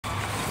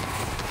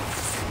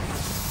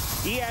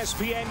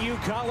ESPNU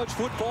College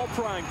Football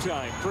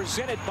Primetime,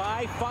 presented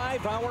by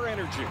 5 Hour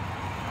Energy.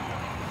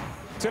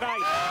 Tonight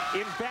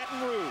in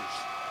Baton Rouge,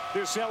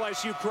 this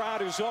LSU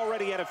crowd is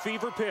already at a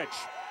fever pitch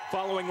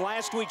following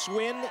last week's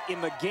win in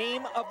the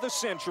game of the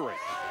century.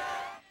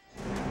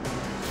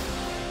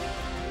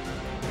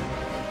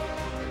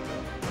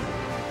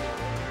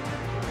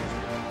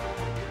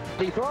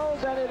 He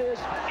throws, and it is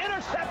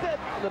intercepted.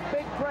 The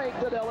big break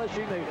that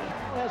LSU needed.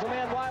 Has a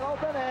man wide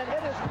open, and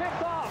it is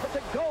picked off at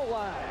the goal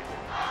line.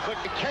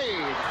 The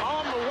Cade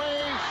on the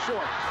way,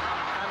 short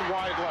and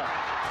wide left.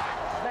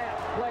 Snap,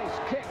 place,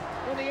 kick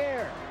in the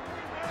air.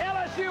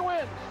 LSU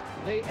wins.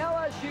 The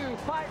LSU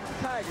Fighting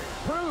Tigers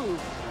prove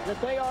that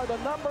they are the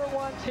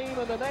 #1 team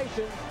in the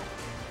nation.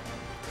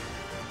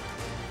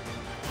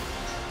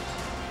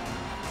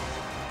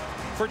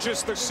 For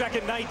just the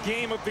second night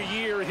game of the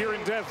year here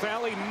in Death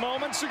Valley,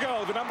 moments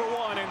ago, the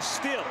 #1 and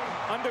still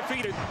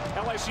undefeated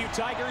LSU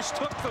Tigers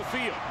took the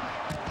field.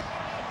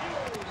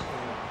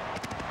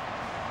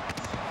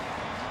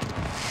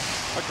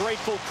 A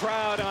grateful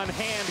crowd on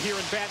hand here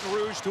in Baton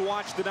Rouge to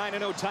watch the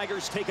 9-0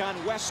 Tigers take on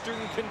Western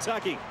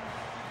Kentucky.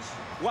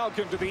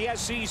 Welcome to the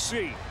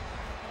SEC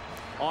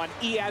on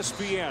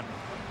ESPN.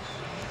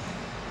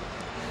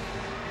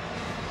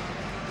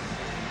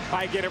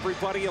 Hi again,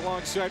 everybody.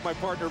 Alongside my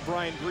partner,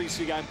 Brian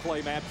Greasy, I'm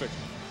Clay Matvick.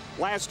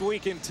 Last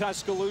week in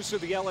Tuscaloosa,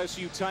 the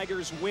LSU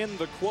Tigers win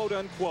the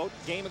quote-unquote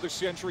game of the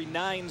century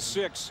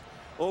 9-6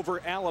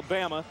 over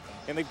Alabama,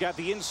 and they've got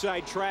the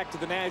inside track to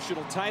the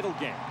national title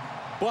game.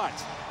 But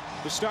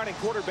the starting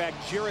quarterback,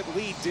 Jarrett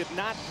Lee, did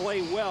not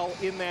play well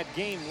in that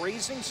game,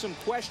 raising some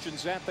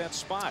questions at that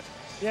spot.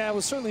 Yeah, it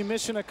was certainly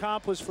mission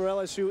accomplished for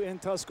LSU in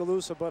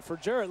Tuscaloosa, but for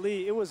Jarrett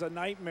Lee, it was a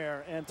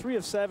nightmare. And 3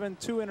 of 7,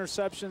 2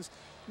 interceptions.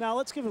 Now,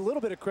 let's give it a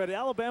little bit of credit.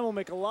 Alabama will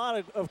make a lot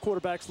of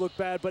quarterbacks look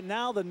bad, but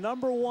now the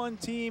 #1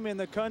 team in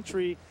the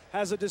country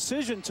has a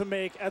decision to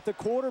make at the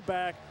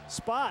quarterback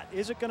spot.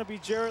 Is it going to be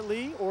Jarrett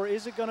Lee, or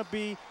is it going to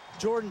be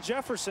Jordan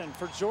Jefferson?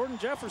 For Jordan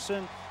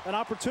Jefferson, an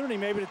opportunity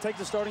maybe to take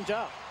the starting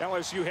job.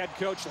 LSU head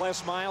coach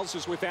Les Miles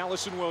is with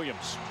Allison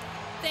Williams.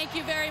 Thank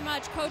you very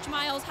much, Coach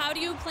Miles. How do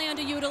you plan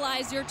to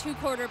utilize your 2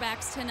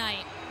 quarterbacks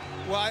tonight?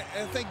 Well, I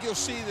think you'll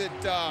see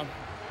that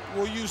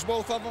we'll use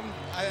both of them.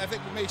 I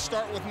think we may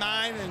start with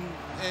 9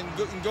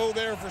 and go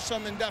there for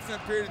some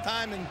indefinite period of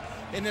time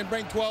and then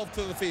bring 12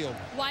 to the field.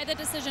 Why the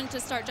decision to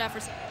start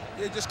Jefferson?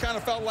 It just kind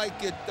of felt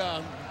like it,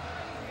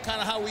 kind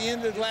of how we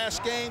ended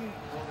last game.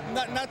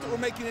 Not that we're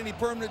making any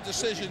permanent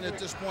decision at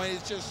this point.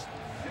 It's just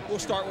we'll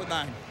start with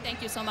 9.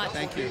 Thank you so much.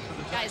 Thank you.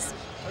 Guys.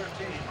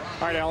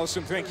 All right,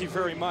 Allison, thank you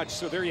very much.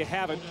 So there you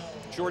have it.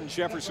 Jordan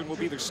Jefferson will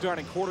be the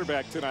starting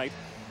quarterback tonight.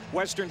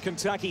 Western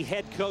Kentucky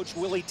head coach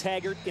Willie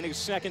Taggart in his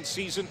 2nd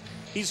season.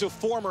 He's a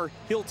former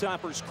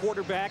Hilltoppers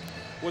quarterback,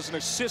 was an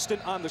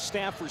assistant on the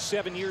staff for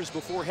 7 years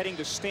before heading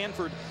to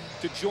Stanford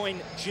to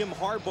join Jim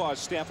Harbaugh's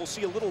staff. We'll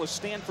see a little of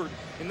Stanford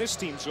in this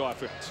team's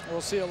offense.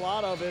 We'll see a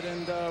lot of it,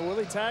 and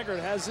Willie Taggart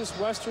has this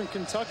Western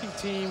Kentucky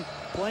team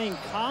playing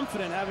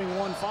confident, having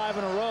won 5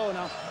 in a row.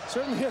 Now,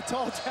 certainly a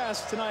tall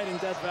task tonight in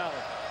Death Valley.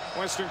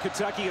 Western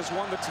Kentucky has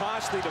won the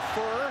toss. They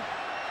defer,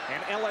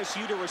 and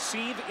LSU to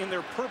receive in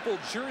their purple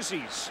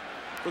jerseys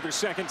for the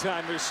 2nd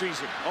time this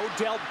season.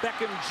 Odell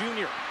Beckham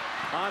Jr.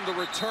 on the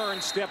return,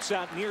 steps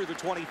out near the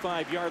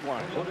 25-yard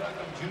line.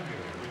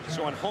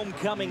 So on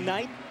homecoming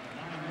night,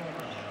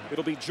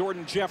 it'll be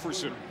Jordan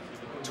Jefferson,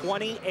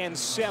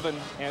 20-7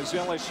 as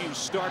LSU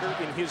starter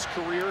in his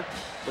career,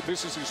 but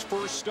this is his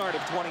first start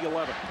of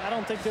 2011. I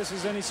don't think this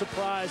is any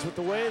surprise with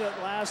the way that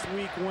last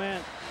week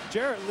went.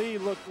 Jarrett Lee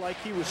looked like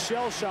he was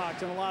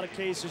shell-shocked in a lot of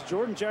cases.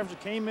 Jordan Jefferson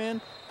came in,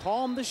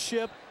 calmed the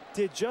ship,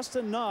 did just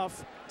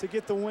enough to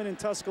get the win in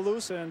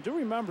Tuscaloosa. And do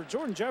remember,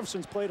 Jordan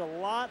Jefferson's played a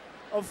lot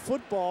of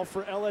football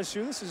for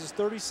LSU. This is his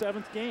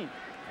 37th game.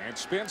 And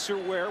Spencer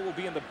Ware will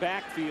be in the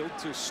backfield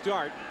to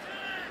start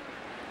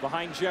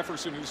behind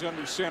Jefferson, who's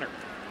under center.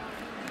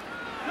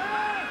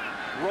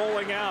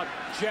 Rolling out,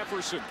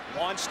 Jefferson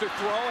wants to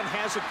throw and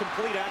has it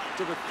complete out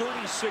to the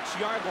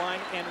 36-yard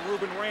line and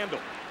Ruben Randall.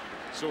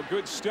 So a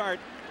good start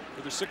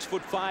for the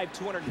 6'5",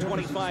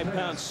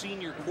 225-pound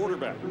senior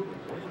quarterback.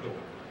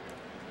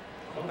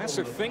 That's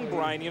the thing,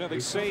 Brian. You know, they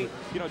say,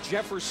 you know,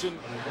 Jefferson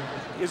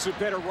is a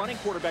better running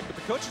quarterback, but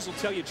the coaches will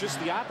tell you just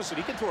the opposite.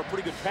 He can throw a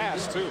pretty good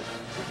pass, too.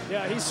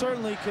 Yeah, he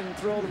certainly can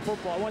throw the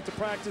football. I went to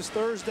practice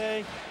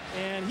Thursday,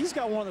 and he's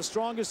got one of the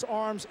strongest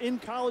arms in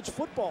college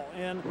football.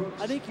 And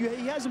I think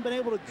he hasn't been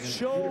able to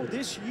show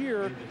this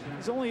year.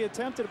 He's only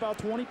attempted about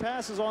 20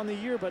 passes on the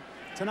year, but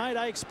tonight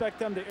I expect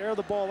them to air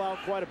the ball out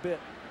quite a bit.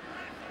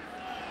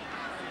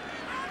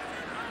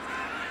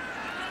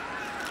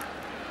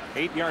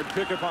 8-yard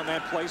pickup on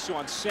that play, so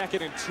on 2nd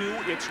and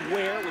 2, it's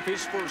Ware with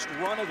his first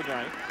run of the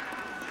night.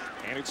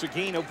 And it's a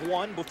gain of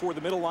 1 before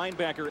the middle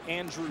linebacker,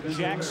 Andrew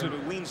Jackson,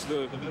 who leads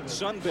the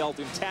Sun Belt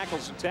in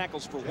tackles and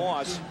tackles for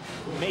loss,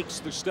 makes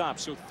the stop.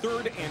 So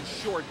 3rd and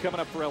short coming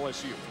up for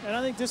LSU. And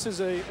I think this is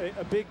a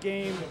big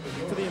game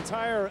for the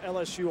entire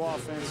LSU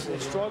offense. They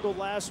struggled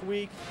last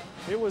week.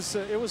 It was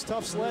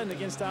tough sledding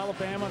against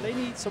Alabama. They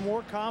need some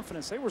more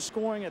confidence. They were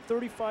scoring at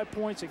 35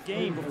 points a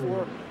game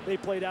before they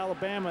played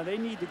Alabama. They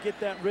need to get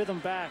that rhythm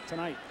back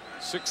tonight.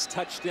 6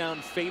 touchdown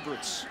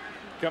favorites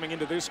coming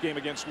into this game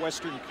against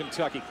Western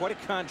Kentucky. Quite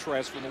a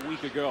contrast from a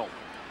week ago.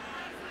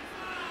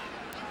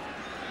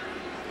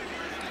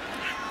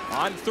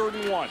 On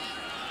 3rd and 1,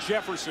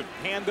 Jefferson,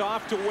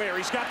 handoff to Ware.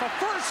 He's got the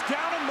first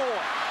down and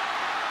more.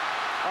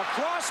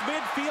 Across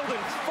midfield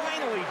and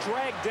finally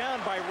dragged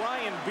down by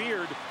Ryan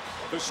Beard,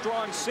 the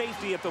strong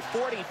safety at the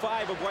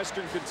 45 of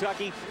Western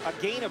Kentucky, a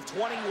gain of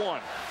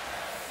 21.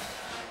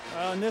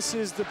 And this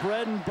is the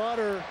bread and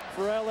butter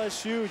for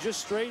LSU,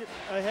 just straight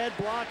ahead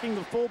blocking.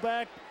 The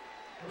fullback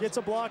gets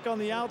a block on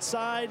the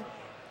outside.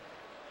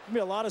 There'll be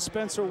a lot of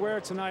Spencer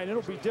Ware tonight, and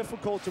it'll be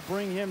difficult to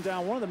bring him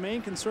down. One of the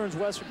main concerns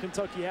Western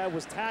Kentucky had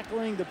was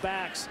tackling the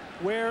backs,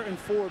 Ware and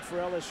Ford for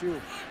LSU.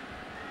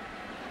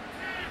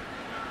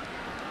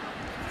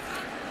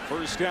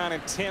 1st down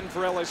and 10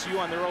 for LSU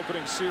on their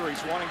opening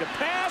series. Wanting to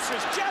pass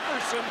is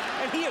Jefferson,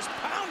 and he is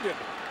pounded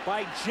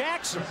by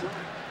Jackson.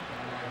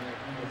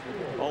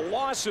 A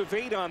loss of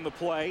 8 on the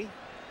play,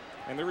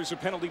 and there is a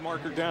penalty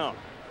marker down.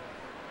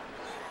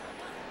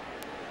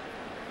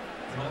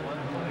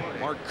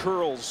 Mark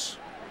Curls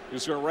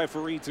is our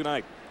referee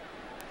tonight.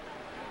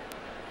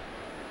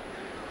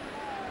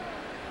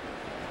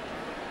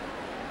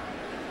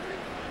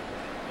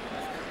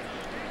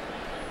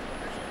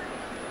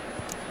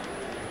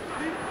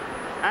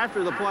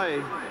 After the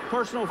play,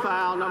 personal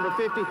foul, number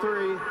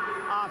 53,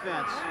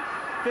 offense.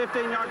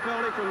 15-yard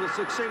penalty from the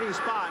succeeding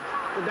spot.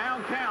 The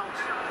down counts.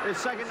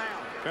 It's 2nd down.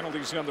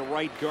 Penalties on the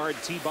right guard,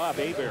 T-Bob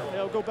Hebert. Yeah,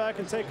 we'll go back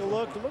and take a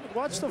look.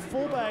 Watch the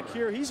fullback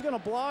here. He's going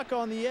to block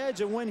on the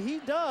edge, and when he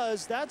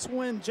does, that's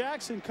when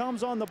Jackson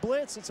comes on the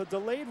blitz. It's a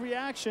delayed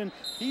reaction.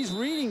 He's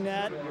reading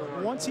that.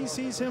 Once he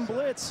sees him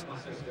blitz,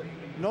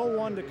 no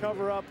one to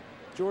cover up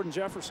Jordan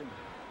Jefferson.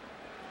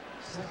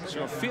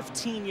 So a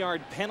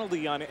 15-yard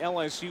penalty on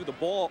LSU. The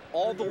ball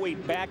all the way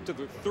back to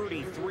the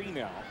 33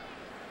 now.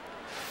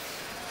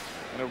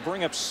 And it'll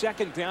bring up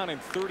 2nd down and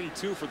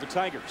 32 for the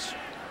Tigers.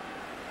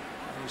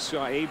 You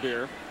saw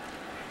Hebert.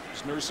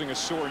 He's nursing a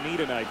sore knee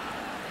tonight.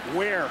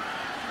 Ware.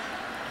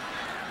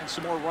 And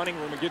some more running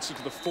room and gets it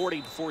to the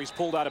 40 before he's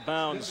pulled out of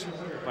bounds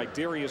by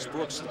Darius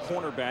Brooks, the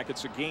cornerback.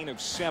 It's a gain of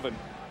 7.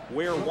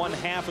 Ware, one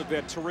half of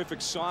that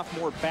terrific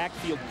sophomore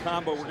backfield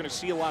combo. We're going to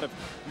see a lot of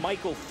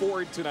Michael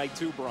Ford tonight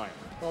too, Brian.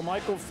 Well,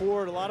 Michael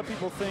Ford, a lot of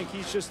people think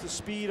he's just the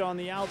speed on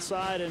the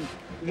outside and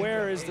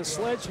Ware is the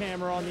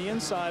sledgehammer on the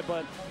inside,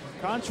 but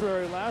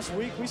contrary, last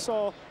week we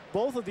saw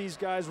both of these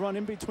guys run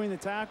in between the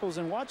tackles,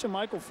 and watching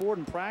Michael Ford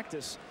in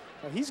practice,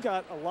 he's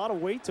got a lot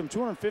of weight to him,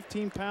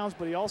 215 pounds,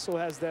 but he also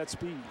has that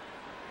speed.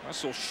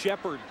 Russell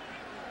Shepard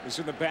is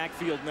in the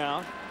backfield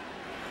now.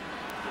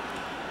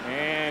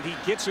 And he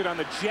gets it on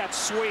the jet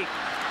sweep.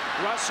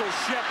 Russell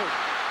Shepard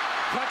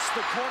cuts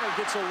the corner,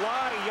 gets a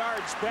lot of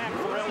yards back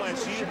for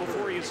LSU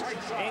before he is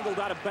angled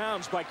out of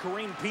bounds by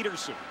Kareem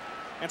Peterson.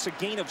 That's a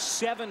gain of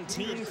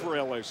 17 for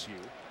LSU.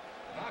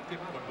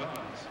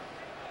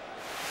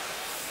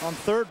 On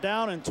 3rd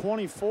down and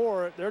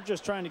 24, they're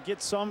just trying to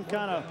get some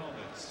kind of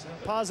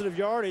positive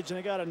yardage, and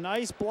they got a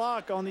nice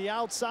block on the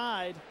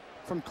outside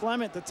from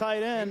Clement, the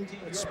tight end.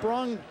 It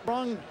sprung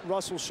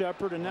Russell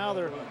Shepard, and now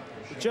they're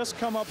just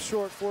come up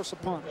short, force a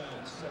punt.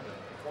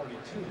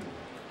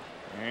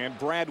 And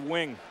Brad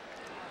Wing,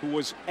 who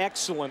was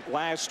excellent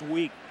last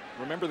week.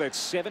 Remember that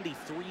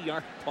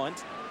 73-yard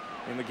punt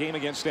in the game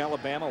against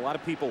Alabama? A lot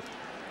of people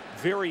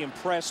very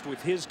impressed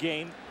with his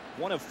game.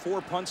 One of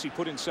 4 punts he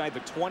put inside the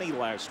 20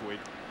 last week.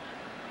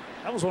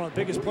 That was one of the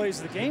biggest plays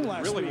of the game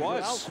last week. Really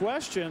was. Without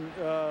question.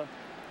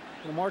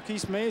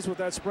 Marquise Mays with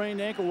that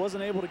sprained ankle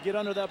wasn't able to get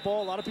under that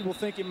ball. A lot of people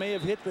think it may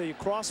have hit the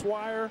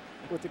crosswire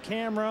with the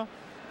camera.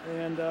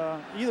 And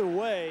either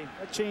way,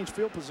 that changed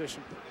field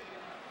position.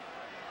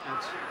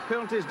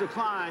 Penalties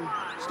decline.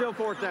 Still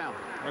 4th down.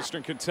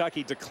 Western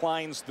Kentucky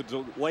declines the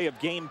delay of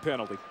game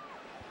penalty.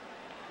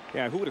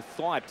 Yeah, who would have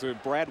thought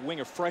Brad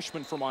Wing, a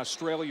freshman from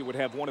Australia, would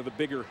have one of the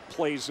bigger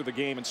plays of the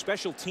game. And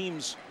special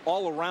teams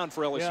all around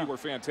for LSU were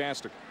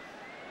fantastic.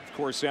 Of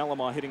course,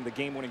 Alamo hitting the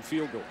game-winning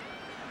field goal.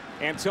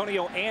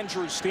 Antonio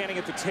Andrews standing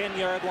at the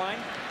 10-yard line.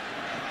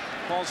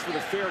 Calls for the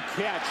fair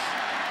catch.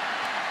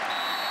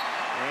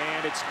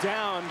 And it's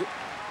downed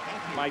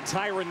by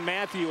Tyrann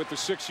Mathieu at the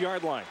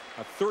 6-yard line.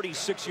 A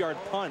 36-yard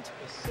punt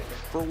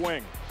for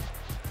Wing.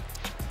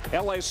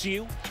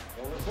 LSU,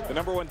 the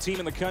 #1 team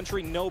in the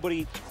country.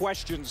 Nobody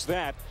questions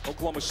that.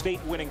 Oklahoma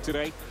State winning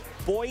today.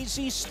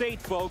 Boise State,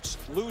 folks,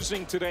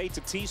 losing today to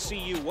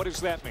TCU. What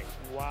does that mean?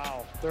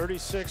 Wow,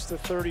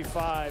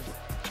 36-35.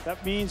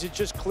 That means it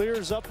just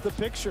clears up the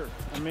picture.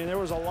 I mean, there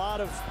was a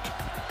lot of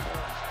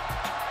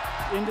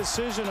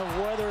indecision of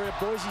whether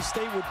Boise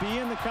State would be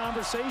in the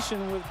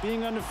conversation with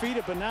being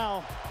undefeated, but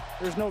now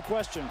There's no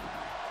question.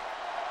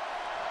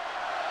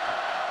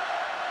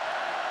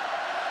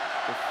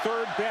 The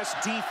third best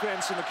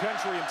defense in the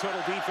country in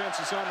total defense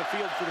is on the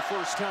field for the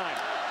first time.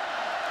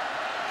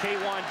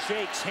 K'Wan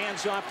Jakes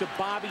hands off to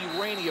Bobby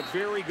Rainey, a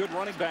very good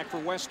running back for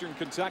Western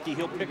Kentucky.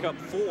 He'll pick up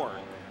 4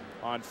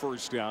 on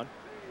first down.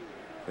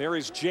 There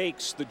is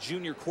Jakes, the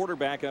junior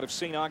quarterback out of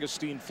St.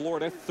 Augustine,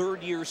 Florida.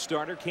 Third-year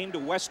starter. Came to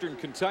Western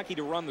Kentucky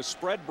to run the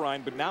spread,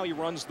 Brian, but now he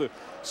runs the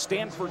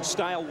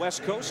Stanford-style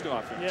West Coast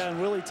offense. Yeah,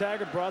 and Willie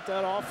Taggart brought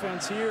that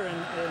offense here,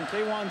 and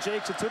K'Wan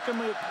Jakes, it took him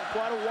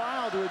quite a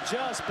while to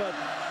adjust, but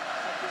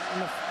in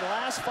the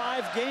last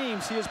 5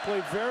 games, he has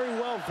played very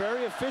well,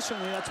 very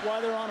efficiently. That's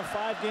why they're on a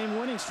 5-game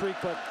winning streak,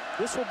 but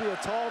this will be a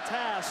tall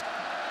task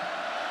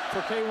for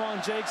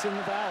K'Wan Jakes in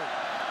the Valley.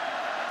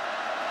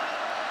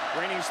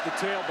 Rainey's the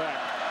tailback.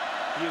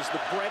 He is the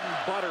bread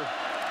and butter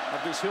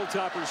of this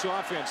Hilltoppers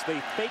offense.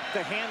 They fake the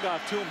handoff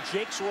to him.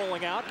 Jakes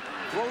rolling out,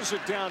 throws it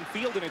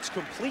downfield, and it's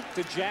complete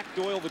to Jack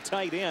Doyle, the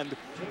tight end,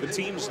 the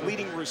team's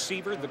leading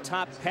receiver, the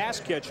top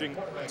pass-catching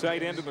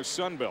tight end in the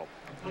Sun Belt.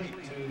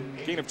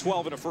 Gain of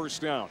 12 and a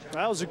first down.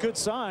 That was a good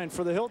sign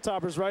for the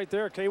Hilltoppers right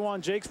there.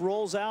 K'Wan Jakes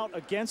rolls out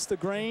against the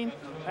grain,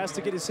 has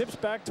to get his hips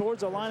back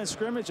towards the line of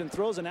scrimmage, and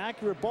throws an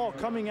accurate ball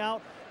coming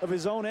out of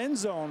his own end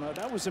zone.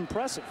 That was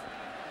impressive.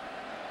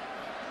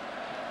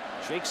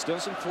 Jakes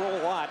doesn't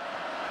throw a lot.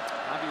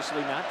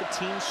 Obviously not the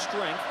team's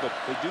strength, but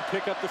they do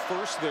pick up the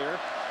first there.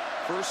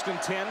 1st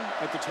and 10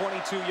 at the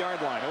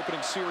 22-yard line.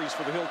 Opening series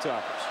for the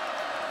Hilltoppers.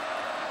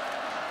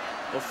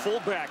 The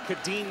fullback,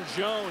 Kadeem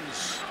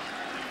Jones.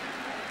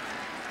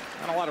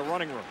 Not a lot of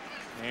running room.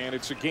 And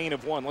it's a gain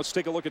of 1. Let's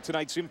take a look at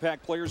tonight's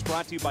impact players,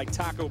 brought to you by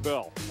Taco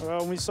Bell.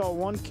 Well, we saw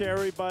 1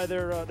 carry by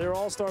their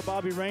all-star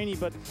Bobby Rainey,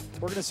 but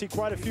we're going to see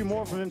quite a few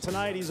more from him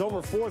tonight. He's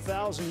over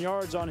 4,000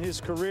 yards on his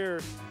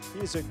career.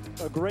 He's a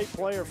great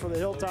player for the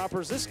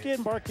Hilltoppers. This kid,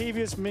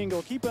 Barkevius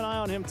Mingo, keep an eye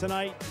on him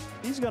tonight.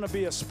 He's going to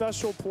be a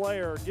special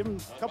player. Give him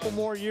a couple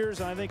more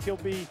years, and I think he'll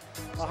be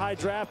a high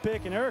draft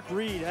pick. And Eric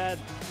Reed had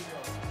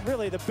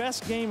really the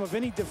best game of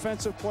any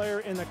defensive player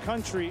in the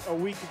country a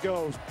week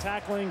ago,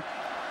 tackling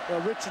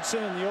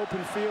Richardson in the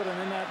open field, and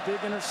then that big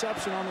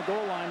interception on the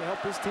goal line to help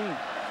his team.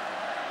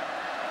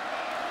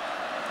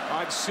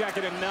 On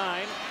 2nd and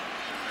 9,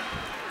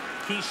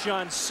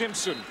 Keyshawn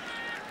Simpson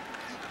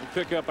will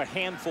pick up a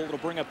handful. It'll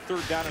bring up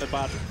 3rd down and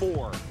about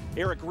 4.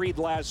 Eric Reed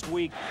last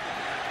week,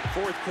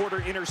 4th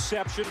quarter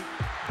interception,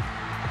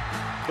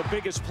 the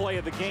biggest play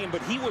of the game,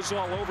 but he was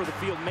all over the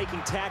field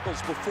making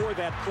tackles before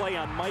that play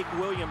on Mike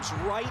Williams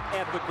right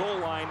at the goal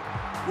line,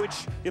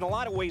 which in a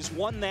lot of ways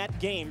won that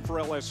game for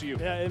LSU.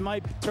 Yeah, it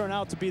might turn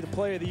out to be the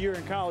play of the year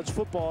in college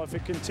football if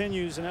it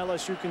continues and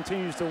LSU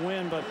continues to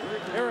win. But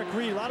Eric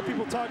Reed, a lot of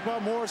people talk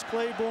about Morris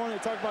Claiborne, they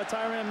talk about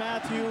Tyrann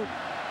Mathieu.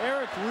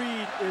 Eric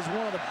Reed is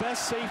one of the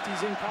best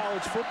safeties in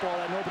college football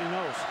that nobody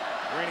knows.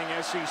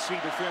 Reigning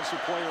SEC Defensive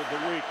Player of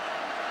the Week.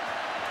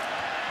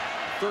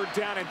 3rd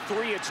down and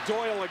 3. It's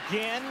Doyle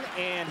again,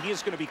 and he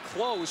is going to be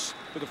close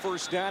to the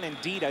first down.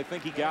 Indeed, I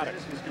think he got it.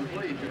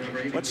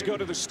 Let's go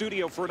to the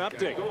studio for an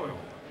update.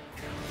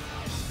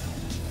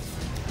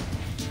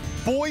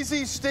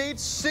 Boise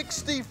State's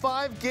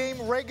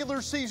 65-game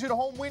regular season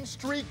home win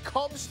streak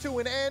comes to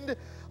an end.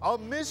 A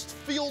missed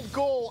field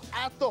goal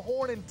at the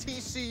Horn, and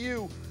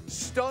TCU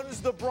stuns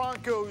the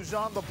Broncos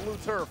on the blue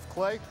turf.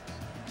 Clay?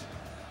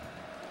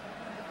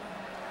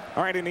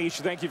 All right, Anish,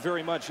 thank you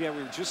very much. Yeah,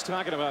 we were just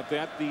talking about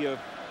that. The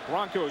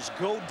Broncos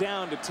go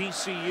down to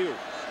TCU.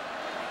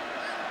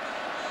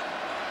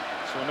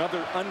 So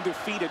another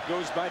undefeated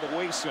goes by the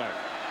wayside.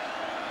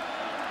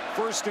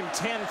 1st and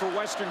 10 for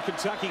Western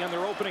Kentucky on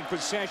their opening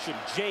possession.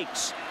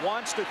 Jakes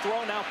wants to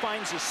throw, now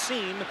finds a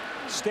seam,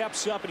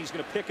 steps up, and he's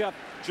going to pick up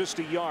just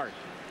a yard.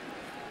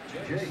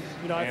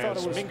 You know, I thought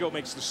it was Mingo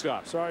makes the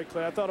stop. Sorry,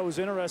 Clay. I thought it was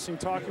interesting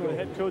talking with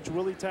head coach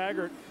Willie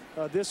Taggart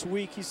this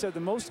week. He said the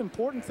most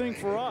important thing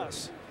for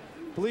us,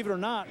 believe it or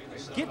not,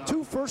 get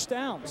 2 first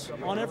downs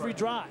on every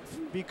drive,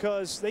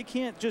 because they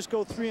can't just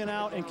go 3 and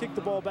out and kick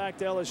the ball back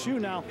to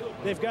LSU. Now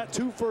they've got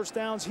 2 first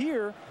downs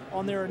here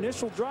on their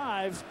initial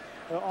drive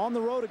on the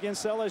road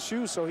against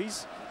LSU, so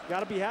he's got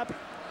to be happy.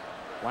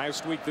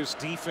 Last week this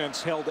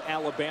defense held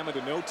Alabama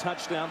to no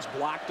touchdowns,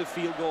 blocked a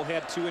field goal,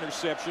 had 2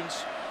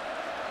 interceptions,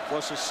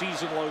 plus a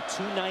season low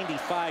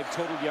 295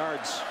 total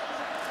yards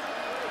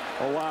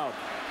allowed.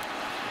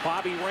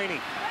 Bobby Rainey.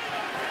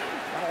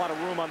 Not a lot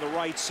of room on the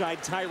right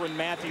side. Tyrann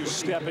Mathieu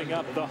stepping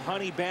up. The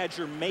Honey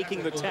Badger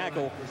making the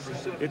tackle.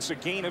 It's a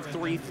gain of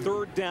 3.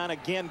 3rd down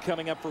again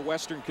coming up for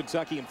Western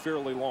Kentucky and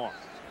fairly long.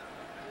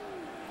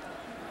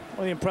 One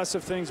of the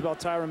impressive things about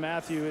Tyrann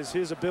Mathieu is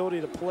his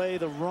ability to play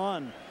the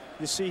run.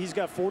 You see he's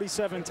got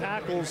 47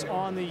 tackles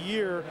on the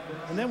year,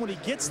 and then when he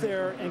gets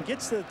there and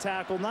gets to the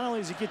tackle, not only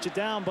does he get you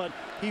down, but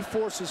he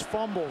forces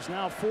fumbles.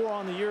 Now 4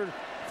 on the year,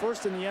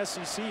 1st in the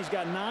SEC. He's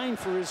got 9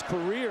 for his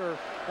career.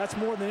 That's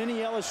more than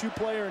any LSU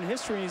player in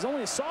history, and he's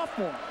only a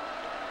sophomore.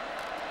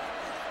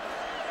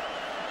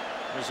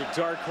 There's a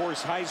dark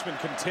horse Heisman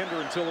contender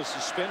until a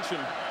suspension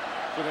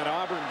for that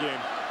Auburn game.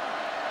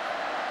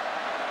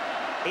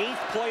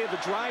 8th play of the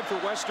drive for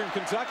Western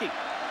Kentucky.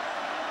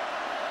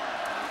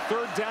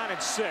 3rd down and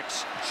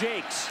 6.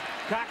 Jakes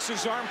cocks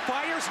his arm,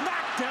 fires,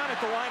 knocked down at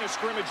the line of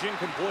scrimmage,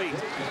 incomplete.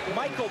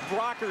 Michael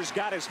Brocker's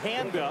got his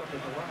hand up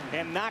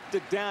and knocked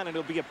it down, and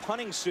it'll be a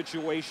punting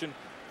situation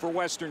for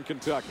Western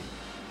Kentucky.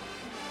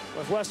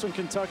 If Western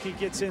Kentucky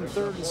gets in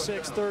 3rd and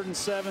 6, 3rd and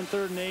 7,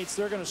 3rd and 8,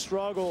 they're going to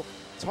struggle.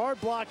 It's hard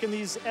blocking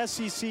these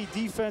SEC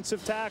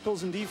defensive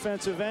tackles and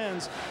defensive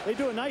ends. They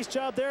do a nice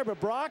job there, but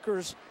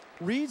Brockers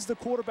reads the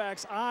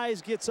quarterback's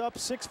eyes, gets up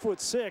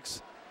 6'6".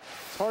 It's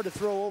hard to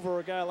throw over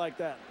a guy like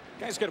that.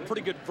 Guy's got a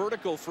pretty good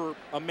vertical for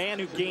a man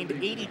who gained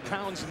 80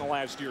 pounds in the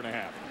last year and a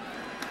half.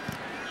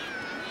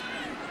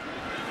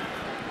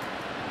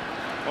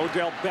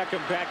 Odell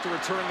Beckham back to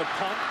return the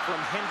punt from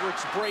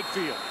Hendricks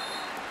Brakefield.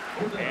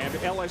 And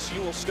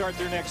LSU will start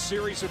their next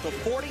series at the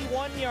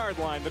 41-yard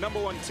line. The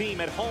 #1 team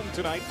at home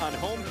tonight on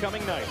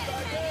homecoming night.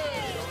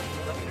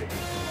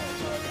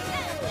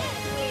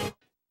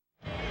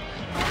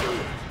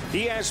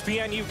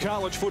 ESPNU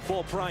College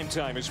Football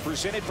Primetime is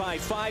presented by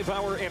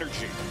 5-Hour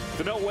Energy.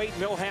 The no-wait,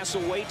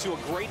 no-hassle way to a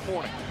great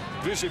morning.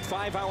 Visit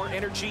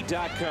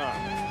 5hourenergy.com.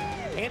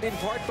 And in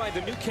part by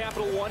the new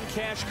Capital One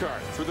Cash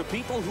Card for the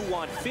people who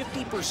want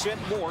 50%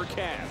 more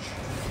cash.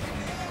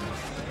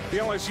 The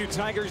LSU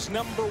Tigers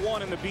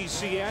 #1 in the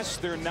BCS.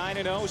 They're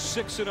 9-0,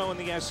 6-0 in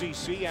the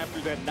SEC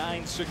after that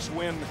 9-6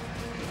 win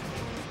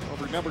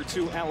over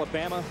 #2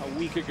 Alabama a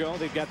week ago.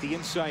 They've got the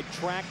inside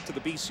track to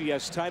the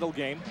BCS title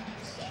game.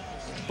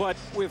 But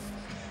with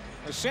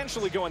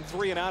essentially going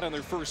 3-0 on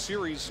their first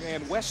series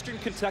and Western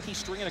Kentucky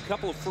stringing a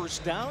couple of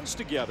first downs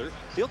together,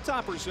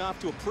 Hilltoppers off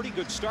to a pretty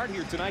good start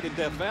here tonight in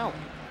Death Valley.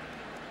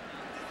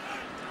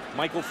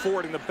 Michael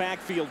Ford in the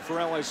backfield for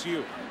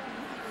LSU.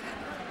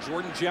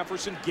 Jordan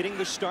Jefferson getting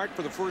the start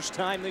for the first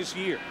time this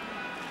year.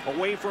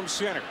 Away from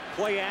center.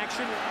 Play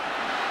action.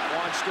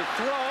 Wants to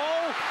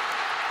throw.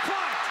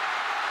 Caught.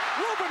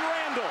 Ruben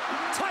Randall.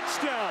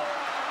 Touchdown.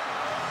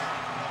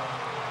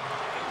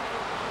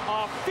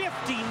 A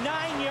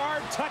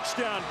 59-yard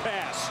touchdown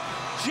pass.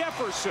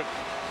 Jefferson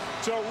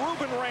to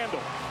Ruben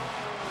Randall.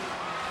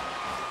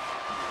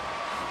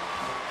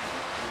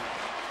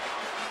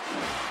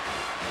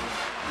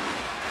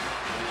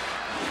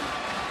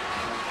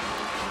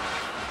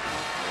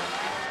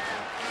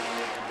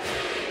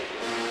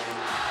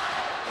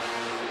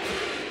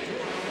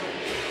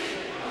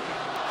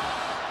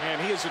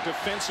 And he is a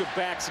defensive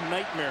back's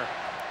nightmare.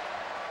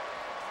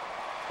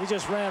 He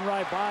just ran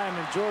right by him,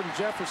 and Jordan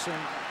Jefferson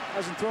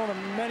hasn't thrown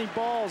him many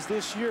balls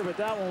this year, but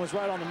that one was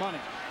right on the money.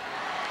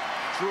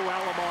 Drew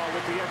Alomar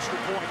with the extra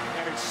point,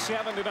 and it's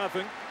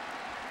 7-0.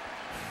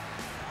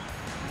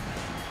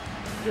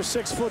 You're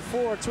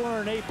 6'4",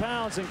 208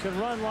 pounds, and can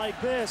run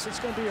like this. It's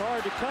going to be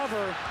hard to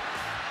cover.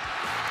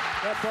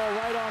 That ball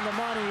right on the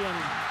money,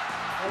 and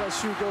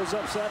LSU goes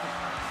up 7.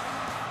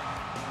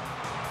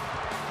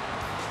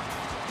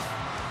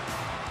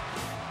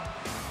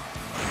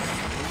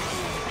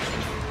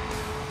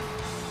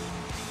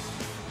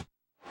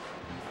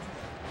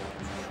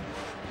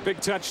 Big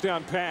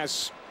touchdown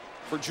pass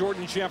for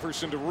Jordan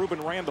Jefferson to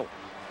Ruben Randall.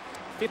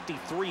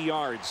 53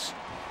 yards.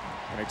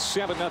 And it's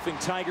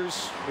 7-0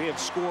 Tigers. They have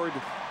scored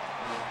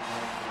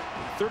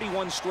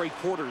 31 straight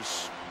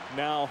quarters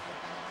now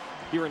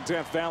here in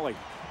Death Valley.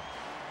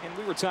 And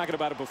we were talking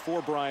about it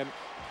before, Brian.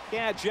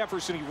 Yeah,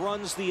 Jefferson, he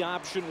runs the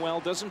option well,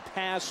 doesn't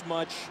pass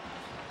much.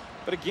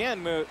 But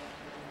again,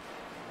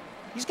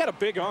 he's got a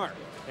big arm.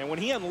 And when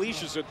he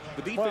unleashes it,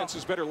 the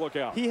defenses better look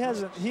out. He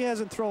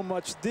hasn't thrown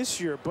much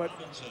this year, but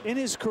in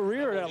his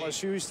career at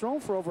LSU, he's thrown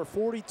for over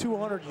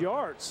 4,200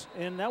 yards,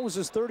 and that was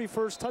his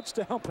 31st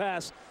touchdown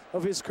pass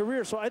of his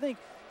career. So I think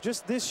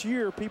just this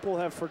year, people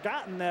have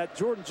forgotten that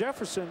Jordan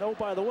Jefferson, oh,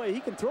 by the way,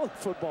 he can throw the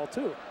football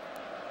too.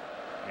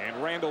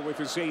 And Randall with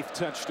his 8th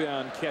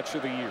touchdown catch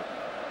of the year.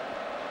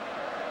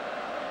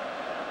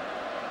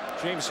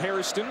 James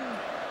Hairston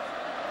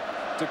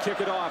to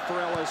kick it off for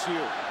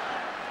LSU.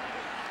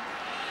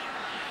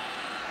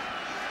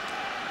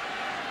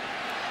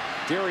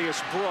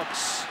 Darius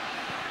Brooks.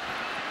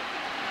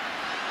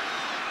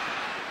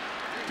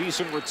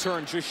 Decent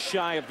return, just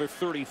shy of the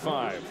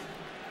 35.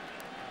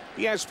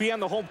 ESPN,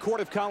 the home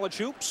court of college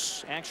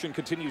hoops. Action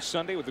continues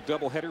Sunday with a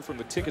doubleheader from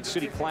the Ticket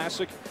City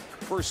Classic.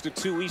 First at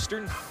 2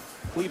 Eastern.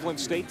 Cleveland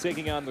State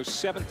taking on the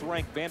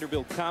 7th-ranked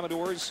Vanderbilt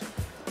Commodores.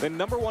 Then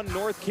 #1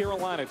 North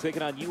Carolina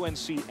taking on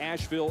UNC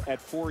Asheville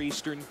at 4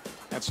 Eastern.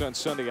 That's on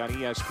Sunday on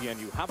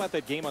ESPNU. How about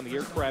that game on the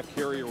aircraft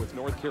carrier with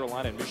North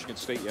Carolina and Michigan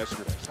State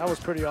yesterday? That was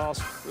pretty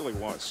awesome. It really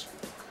was.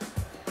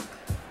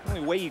 The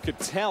only way you could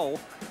tell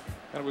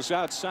that it was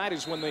outside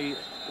is when the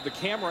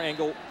camera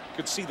angle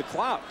could see the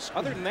clouds.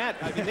 Other than that,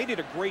 I mean, they did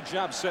a great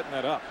job setting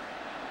that up.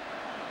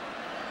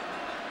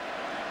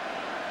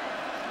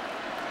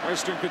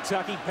 Western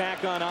Kentucky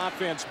back on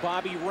offense.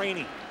 Bobby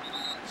Rainey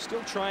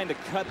still trying to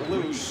cut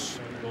loose.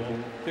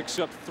 Picks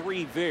up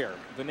 3 there.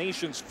 The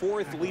nation's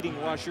 4th leading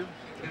rusher.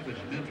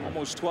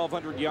 Almost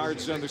 1,200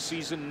 yards on the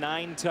season,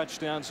 9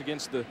 touchdowns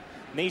against the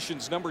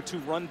nation's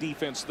 #2 run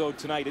defense, though,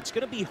 tonight. It's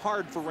going to be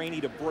hard for Rainey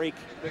to break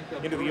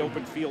into the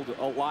open field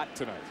a lot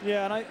tonight.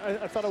 Yeah, and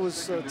I thought it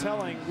was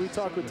telling. We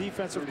talked with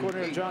defensive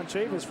coordinator John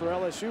Chavis for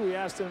LSU. We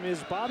asked him,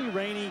 is Bobby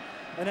Rainey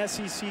an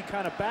SEC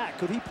kind of back?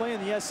 Could he play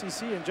in the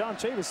SEC? And John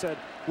Chavis said,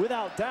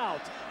 without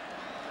doubt,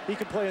 he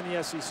could play in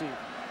the SEC.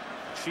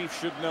 Chief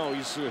should know.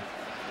 He's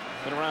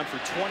been around for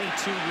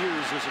 22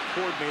 years as a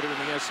coordinator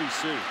in the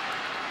SEC.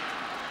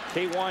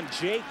 K'Wan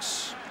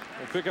Jakes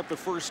will pick up the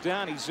first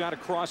down. He's out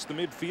across the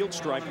midfield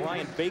stripe.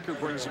 Ryan Baker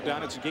brings him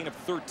down. It's a gain of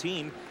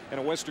 13 and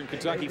a Western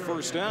Kentucky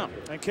first down.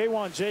 And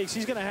K'Wan Jakes,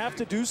 he's going to have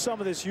to do some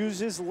of this, use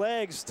his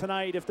legs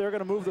tonight if they're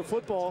going to move the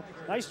football.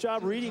 Nice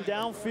job reading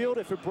downfield.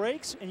 If it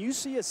breaks and you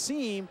see a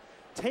seam,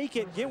 take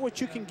it, get what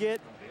you can get,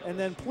 and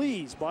then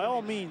please, by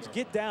all means,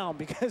 get down,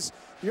 because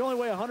you only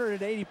weigh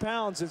 180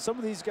 pounds, and some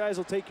of these guys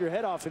will take your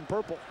head off in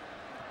purple.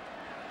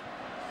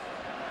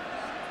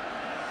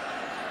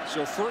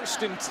 So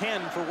 1st and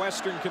 10 for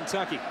Western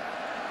Kentucky.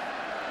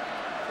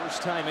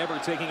 First time ever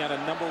taking on a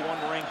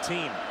 #1 ranked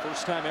team.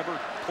 First time ever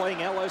playing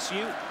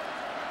LSU.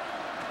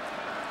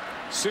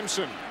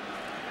 Simpson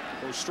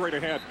goes straight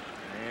ahead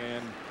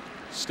and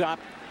stop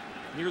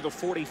near the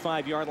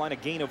 45-yard line, a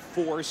gain of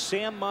 4.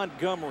 Sam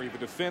Montgomery, the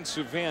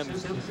defensive end,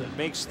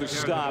 makes the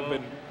stop.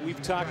 And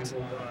we've talked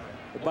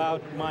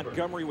about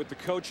Montgomery with the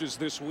coaches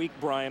this week,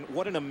 Brian.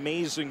 What an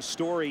amazing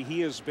story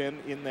he has been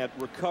in that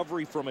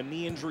recovery from a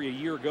knee injury a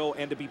year ago,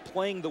 and to be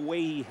playing the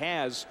way he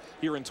has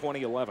here in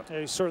 2011.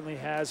 Yeah, he certainly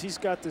has. He's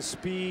got the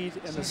speed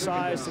and the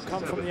size to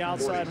come from the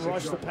outside and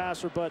rush the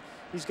passer, but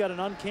he's got an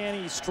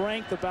uncanny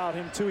strength about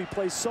him too. He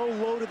plays so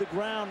low to the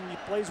ground, and he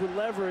plays with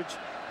leverage.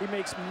 He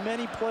makes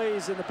many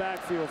plays in the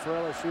backfield for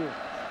LSU.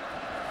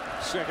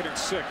 2nd and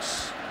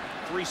 6.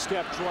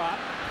 3-step drop.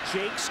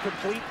 Jakes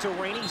complete to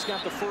Rainey. He's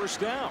got the first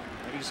down,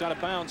 and he's out of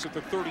bounds at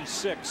the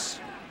 36.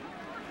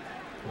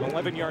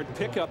 11-yard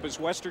pickup as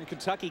Western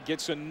Kentucky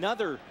gets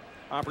another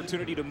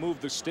opportunity to move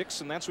the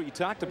sticks, and that's what you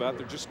talked about.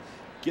 They're just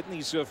getting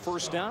these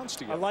first downs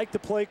together. I like the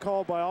play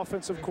call by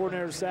offensive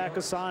coordinator Zach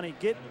Asani.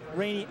 Get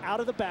Rainey out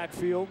of the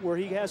backfield where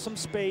he has some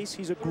space.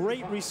 He's a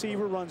great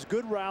receiver, runs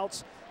good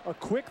routes. A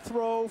quick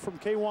throw from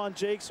K'Wan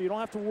Jakes, so you don't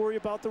have to worry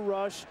about the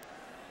rush.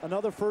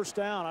 Another first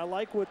down. I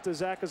like what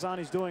Zach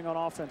Asani's doing on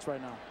offense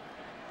right now.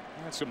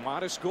 That's a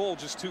modest goal,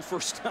 just 2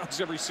 first downs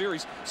every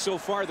series. So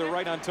far, they're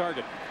right on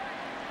target.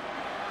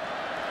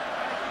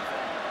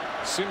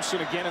 Simpson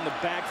again in the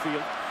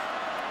backfield.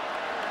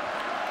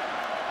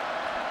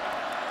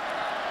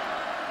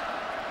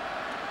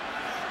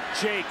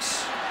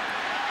 Jakes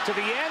to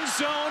the end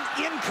zone,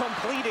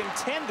 incomplete,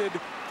 intended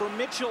for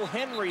Mitchell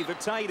Henry, the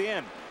tight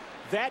end.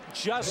 That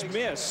just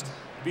missed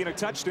being a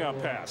touchdown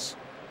pass.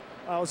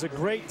 That was a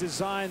great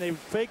design. They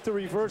faked the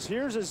reverse.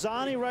 Here's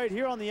Azani right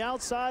here on the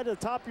outside at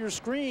the top of your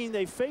screen.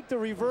 They faked the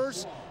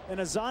reverse, and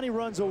Azani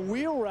runs a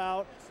wheel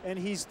route, and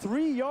he's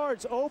 3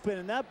 yards open,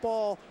 and that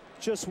ball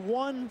just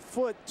 1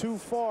 foot too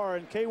far,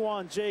 and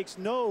K'Wan Jakes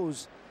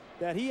knows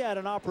that he had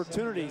an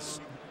opportunity.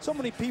 So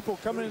many people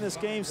coming in this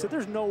game said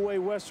there's no way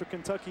Western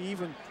Kentucky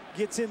even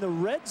gets in the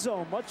red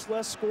zone, much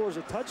less scores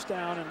a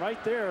touchdown, and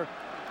right there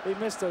they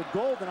missed a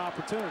golden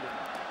opportunity.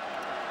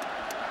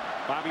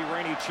 Bobby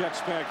Rainey checks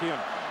back in.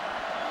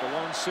 The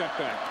lone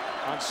setback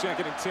on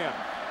 2nd and 10.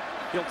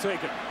 He'll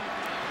take it.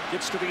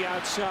 Gets to the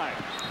outside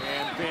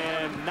and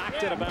then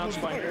knocked out of bounds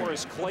by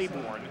Morris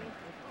Claiborne.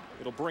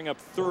 It'll bring up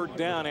 3rd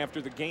down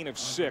after the gain of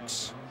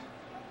 6.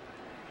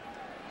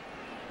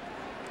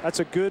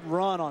 That's a good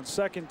run on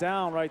 2nd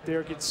down right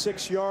there. Get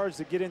 6 yards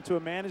to get into a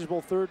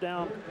manageable 3rd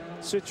down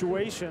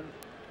situation.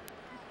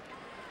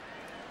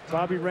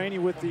 Bobby Rainey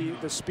with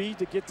the speed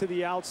to get to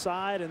the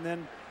outside and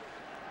then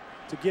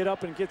to get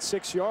up and get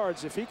 6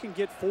 yards. If he can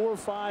get 4,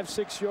 5,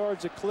 6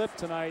 yards a clip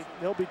tonight,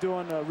 they'll be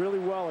doing really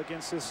well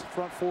against this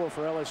front 4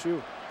 for LSU.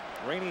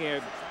 Rainey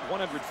had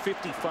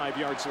 155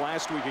 yards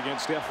last week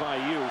against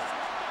FIU.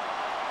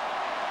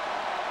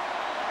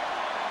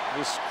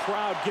 This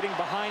crowd getting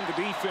behind the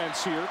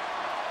defense here,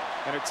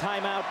 and a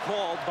timeout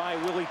called by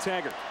Willie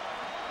Taggart.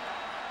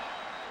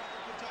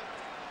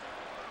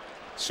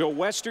 So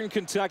Western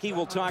Kentucky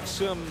will talk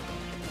some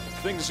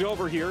things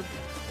over here.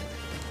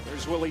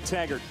 There's Willie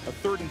Taggart, a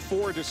 3rd and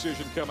 4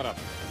 decision coming up.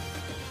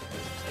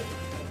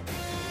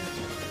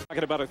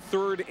 Talking about a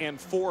 3rd and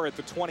 4 at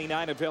the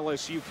 29 of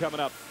LSU coming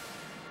up.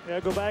 Yeah,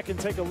 go back and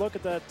take a look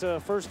at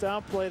that first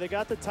down play. They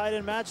got the tight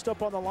end matched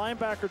up on the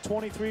linebacker,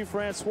 23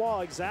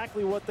 Francois,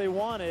 exactly what they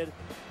wanted.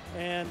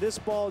 And this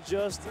ball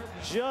just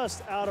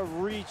out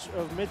of reach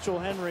of Mitchell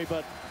Henry,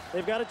 but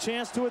they've got a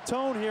chance to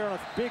atone here on a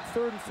big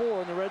 3rd and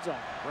 4 in the red zone.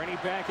 Rainey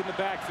back in the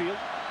backfield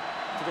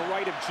to the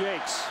right of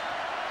Jakes.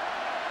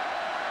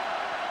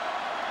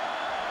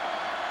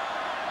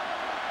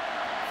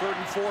 3rd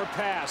and 4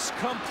 pass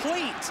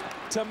complete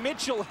to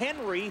Mitchell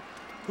Henry,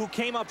 who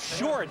came up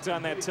short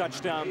on that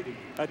touchdown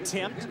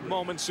attempt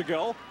moments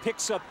ago,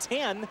 picks up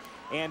 10.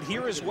 And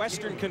here is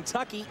Western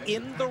Kentucky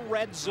in the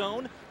red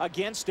zone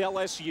against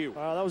LSU.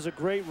 That was a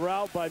great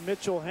route by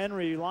Mitchell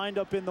Henry. He lined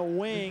up in the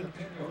wing.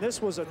 And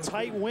this was a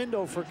tight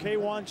window for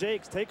K1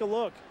 Jakes. Take a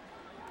look.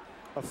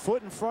 A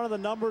foot in front of the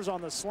numbers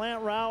on the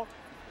slant route.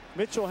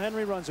 Mitchell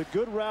Henry runs a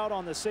good route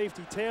on the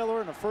safety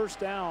Taylor, and a first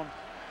down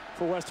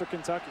for Western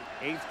Kentucky.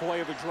 8th play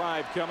of the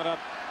drive coming up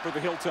for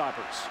the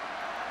Hilltoppers.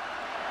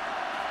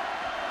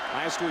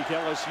 Last week,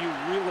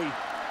 LSU really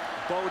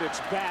bowed its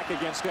back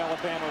against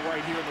Alabama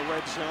right here in the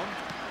red zone.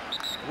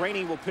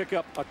 Rainey will pick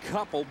up a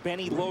couple.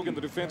 Benny Logan,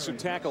 the defensive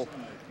tackle,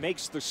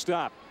 makes the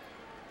stop.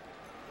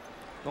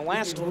 The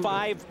last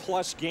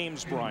 5+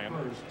 games, Brian,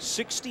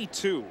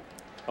 62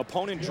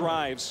 opponent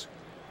drives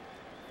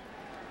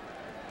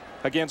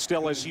against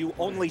LSU.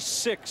 Only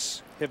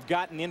 6 have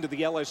gotten into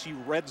the LSU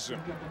red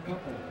zone.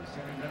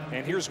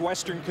 And here's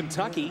Western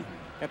Kentucky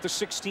at the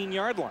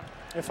 16-yard line.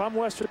 If I'm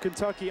Western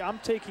Kentucky, I'm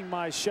taking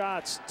my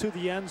shots to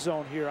the end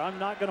zone here. I'm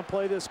not going to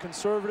play this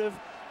conservative.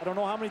 I don't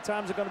know how many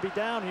times they're going to be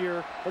down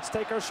here. Let's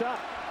take our shot.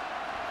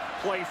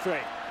 Play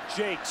fake.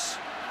 Jakes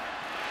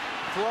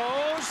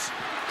throws.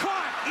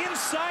 Caught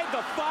inside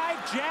the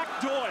 5. Jack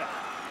Doyle,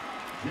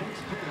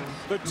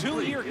 the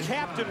 2-year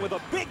captain, with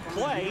a big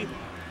play,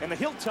 and the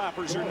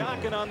Hilltoppers are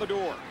knocking on the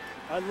door.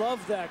 I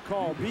love that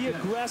call. Be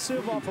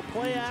aggressive off a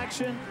play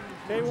action.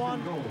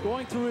 K1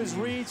 going through his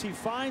reads. He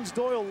finds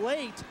Doyle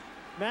late.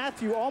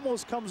 Matthew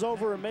almost comes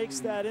over and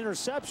makes that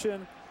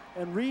interception,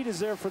 and Reed is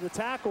there for the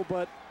tackle,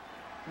 but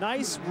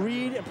nice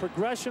read and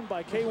progression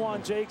by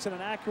K1 Jakes, and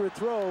an accurate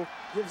throw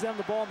gives them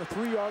the ball on the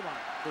 3-yard line.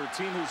 For a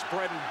team whose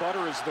bread and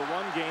butter is the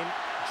run game,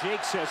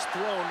 Jakes has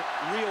thrown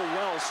real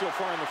well so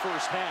far in the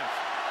first half.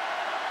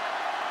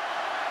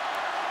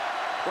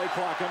 Play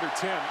clock under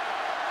 10.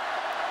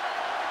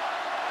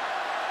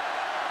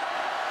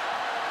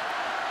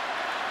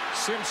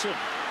 Simpson.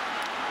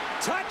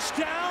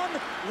 Touchdown,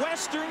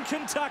 Western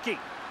Kentucky.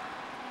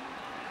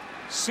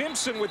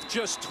 Simpson with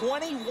just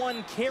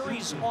 21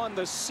 carries on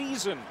the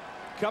season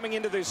coming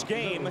into this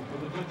game.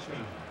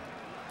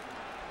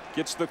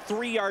 Gets the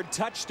 3-yard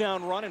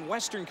touchdown run, and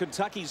Western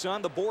Kentucky's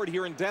on the board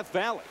here in Death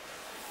Valley.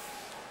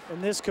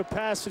 And this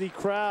capacity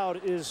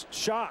crowd is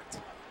shocked.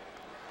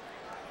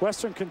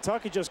 Western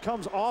Kentucky just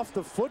comes off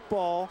the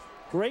football.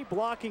 Great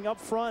blocking up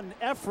front and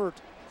effort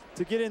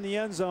to get in the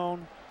end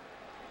zone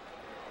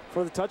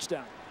for the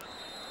touchdown.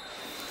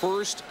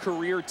 First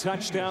career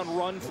touchdown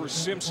run for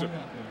Simpson.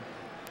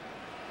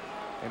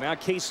 And now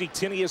Casey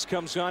Tinius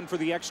comes on for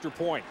the extra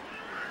point.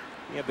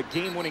 He had the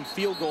game-winning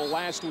field goal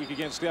last week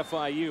against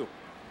FIU.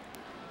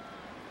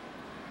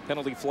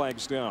 Penalty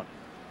flags down.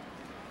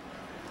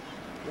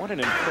 What an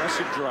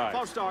impressive drive.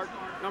 False start,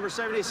 number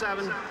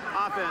 77,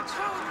 offense.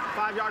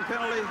 5-yard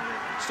penalty,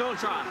 still a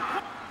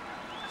try.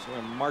 So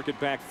we'll mark it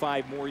back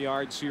 5 more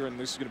yards here, and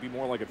this is going to be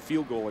more like a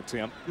field goal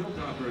attempt.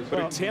 But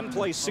a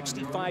 10-play,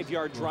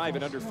 65-yard drive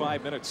in under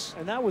 5 minutes.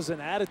 And that was an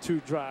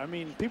attitude drive. I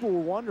mean, people were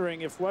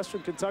wondering if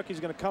Western Kentucky is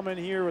going to come in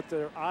here with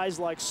their eyes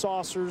like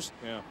saucers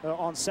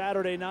on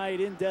Saturday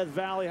night in Death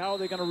Valley. How are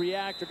they going to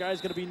react? The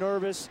guy's going to be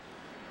nervous.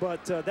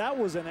 But that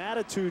was an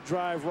attitude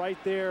drive right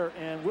there,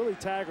 and Willie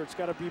Taggart's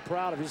got to be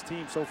proud of his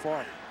team so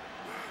far.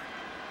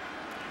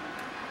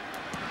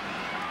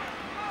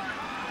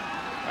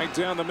 Right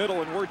down the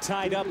middle, and we're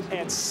tied up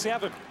at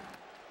 7.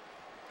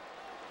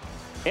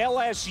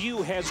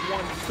 LSU has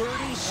won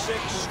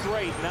 36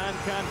 straight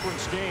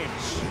non-conference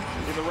games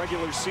in the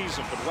regular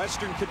season, but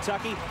Western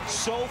Kentucky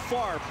so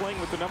far playing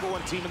with the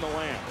 #1 team in the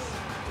land.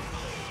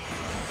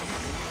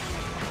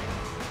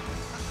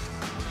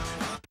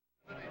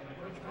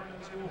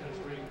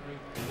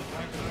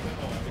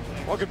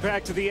 Welcome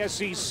back to the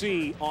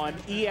SEC on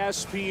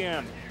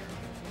ESPN.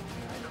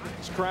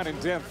 This crowd in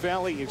Death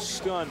Valley is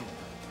stunned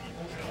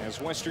as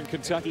Western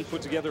Kentucky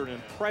put together an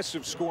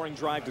impressive scoring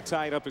drive to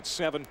tie it up at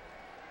 7.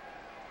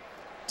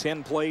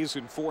 10 plays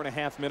in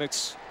 4.5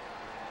 minutes,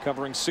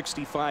 covering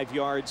 65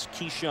 yards.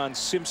 Keyshawn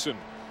Simpson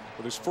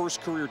with his first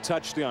career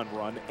touchdown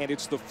run, and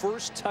it's the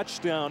first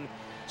touchdown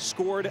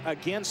scored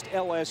against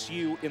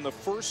LSU in the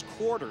first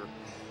quarter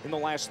in the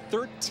last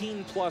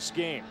 13+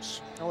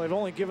 games. Well, they've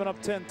only given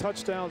up 10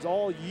 touchdowns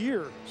all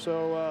year,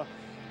 so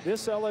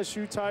this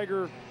LSU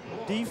Tiger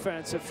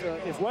defense,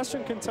 if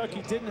Western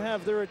Kentucky didn't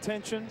have their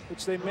attention,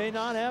 which they may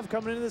not have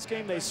coming into this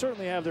game, they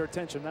certainly have their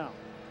attention now.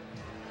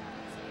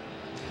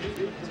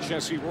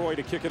 Jesse Roy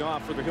to kick it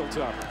off for the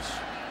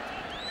Hilltoppers.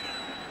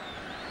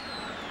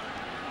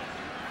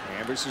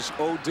 And this is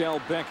Odell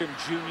Beckham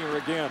Jr.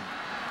 again.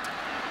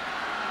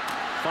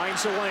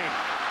 Finds a lane.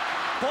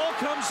 Ball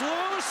comes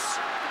loose.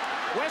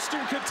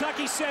 Western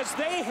Kentucky says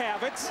they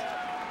have it.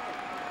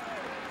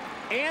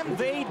 And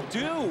they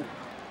do.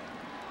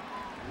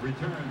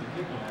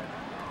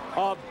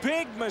 A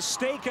big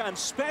mistake on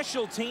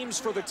special teams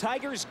for the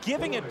Tigers,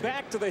 giving it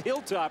back to the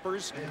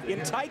Hilltoppers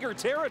in Tiger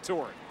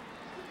territory.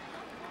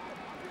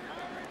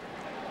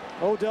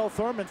 Odell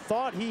Thurman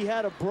thought he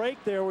had a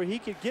break there where he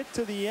could get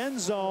to the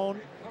end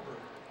zone,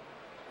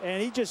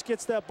 and he just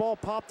gets that ball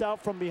popped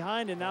out from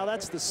behind. And now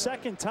that's the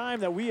second time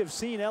that we have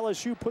seen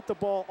LSU put the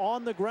ball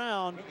on the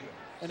ground,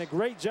 and a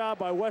great job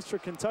by Western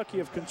Kentucky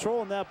of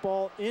controlling that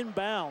ball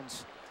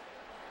inbounds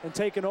and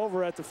taking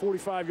over at the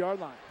 45-yard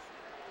line.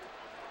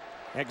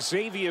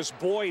 Xavier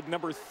Boyd,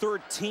 number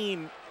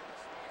 13,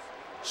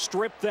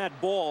 stripped that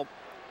ball,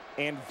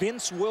 and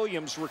Vince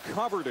Williams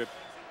recovered it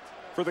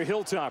for the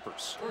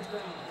Hilltoppers.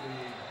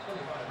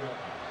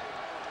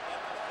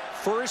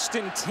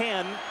 1st and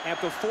 10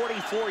 at the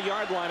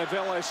 44-yard line of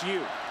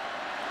LSU.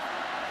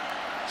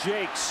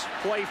 Jakes,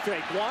 play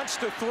fake, wants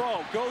to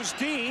throw, goes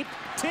deep,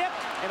 tipped,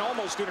 and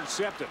almost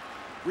intercepted.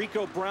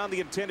 Rico Brown, the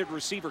intended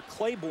receiver,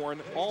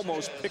 Claiborne,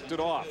 almost picked it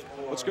off.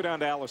 Let's go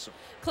down to Allison.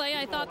 Clay,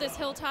 I thought this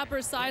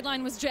Hilltoppers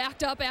sideline was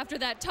jacked up after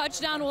that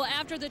touchdown. Well,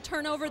 after the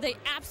turnover, they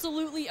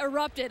absolutely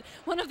erupted.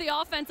 One of the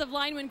offensive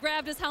linemen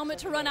grabbed his helmet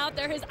to run out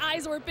there. His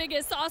eyes were big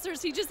as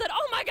saucers. He just said,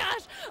 "Oh my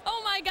gosh,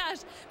 oh my gosh."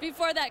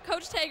 Before that,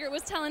 Coach Taggart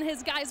was telling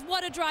his guys,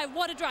 what a drive,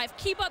 what a drive.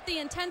 Keep up the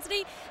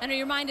intensity, and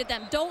he reminded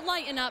them, don't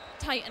lighten up,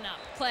 tighten up.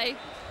 Clay?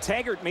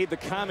 Taggart made the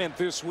comment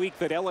this week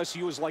that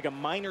LSU is like a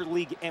minor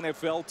league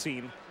NFL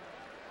team.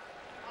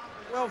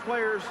 12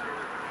 players.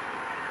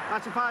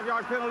 That's a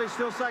 5-yard penalty,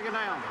 still 2nd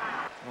down.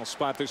 I'll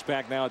spot this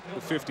back now at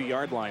the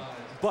 50-yard line.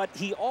 But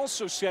he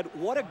also said,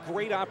 what a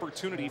great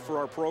opportunity for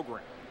our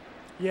program.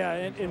 Yeah,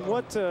 and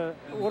what a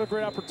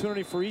great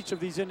opportunity for each of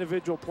these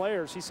individual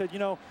players. He said, you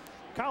know,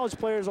 college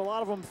players, a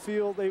lot of them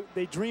feel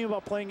they dream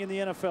about playing in the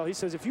NFL. He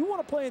says, if you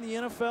want to play in the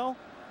NFL,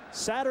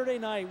 Saturday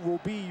night will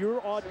be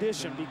your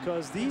audition,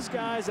 because these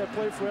guys that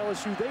play for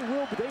LSU, they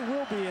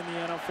will be in the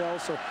NFL.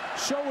 So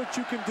show what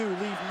you can do.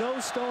 Leave no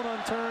stone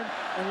unturned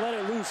and let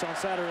it loose on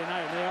Saturday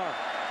night, and they are.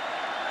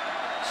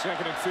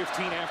 2nd and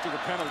 15 after the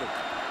penalty.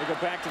 They go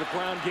back to the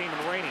ground game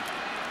and Rainey.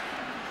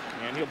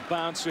 And he'll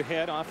bounce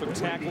ahead off of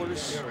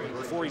tacklers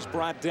before he's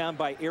brought down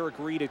by Eric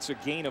Reed. It's a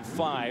gain of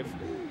 5.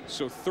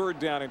 So 3rd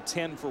down and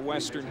 10 for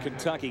Western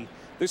Kentucky.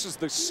 This is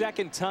the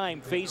 2nd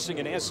time facing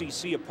an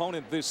SEC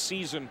opponent this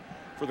season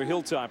for the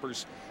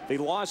Hilltoppers. They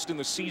lost in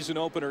the season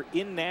opener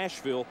in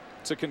Nashville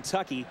to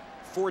Kentucky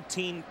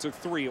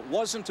 14-3. It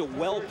wasn't a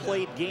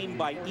well-played game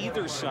by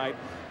either side.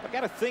 I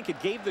got to think it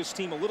gave this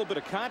team a little bit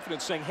of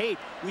confidence, saying, hey,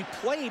 we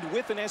played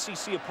with an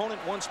SEC opponent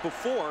once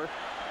before.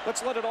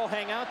 Let's let it all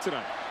hang out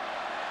tonight.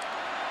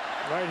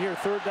 Right here,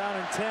 3rd down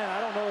and 10. I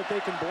don't know if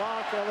they can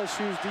block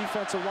LSU's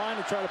defensive line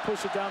to try to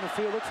push it down the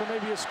field. Look for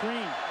maybe a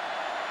screen.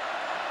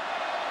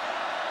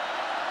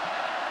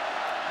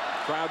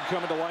 Crowd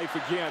coming to life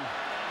again.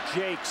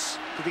 Jakes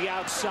to the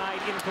outside,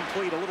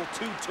 incomplete, a little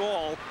too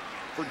tall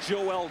for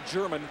Joel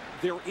German.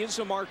 There is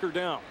a marker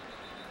down.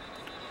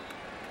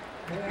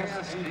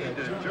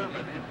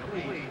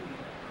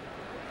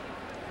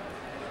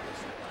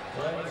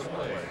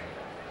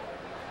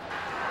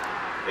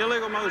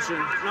 Illegal motion,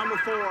 number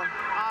 4,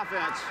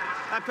 offense.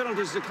 That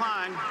penalty's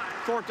declined,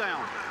 4th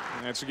down.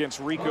 And that's against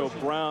Rico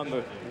Brown,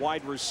 the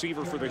wide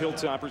receiver for the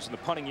Hilltoppers, and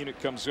the punting unit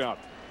comes out.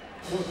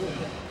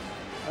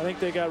 I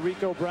think they got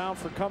Rico Brown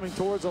for coming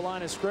towards the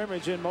line of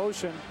scrimmage in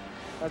motion.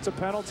 That's a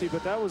penalty,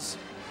 but that was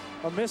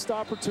a missed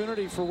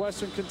opportunity for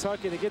Western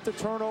Kentucky. They get the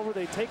turnover,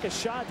 they take a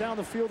shot down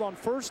the field on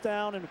 1st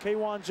down, and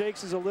K'Wan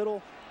Jakes is a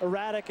little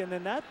erratic, and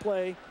then that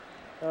play,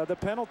 the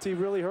penalty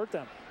really hurt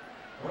them.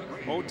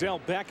 Odell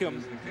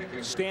Beckham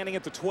standing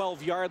at the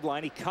 12-yard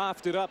line. He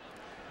coughed it up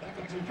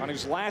on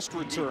his last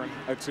return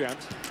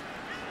attempt.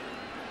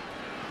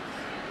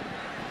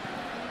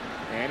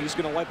 And he's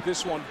going to let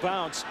this one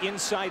bounce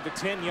inside the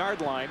 10-yard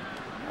line.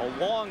 A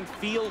long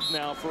field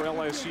now for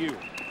LSU.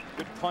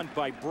 Good punt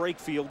by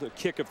Brakefield, a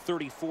kick of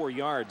 34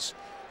 yards.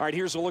 All right,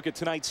 here's a look at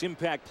tonight's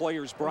impact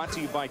players, brought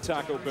to you by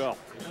Taco Bell.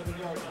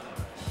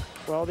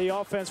 Well, the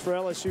offense for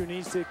LSU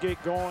needs to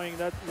get going.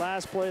 That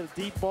last play, the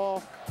deep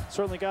ball,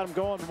 certainly got him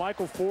going.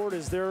 Michael Ford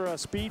is their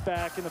speed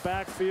back in the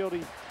backfield.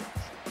 He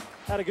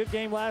had a good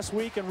game last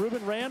week, and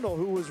Ruben Randall,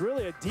 who was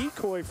really a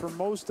decoy for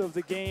most of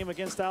the game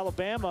against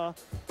Alabama,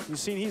 you've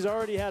seen he's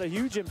already had a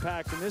huge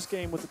impact in this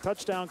game with the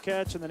touchdown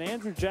catch. And then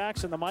Andrew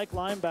Jackson, the Mike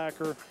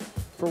linebacker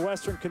for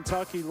Western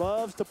Kentucky,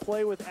 loves to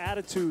play with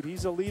attitude.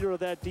 He's a leader of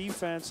that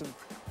defense, and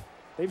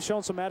they've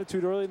shown some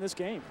attitude early in this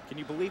game. Can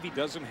you believe he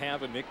doesn't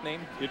have a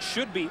nickname? It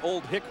should be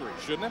Old Hickory,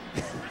 shouldn't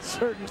it?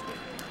 Certainly.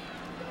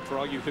 For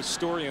all you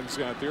historians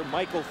out there,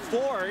 Michael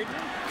Ford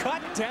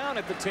cut down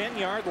at the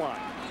 10-yard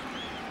line.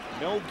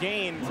 No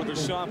gain for the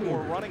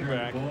sophomore running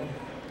back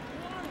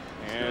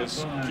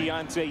as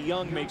Keontae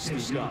Young makes the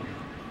stop.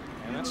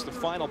 And that's the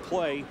final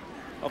play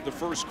of the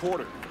first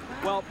quarter.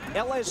 Well,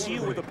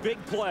 LSU with a big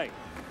play.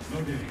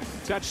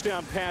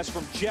 Touchdown pass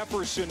from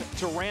Jefferson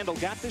to Randall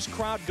got this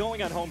crowd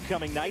going on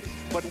homecoming night,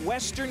 but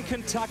Western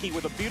Kentucky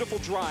with a beautiful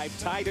drive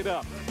tied it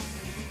up.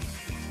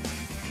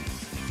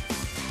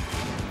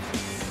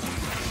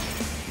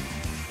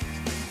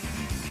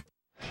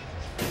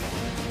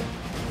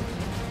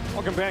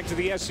 Welcome back to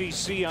the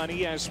SEC on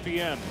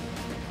ESPN.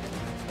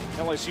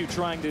 LSU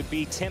trying to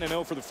be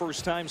 10-0 for the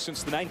first time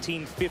since the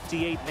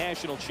 1958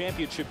 National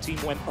Championship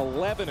team went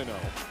 11-0.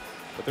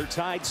 But they're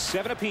tied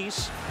 7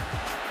 apiece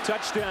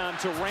Touchdown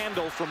to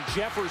Randall from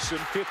Jefferson,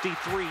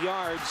 53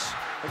 yards.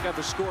 They got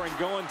the scoring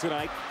going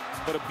tonight,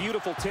 but a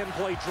beautiful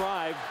 10-play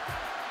drive.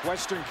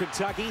 Western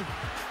Kentucky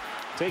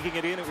taking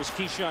it in. It was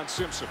Keyshawn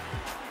Simpson.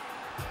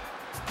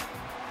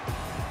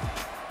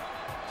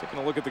 Taking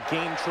a look at the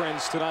game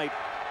trends tonight.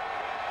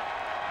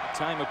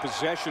 Time of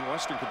possession,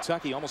 Western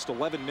Kentucky almost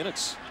 11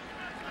 minutes.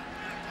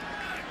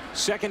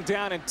 Second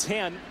down and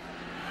 10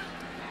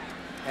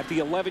 at the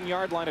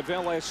 11-yard line of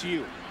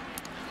LSU.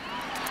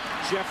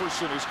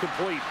 Jefferson is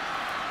complete.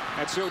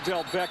 That's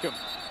Odell Beckham,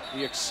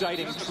 the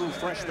exciting true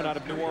freshman out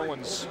of New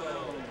Orleans,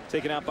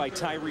 taken out by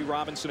Tyree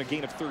Robinson, a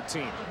gain of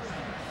 13.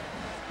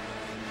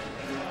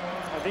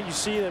 I think you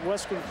see that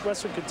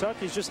Western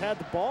Kentucky's just had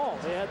the ball.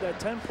 They had that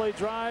 10-play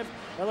drive.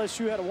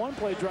 LSU had a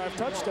 1-play drive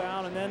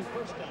touchdown, and then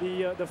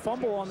the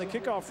fumble on the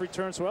kickoff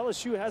return. So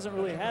LSU hasn't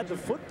really had the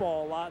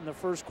football a lot in the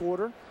first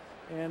quarter.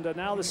 And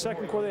now the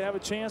second quarter, they have a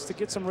chance to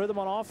get some rhythm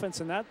on offense.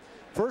 And that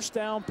first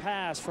down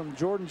pass from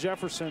Jordan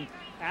Jefferson,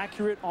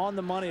 accurate on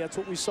the money. That's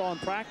what we saw in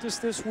practice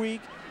this week.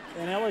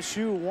 And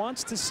LSU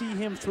wants to see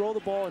him throw the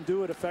ball and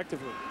do it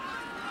effectively.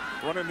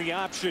 Running the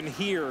option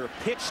here.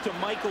 Pitch to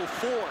Michael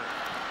Ford.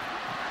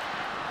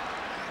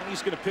 And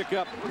he's going to pick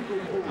up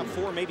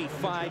 4, maybe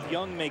 5.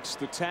 Young makes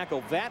the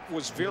tackle. That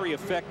was very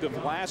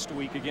effective last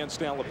week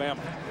against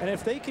Alabama. And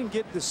if they can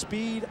get the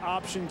speed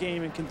option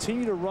game and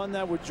continue to run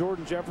that with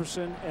Jordan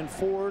Jefferson and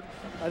Ford,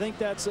 I think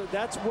that's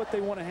what they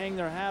want to hang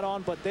their hat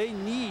on. But they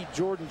need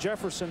Jordan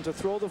Jefferson to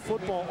throw the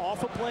football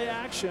off of play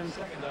action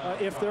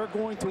if they're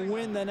going to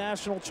win the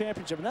national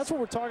championship. And that's what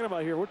we're talking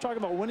about here. We're talking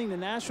about winning the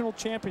national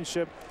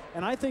championship.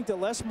 And I think that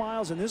Les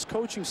Miles and this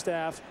coaching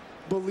staff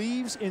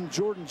believes in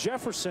Jordan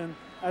Jefferson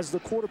as the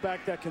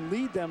quarterback that can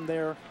lead them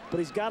there, but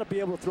he's got to be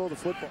able to throw the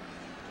football.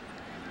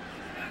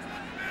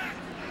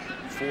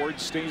 Ford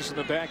stays in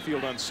the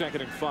backfield on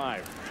 2nd and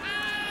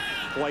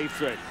 5. Play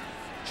fake.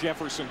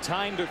 Jefferson,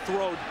 time to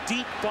throw,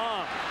 deep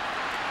bomb.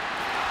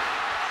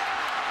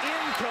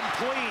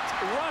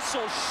 Incomplete.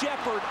 Russell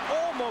Shepard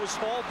almost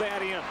hauled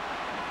that in.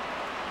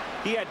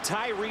 He had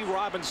Tyree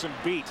Robinson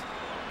beat.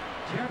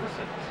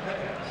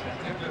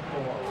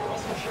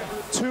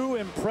 2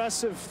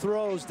 impressive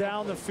throws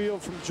down the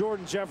field from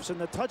Jordan Jefferson.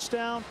 The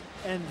touchdown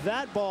and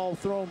that ball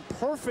thrown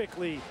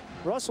perfectly.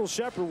 Russell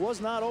Shepard was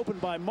not open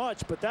by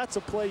much, but that's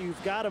a play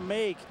you've got to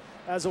make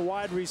as a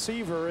wide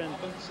receiver. And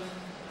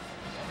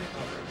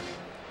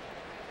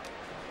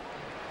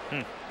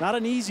not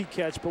an easy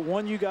catch, but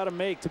one you got to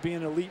make to be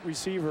an elite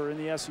receiver in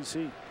the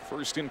SEC.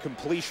 First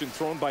incompletion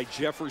thrown by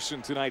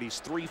Jefferson tonight. He's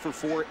 3 for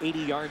 4, 80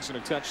 yards and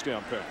a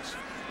touchdown pass.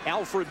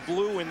 Alfred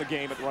Blue in the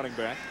game at running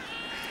back.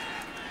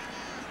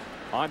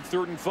 On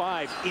 3rd and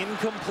 5,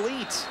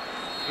 incomplete.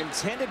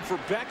 Intended for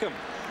Beckham.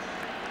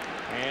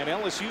 And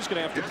LSU's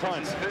going to have to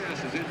punt.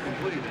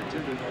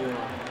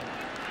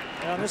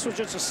 And this was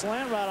just a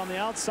slant route on the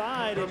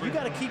outside, and you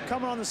got to keep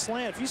coming on the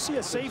slant. If you see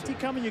a safety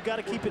coming, you got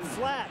to keep it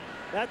flat.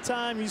 That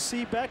time you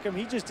see Beckham,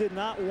 he just did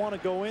not want to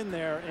go in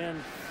there, and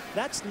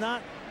that's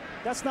not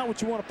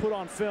what you want to put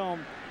on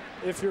film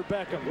if you're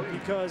Beckham,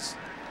 because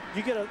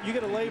you get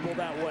a label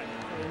that way.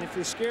 And if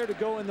you're scared to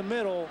go in the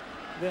middle,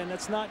 then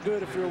that's not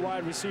good if you're a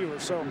wide receiver.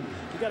 So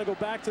you got to go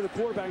back to the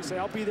quarterback and say,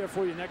 I'll be there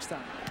for you next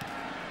time.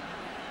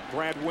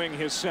 Brad Wing,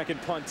 his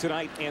second punt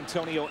tonight.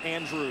 Antonio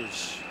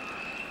Andrews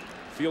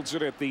fields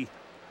it at the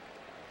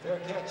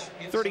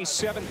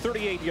 37,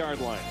 38-yard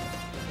line.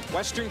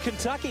 Western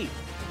Kentucky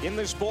in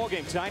this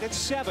ballgame, tied at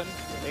 7.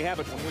 They have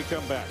it when we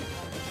come back.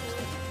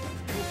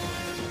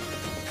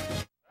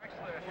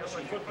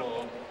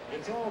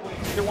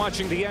 You're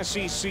watching the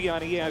SEC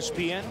on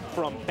ESPN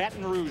from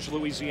Baton Rouge,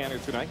 Louisiana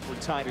tonight. We're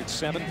tied at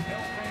 7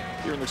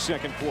 here in the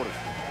second quarter.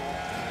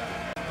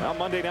 Well,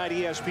 Monday night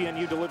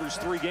ESPNU delivers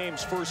 3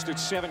 games. First at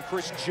 7,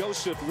 Chris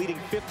Joseph leading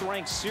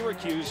 5th-ranked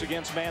Syracuse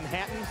against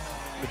Manhattan.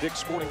 The Dick's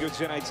Sporting Goods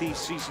NIT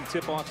season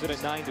tip-off. Then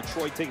at 9,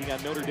 Detroit taking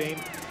on Notre Dame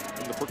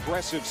in the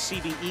Progressive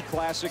CBE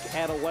Classic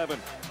at 11.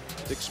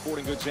 Dick's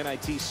Sporting Goods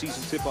NIT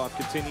season tip-off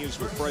continues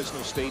with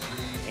Fresno State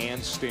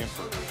and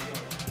Stanford.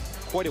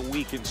 Quite a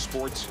week in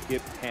sports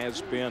it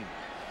has been.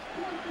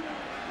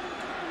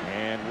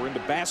 And we're into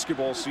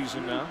basketball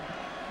season now.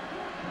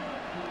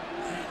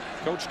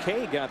 Coach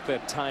K got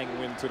that tying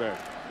win today.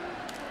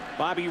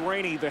 Bobby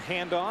Rainey, the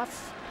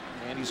handoff,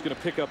 and he's going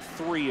to pick up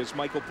 3 as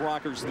Michael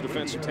Brockers, the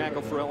defensive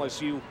tackle for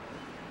LSU,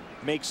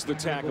 makes the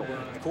tackle.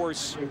 Of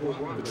course,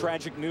 the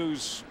tragic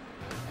news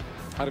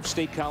out of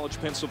State College,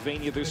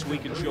 Pennsylvania this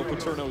week, and Joe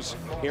Paterno's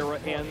era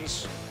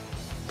ends.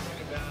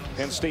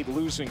 Penn State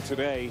losing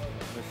today,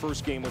 their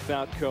first game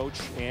without coach.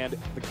 And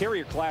the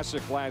Carrier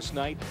Classic last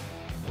night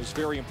was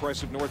very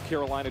impressive. North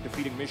Carolina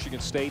defeating Michigan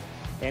State.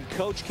 And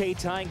Coach K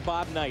tying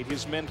Bob Knight,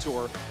 his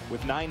mentor,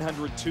 with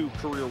 902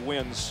 career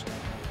wins.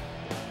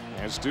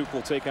 As Duke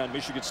will take on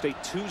Michigan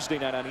State Tuesday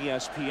night on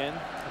ESPN.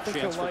 I think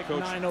he'll like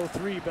Coach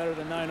 903 better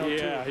than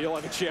 902. Yeah, he'll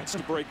have a chance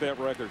to break that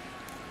record.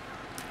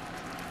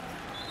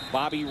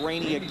 Bobby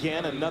Rainey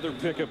again, another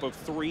pickup of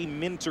 3.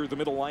 Minter, the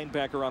middle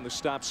linebacker, on the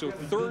stop. So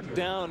 3rd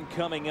down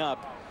coming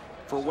up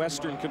for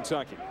Western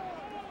Kentucky.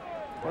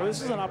 Well,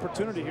 this is an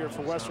opportunity here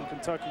for Western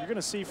Kentucky. You're going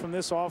to see from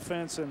this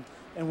offense and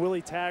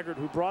Willie Taggart,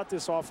 who brought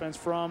this offense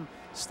from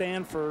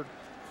Stanford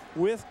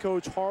with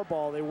Coach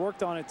Harbaugh. They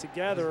worked on it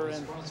together,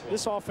 and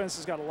this offense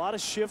has got a lot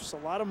of shifts, a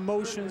lot of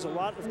motions, a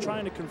lot of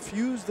trying to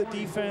confuse the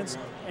defense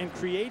and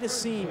create a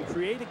seam,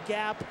 create a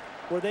gap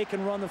where they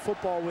can run the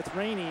football with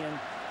Rainey. And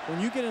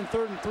when you get in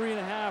 3rd and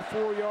 3.5,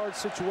 4-yard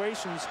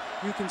situations,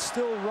 you can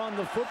still run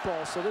the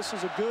football. So this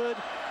is a good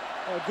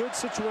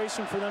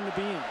situation for them to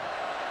be in.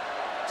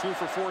 2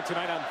 for 4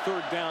 tonight on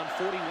 3rd down,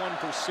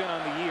 41%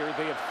 on the year.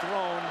 They have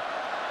thrown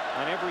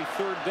on every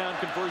 3rd down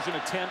conversion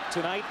attempt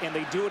tonight, and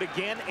they do it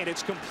again, and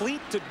it's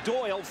complete to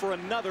Doyle for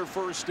another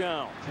 1st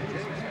down.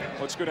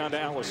 Let's go down to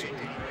Allison.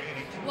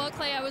 Well,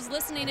 Clay, I was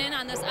listening in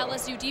on this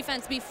LSU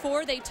defense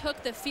before they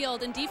took the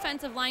field, and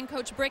defensive line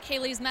coach Brick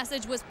Haley's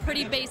message was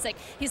pretty basic.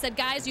 He said,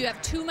 guys, you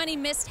have too many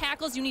missed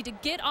tackles. You need to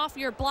get off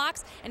your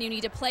blocks, and you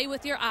need to play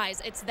with your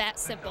eyes. It's that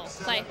simple.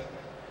 Clay.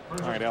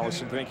 All right,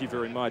 Allison, thank you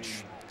very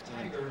much.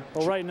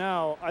 Well, right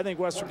now, I think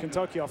Western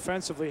Kentucky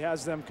offensively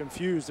has them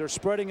confused. They're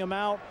spreading them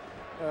out,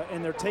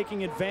 and they're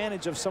taking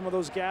advantage of some of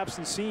those gaps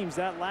and seams.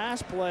 That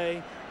last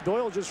play,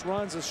 Doyle just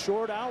runs a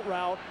short out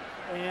route,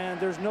 and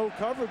there's no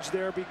coverage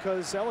there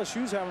because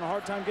LSU's having a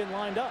hard time getting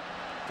lined up.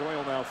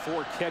 Doyle now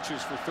 4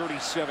 catches for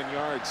 37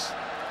 yards.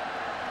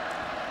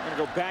 Going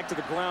to go back to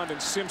the ground,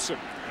 and Simpson,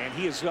 and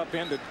he is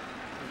upended.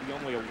 Maybe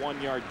only a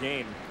 1-yard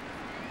gain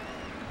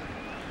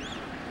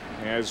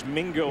as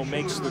Mingo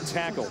makes the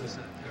tackle.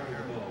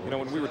 You know,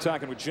 when we were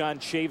talking with John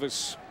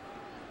Chavis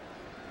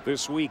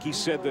this week, he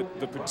said that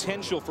the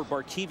potential for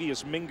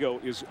Barkevious Mingo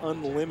is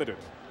unlimited.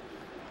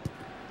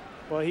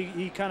 Well,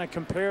 he kind of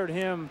compared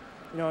him,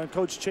 you know, and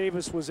Coach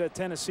Chavis was at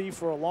Tennessee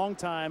for a long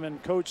time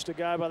and coached a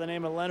guy by the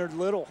name of Leonard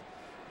Little.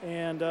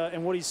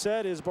 And what he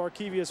said is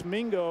Barkevious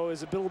Mingo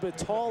is a little bit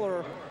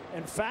taller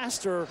and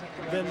faster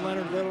than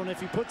Leonard Little. And if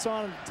he puts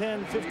on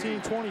 10, 15,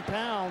 20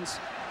 pounds,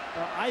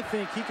 I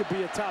think he could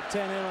be a top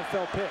 10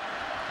 NFL pick.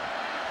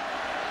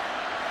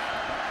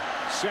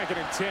 2nd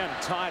and 10,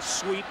 toss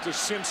sweep to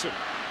Simpson.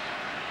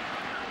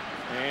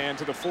 And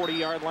to the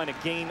 40-yard line, a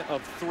gain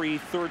of 3,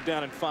 3rd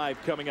down and 5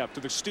 coming up.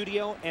 To the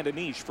studio and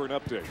Anish for an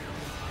update.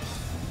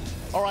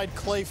 All right,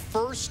 Clay,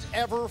 first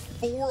ever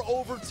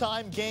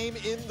 4-overtime game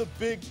in the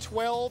Big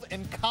 12,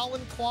 and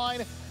Colin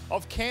Klein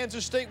of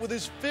Kansas State with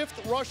his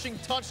 5th rushing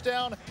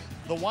touchdown.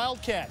 The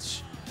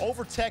Wildcats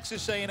over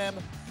Texas A&M,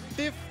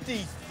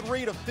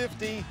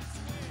 53-50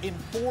 in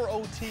 4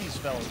 OTs,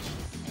 fellas.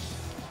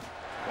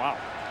 Wow.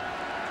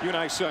 You and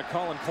I saw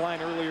Colin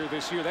Klein earlier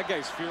this year. That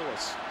guy's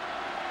fearless.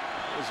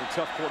 He's a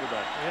tough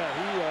quarterback. Yeah,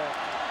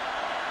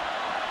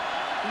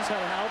 he's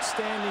had an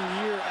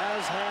outstanding year,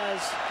 as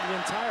has the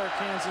entire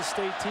Kansas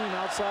State team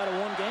outside of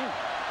 1 game.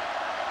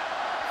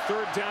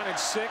 3rd down and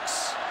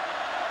 6.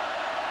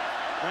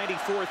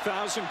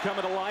 94,000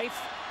 coming to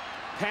life.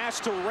 Pass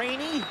to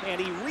Rainey,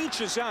 and he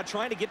reaches out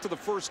trying to get to the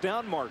 1st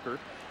down marker,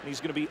 and he's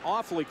going to be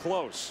awfully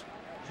close.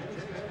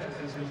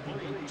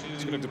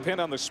 It's going to depend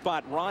on the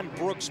spot. Ron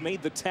Brooks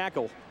made the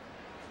tackle.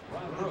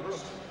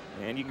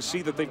 And you can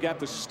see that they've got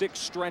the stick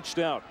stretched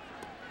out.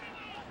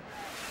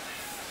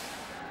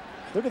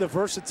 Look at the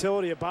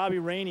versatility of Bobby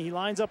Rainey. He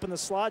lines up in the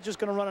slot, just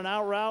going to run an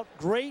out route.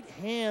 Great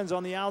hands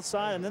on the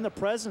outside, and then the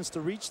presence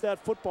to reach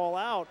that football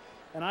out.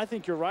 And I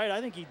think you're right.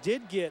 I think he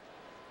did get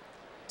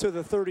to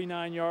the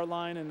 39-yard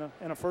line and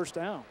a 1st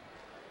down.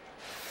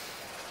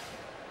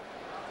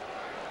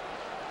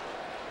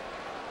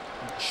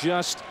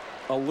 Just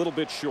a little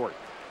bit short.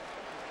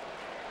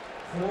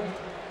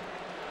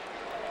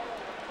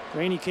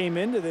 Rainey came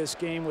into this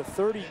game with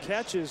 30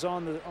 catches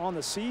on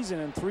the season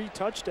and 3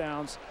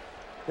 touchdowns.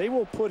 They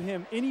will put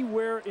him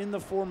anywhere in the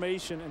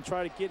formation and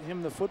try to get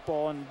him the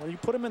football. And when you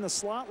put him in the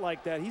slot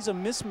like that, he's a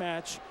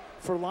mismatch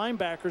for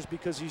linebackers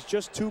because he's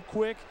just too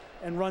quick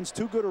and runs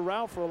too good a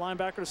route for a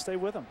linebacker to stay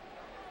with him.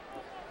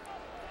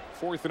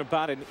 4th and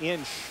about an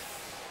inch,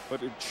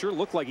 but it sure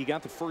looked like he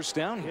got the 1st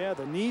down. Yeah,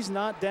 the knee's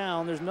not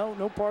down. There's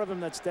no part of him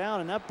that's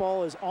down, and that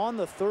ball is on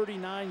the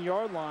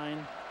 39-yard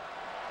line.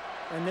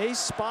 And they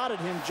spotted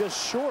him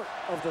just short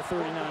of the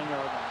 39-yard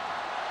line.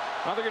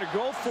 Now they're going to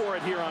go for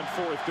it here on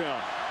 4th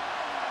down.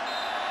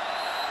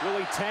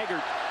 Willie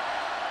Taggart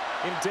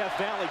in Death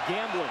Valley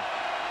gambling.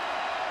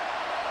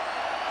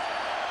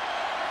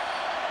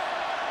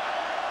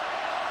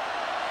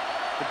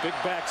 The big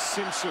back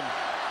Simpson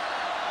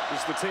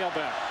is the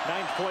tailback.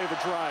 9th play of the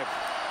drive.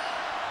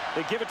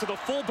 They give it to the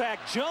fullback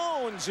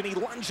Jones, and he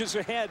lunges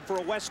ahead for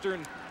a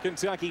Western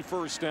Kentucky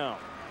 1st down.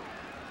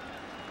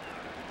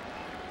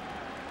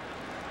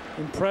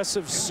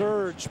 Impressive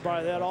surge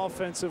by that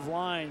offensive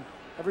line.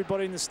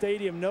 Everybody in the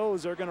stadium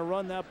knows they're going to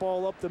run that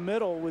ball up the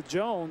middle with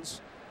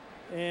Jones,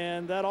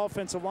 and that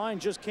offensive line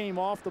just came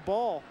off the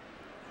ball.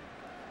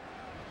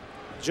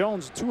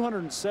 Jones,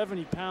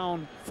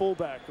 270-pound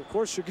fullback. Of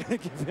course you're going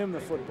to give him the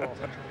football.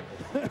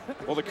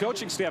 Well, the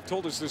coaching staff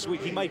told us this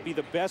week he might be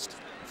the best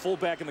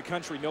fullback in the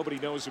country nobody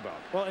knows about.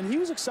 Well, and he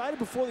was excited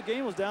before the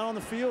game was down on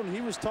the field, and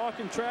he was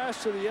talking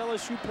trash to the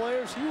LSU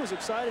players. He was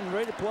excited and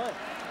ready to play.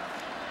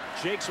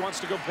 Jakes wants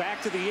to go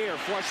back to the air.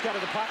 Flushed out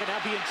of the pocket, now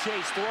being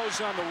chased.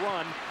 Throws on the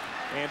run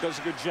and does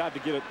a good job to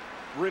get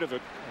rid of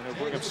it. And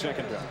they'll bring up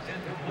second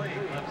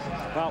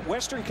down.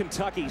 Western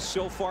Kentucky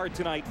so far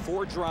tonight,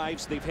 4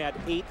 drives. They've had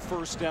 8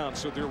 first downs,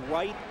 so they're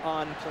right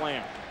on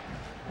plan.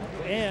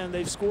 And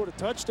they've scored a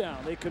touchdown.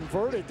 They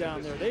converted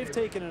down there. They've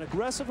taken an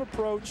aggressive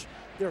approach.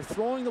 They're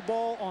throwing the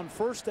ball on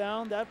first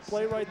down. That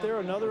play right there,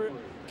 another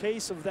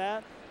case of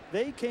that.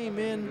 They came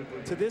in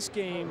to this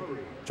game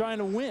trying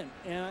to win.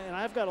 And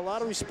I've got a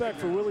lot of respect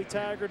for Willie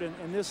Taggart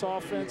and this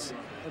offense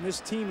and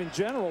this team in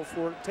general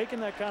for taking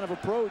that kind of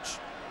approach,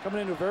 coming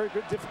into a very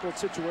good, difficult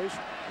situation.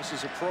 This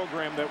is a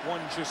program that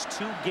won just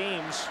 2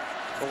 games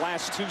the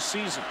last 2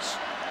 seasons.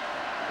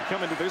 They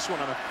come into this one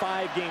on a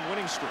 5-game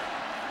winning streak.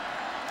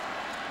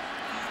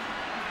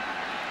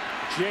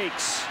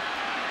 Jakes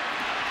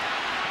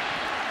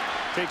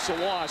takes a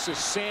loss as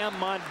Sam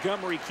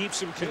Montgomery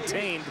keeps him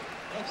contained.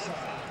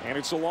 And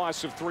it's a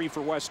loss of 3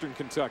 for Western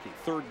Kentucky.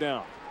 Third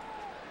down.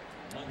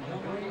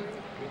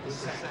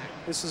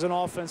 This is an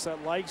offense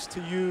that likes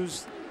to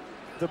use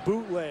the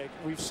bootleg.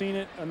 We've seen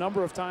it a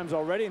number of times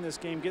already in this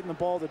game, getting the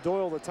ball to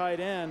Doyle, the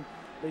tight end.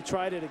 They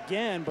tried it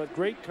again, but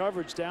great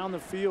coverage down the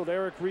field.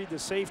 Eric Reed, the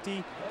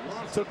safety,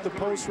 took the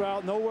post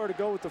route. Nowhere to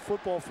go with the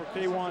football for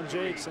K'Wan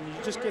Jakes. And you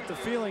just get the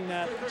feeling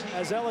that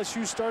as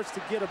LSU starts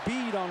to get a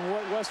bead on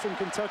what Western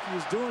Kentucky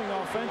is doing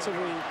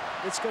offensively,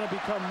 it's going to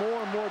become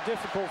more and more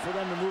difficult for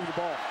them to move the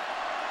ball.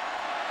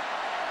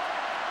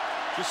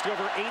 Just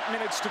over 8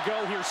 minutes to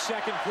go here,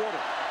 second quarter.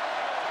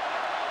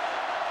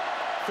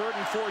 3rd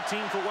and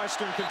 14 for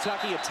Western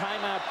Kentucky. A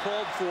timeout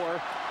called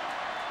for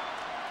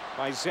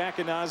by Zach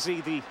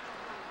Anazi, the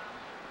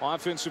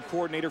offensive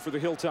coordinator for the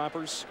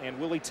Hilltoppers, and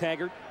Willie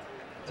Taggart.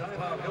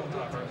 Timeout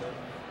Hilltoppers.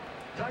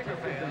 Tiger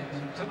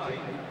fans, tonight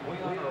we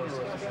honor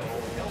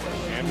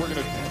and we're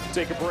going to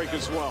take a break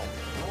as well.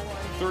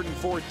 3rd and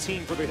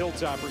 14 for the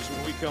Hilltoppers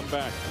when we come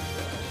back.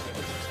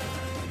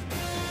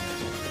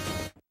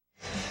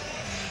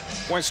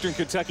 Western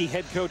Kentucky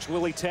head coach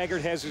Willie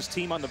Taggart has his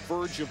team on the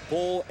verge of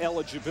bowl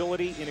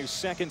eligibility in his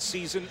 2nd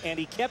season, and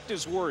he kept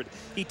his word.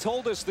 He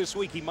told us this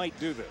week he might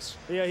do this.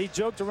 Yeah, he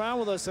joked around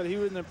with us that he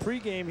was in the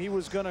pregame. He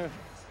was going to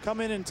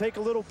come in and take a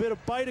little bit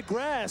of bite of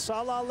grass,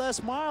 a la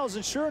Les Miles,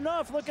 and sure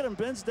enough, look at him,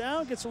 bends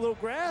down, gets a little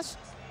grass,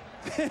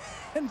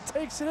 and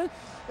takes it in.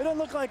 It doesn't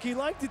look like he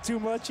liked it too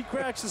much. He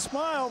cracks a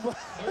smile, but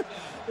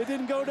it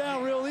didn't go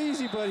down real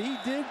easy, but he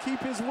did keep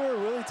his word.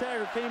 Willie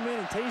Taggart came in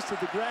and tasted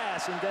the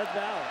grass in Death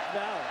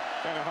Valley.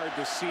 Kind of hard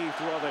to see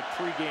through all that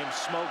pregame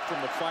smoke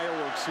from the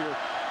fireworks here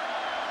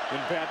in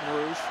Baton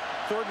Rouge.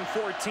 3rd and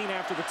 14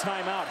 after the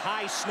timeout.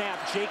 High snap.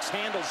 Jakes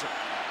handles it.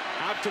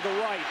 Out to the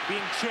right.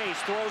 Being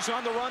chased. Throws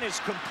on the run. Is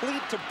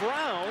complete to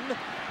Brown.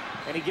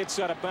 And he gets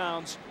out of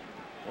bounds.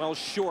 Well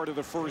short of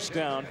the first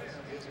down.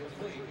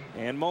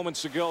 And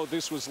moments ago,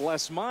 this was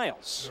Les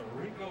Miles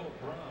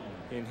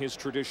in his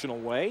traditional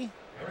way.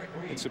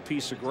 It's a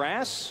piece of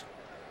grass.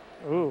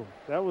 Ooh,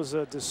 that was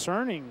a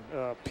discerning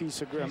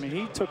piece of grass. I mean,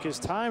 he took his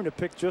time to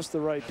pick just the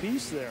right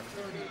piece there.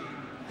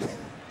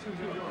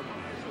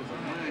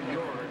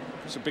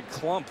 It's a big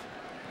clump.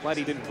 Glad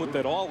he didn't put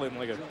that all in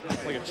like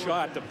a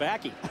shot to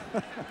Backy.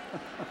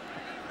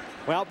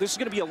 Well, this is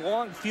going to be a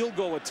long field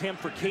goal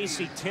attempt for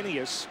Casey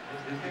Tinius.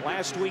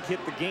 Last week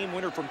hit the game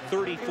winner from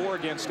 34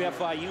 against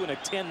FIU in a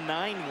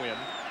 10-9 win.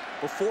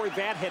 Before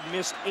that had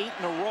missed 8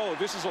 in a row.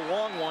 This is a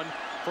long one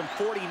from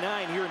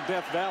 49 here in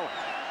Death Valley.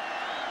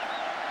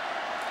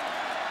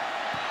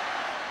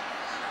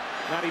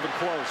 Not even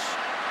close.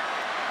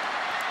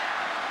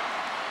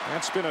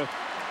 That's been a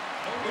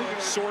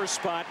sore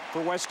spot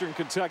for Western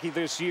Kentucky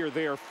this year.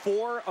 They are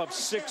 4 of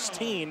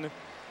 16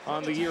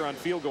 on the year on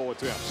field goal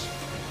attempts.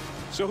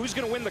 So who's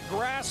going to win the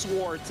grass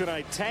war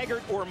tonight,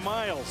 Taggart or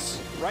Miles?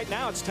 Right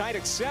now it's tied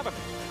at 7.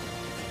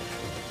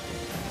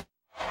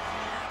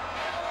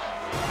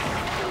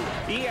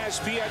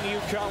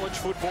 ESPNU College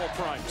Football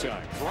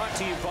Primetime, brought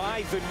to you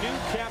by the new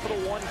Capital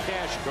One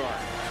Cash Card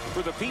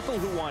for the people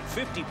who want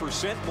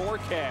 50% more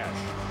cash.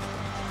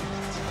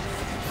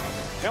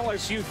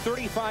 LSU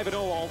 35-0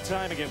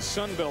 all-time against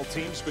Sun Belt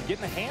teams, but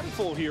getting a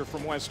handful here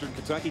from Western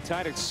Kentucky,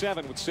 tied at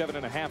 7 with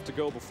 7.5 to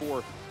go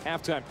before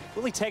halftime.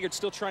 Willie Taggart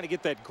still trying to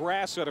get that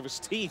grass out of his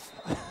teeth.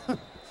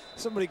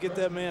 Somebody get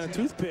that man a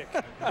toothpick.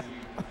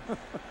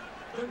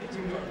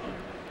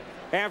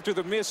 After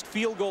the missed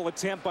field goal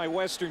attempt by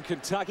Western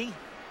Kentucky,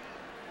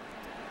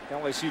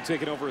 LSU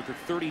taking over at the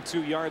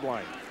 32-yard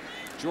line.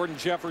 Jordan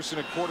Jefferson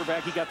at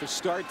quarterback. He got the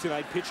start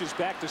tonight. Pitches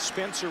back to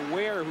Spencer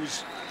Ware,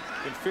 who's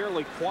been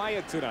fairly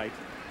quiet tonight.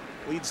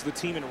 Leads the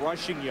team in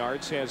rushing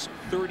yards, has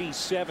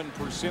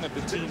 37% of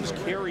the team's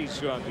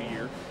carries on the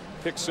year.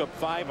 Picks up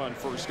 5 on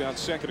first down,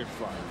 2nd and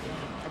 5.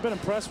 I've been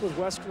impressed with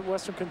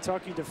Western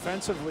Kentucky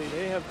defensively.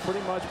 They have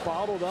pretty much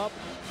bottled up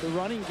the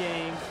running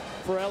game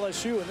for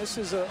LSU, and this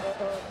is an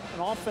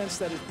offense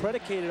that is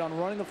predicated on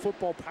running the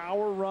football,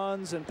 power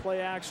runs and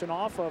play action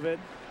off of it,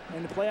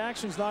 and the play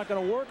action is not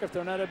going to work if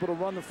they're not able to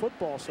run the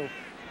football. So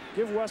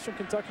give Western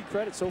Kentucky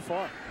credit so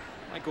far.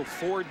 Michael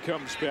Ford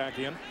comes back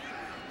in,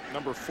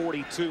 number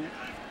 42.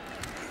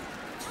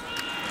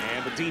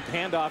 The deep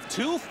handoff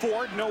to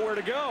Ford, nowhere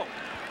to go.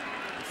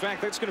 In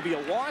fact, that's going to be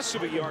a loss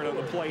of a yard on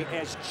the play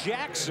as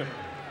Jackson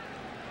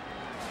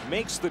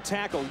makes the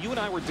tackle. You and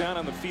I were down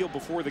on the field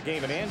before the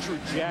game, and Andrew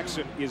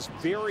Jackson is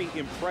very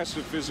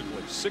impressive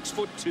physically.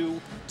 6'2",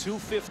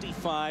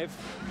 255.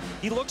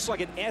 He looks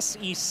like an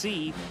SEC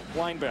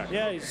linebacker.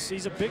 Yeah,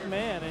 he's a big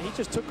man, and he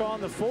just took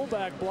on the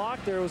fullback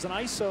block there. It was an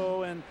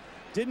ISO and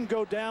didn't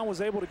go down,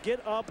 was able to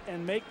get up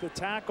and make the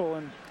tackle.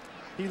 And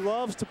he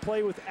loves to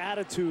play with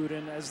attitude.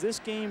 And as this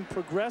game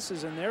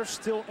progresses and they're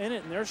still in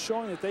it and they're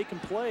showing that they can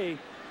play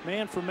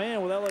man for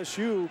man with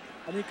LSU,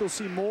 I think you'll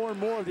see more and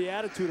more of the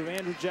attitude of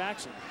Andrew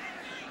Jackson.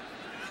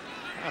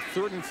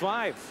 3rd and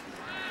 5.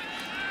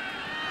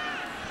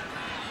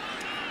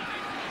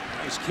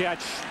 Nice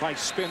catch by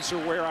Spencer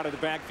Ware out of the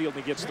backfield,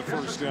 and he gets the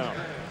first down.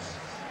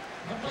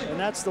 And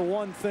that's the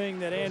one thing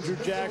that Andrew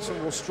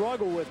Jackson will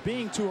struggle with,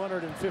 being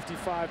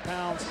 255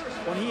 pounds.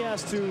 When he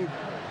has to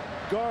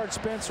guard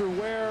Spencer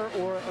Ware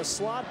or a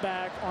slot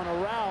back on a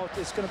route,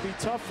 it's going to be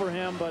tough for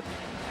him, but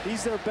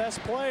he's their best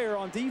player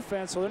on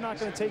defense, so they're not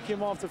going to take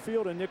him off the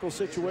field in nickel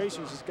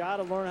situations. He's got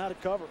to learn how to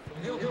cover.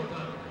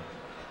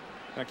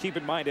 Now keep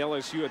in mind,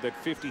 LSU had that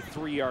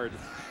 53-yard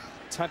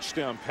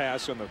touchdown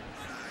pass on the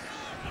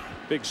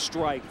big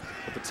strike,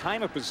 but the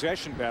time of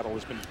possession battle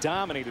has been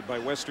dominated by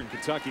Western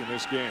Kentucky in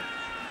this game.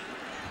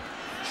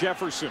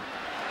 Jefferson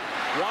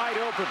wide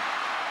open.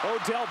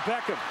 Odell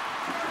Beckham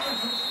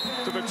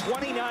to the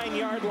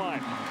 29-yard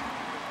line.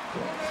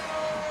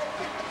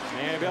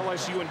 And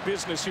LSU in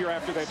business here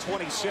after that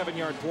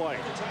 27-yard play.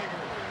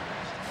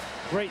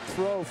 Great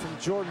throw from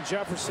Jordan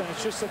Jefferson.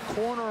 It's just a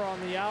corner on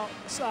the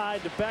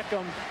outside to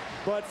Beckham,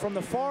 but from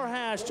the far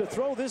hash to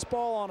throw this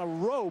ball on a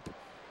rope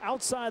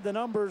outside the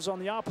numbers on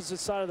the opposite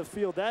side of the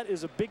field, that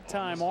is a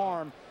big-time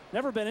arm.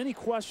 Never been any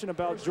question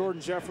about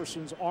Jordan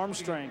Jefferson's arm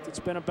strength. It's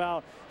been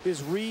about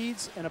his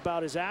reads and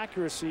about his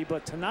accuracy,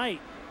 but tonight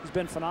he's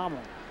been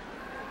phenomenal.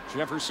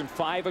 Jefferson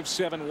 5 of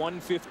 7,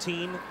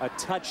 115, a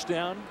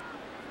touchdown.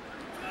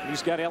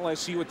 He's got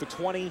LSU at the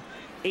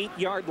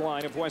 28-yard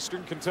line of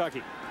Western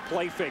Kentucky.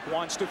 Play fake,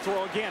 wants to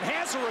throw again,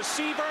 has a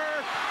receiver,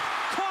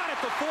 caught at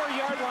the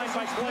 4-yard line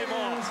by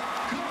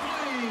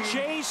Claymore.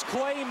 Chase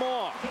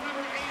Claymore.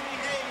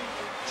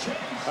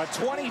 A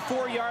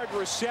 24-yard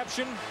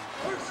reception,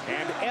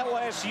 and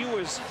LSU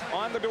is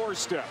on the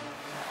doorstep.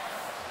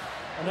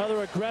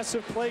 Another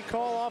aggressive play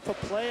call off a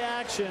play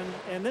action,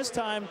 and this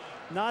time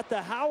not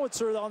the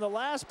howitzer on the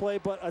last play,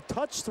 but a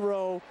touch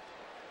throw,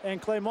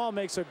 and Claymore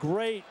makes a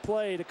great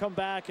play to come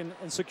back and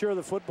secure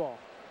the football.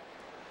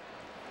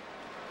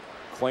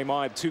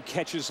 Claymore had 2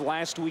 catches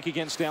last week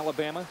against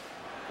Alabama.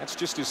 That's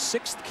just his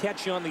 6th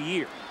catch on the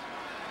year.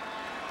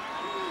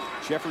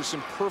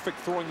 Jefferson perfect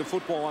throwing the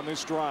football on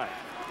this drive.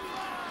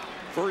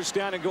 First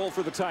down and goal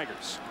for the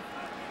Tigers.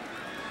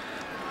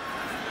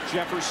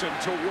 Jefferson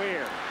to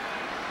Ware.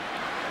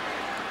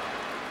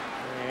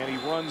 And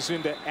he runs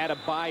into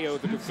Adebayo,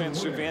 the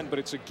defensive end, but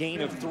it's a gain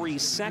of 3.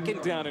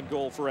 Second down and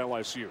goal for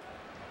LSU.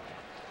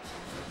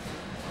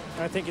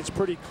 I think it's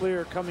pretty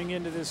clear coming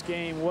into this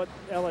game what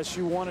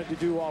LSU wanted to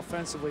do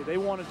offensively. They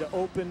wanted to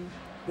open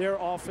their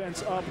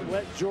offense up and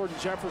let Jordan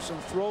Jefferson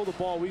throw the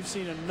ball. We've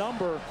seen a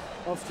number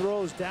of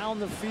throws down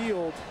the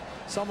field.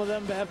 Some of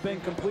them have been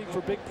complete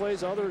for big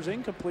plays, others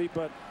incomplete,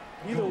 but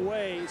either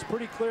way, it's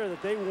pretty clear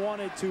that they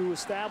wanted to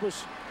establish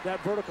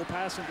that vertical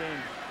passing game.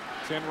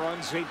 10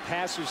 runs, 8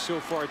 passes so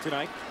far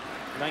tonight.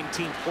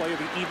 19th play of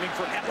the evening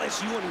for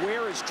LSU, and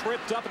Ware is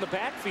tripped up in the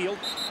backfield,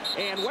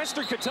 and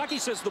Western Kentucky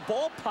says the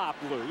ball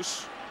popped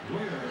loose.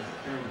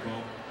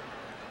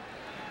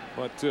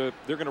 But they're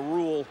going to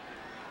rule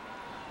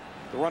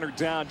the runner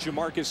down.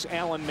 Jamarcus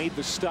Allen made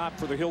the stop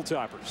for the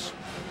Hilltoppers.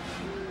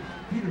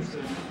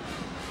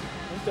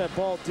 I think that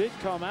ball did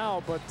come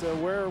out, but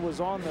Ware was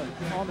on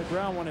the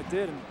ground when it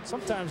did, and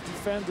sometimes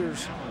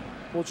defenders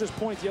will just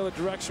point the other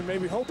direction,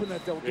 maybe hoping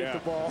that they'll get the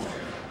ball.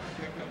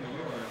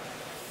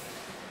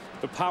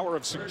 The power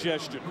of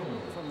suggestion.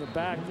 From the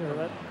back there,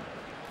 that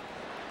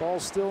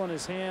ball's still in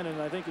his hand, and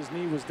I think his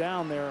knee was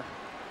down there.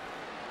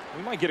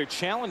 We might get a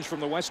challenge from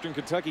the Western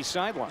Kentucky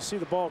sideline. You see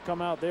the ball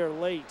come out there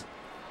late.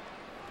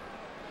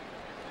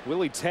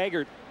 Willie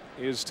Taggart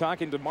is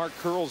talking to Mark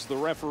Curls, the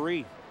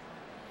referee.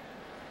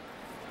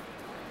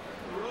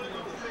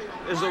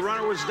 As the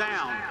runner was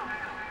down,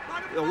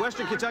 the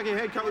Western Kentucky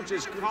head coach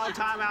has called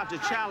timeout to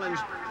challenge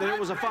that it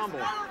was a fumble.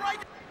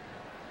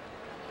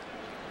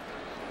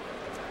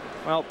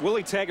 Well,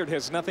 Willie Taggart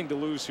has nothing to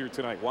lose here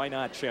tonight. Why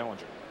not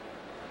challenge it?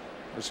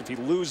 Because if he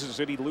loses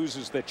it, he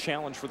loses that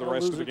challenge for the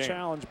rest of the game.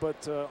 Challenge,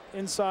 but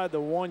inside the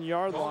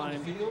 1-yard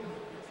line, you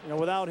know,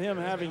 without him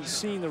having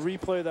seen the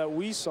replay that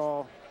we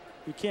saw,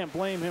 you can't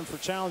blame him for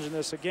challenging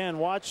this. Again,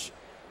 watch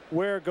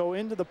Ware go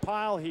into the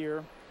pile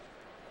here.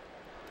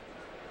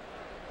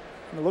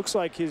 And it looks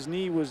like his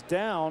knee was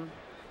down.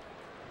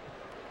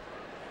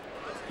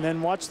 And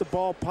then watch the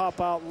ball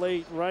pop out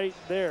late right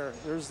there.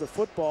 There's the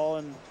football,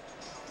 and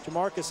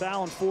Jamarcus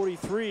Allen,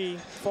 43,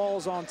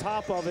 falls on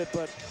top of it,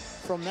 but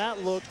from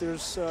that look,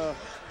 there's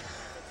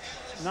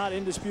not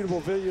indisputable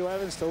video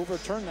evidence to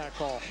overturn that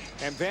call.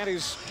 And that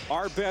is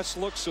our best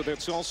look, so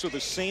that's also the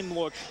same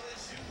look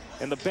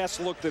and the best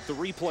look that the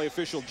replay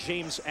official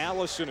James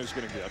Allison is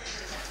going to get.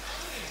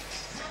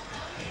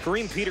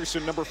 Kareem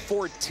Peterson, number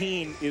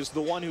 14, is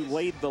the one who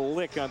laid the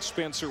lick on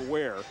Spencer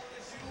Ware.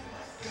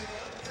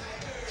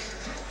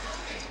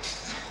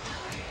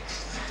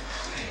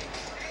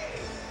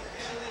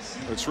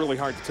 It's really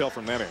hard to tell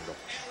from that angle.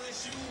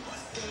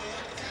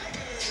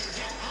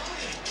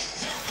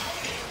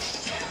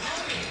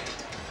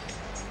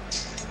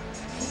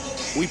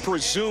 We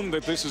presume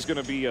that this is going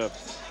to be a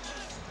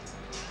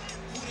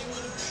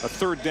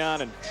third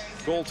down and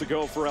goal to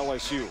go for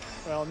LSU.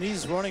 Well, and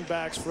these running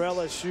backs for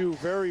LSU,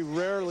 very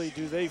rarely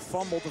do they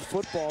fumble the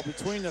football.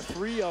 Between the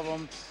three of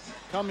them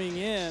coming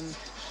in,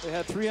 they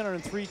had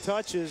 303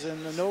 touches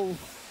and no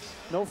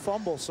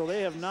fumble, so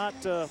they have not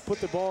put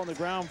the ball on the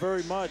ground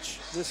very much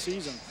this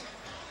season.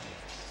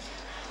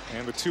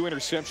 And the 2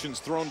 interceptions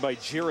thrown by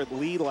Jarrett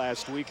Lee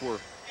last week were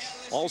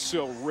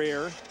also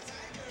rare.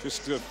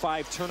 Just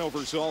 5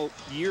 turnovers all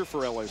year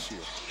for LSU.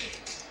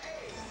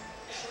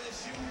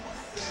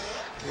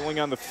 Going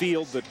on the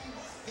field that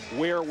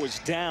Ware was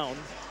down.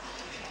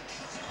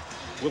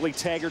 Willie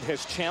Taggart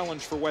has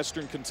challenged for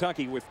Western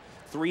Kentucky with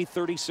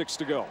 3:36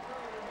 to go.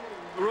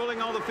 The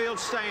ruling on the field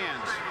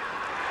stands.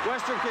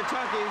 Western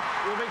Kentucky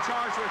will be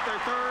charged with their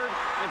 3rd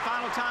and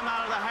final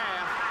timeout of the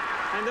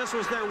half, and this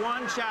was their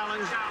 1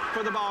 challenge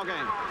for the ball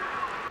game.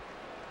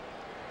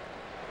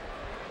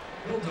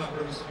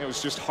 It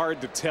was just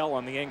hard to tell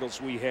on the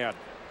angles we had.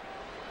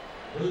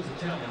 Lose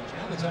the challenge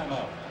and the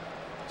timeout.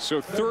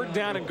 So 3rd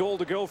down and goal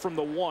to go from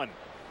the 1.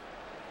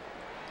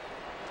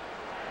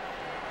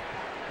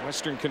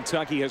 Western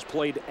Kentucky has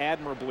played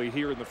admirably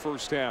here in the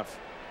first half,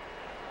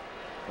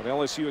 but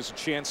LSU has a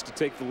chance to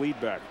take the lead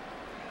back.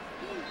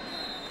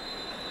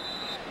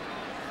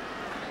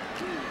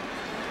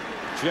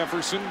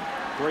 Jefferson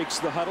breaks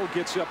the huddle,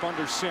 gets up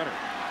under center.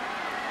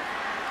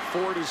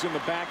 Ford is in the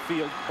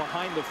backfield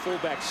behind the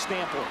fullback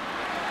Stamper.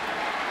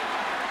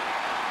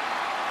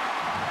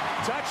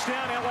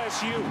 Touchdown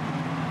LSU.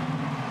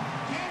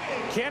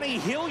 Kenny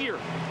Hilliard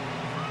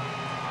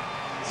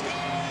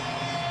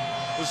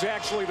was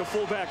actually the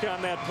fullback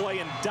on that play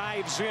and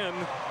dives in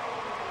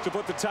to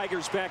put the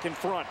Tigers back in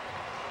front.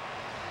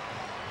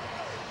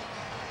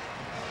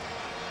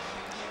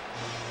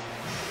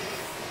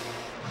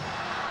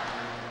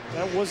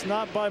 That was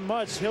not by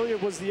much.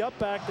 Hilliard was the up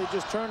back. They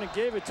just turned and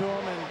gave it to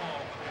him, and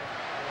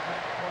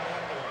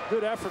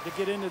good effort to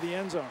get into the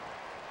end zone.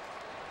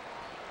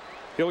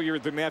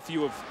 Hilliard, the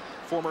nephew of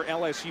former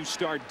LSU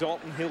star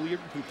Dalton Hilliard,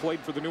 who played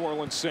for the New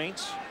Orleans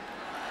Saints.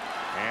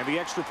 And the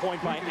extra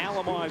point by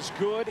Alamo is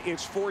good.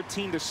 It's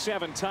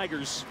 14-7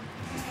 Tigers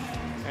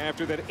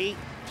after that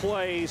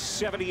 8-play,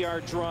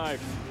 70-yard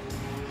drive.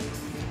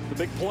 The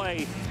big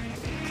play,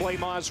 Clay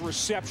Ma's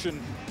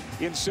reception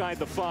inside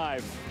the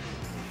 5.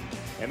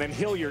 And then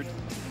Hilliard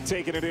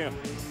taking it in.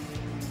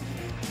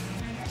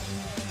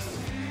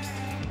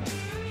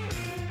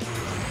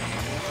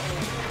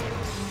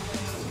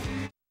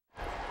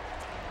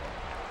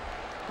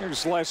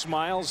 Here's Les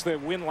Miles.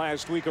 That win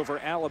last week over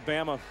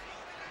Alabama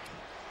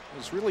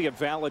was really a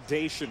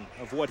validation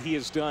of what he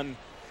has done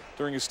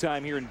during his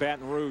time here in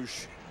Baton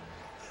Rouge.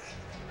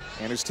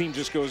 And his team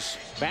just goes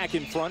back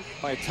in front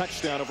by a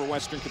touchdown over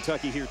Western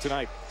Kentucky here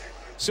tonight.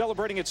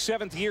 Celebrating its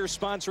 7th year,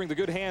 sponsoring the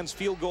Good Hands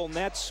Field Goal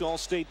Nets.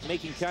 All-State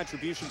making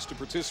contributions to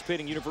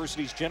participating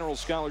universities' general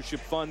scholarship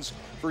funds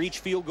for each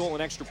field goal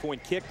and extra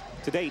point kicked.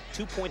 To date,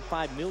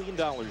 $2.5 million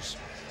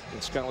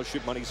in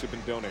scholarship monies have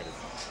been donated.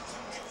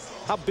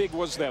 How big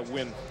was that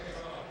win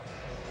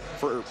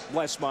for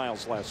Les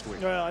Miles last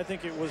week? Well, I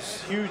think it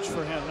was huge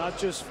for him, not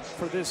just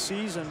for this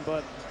season,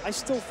 but I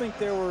still think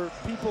there were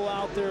people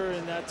out there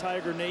in that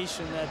Tiger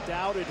Nation that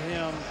doubted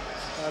him,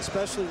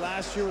 especially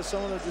last year with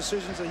some of the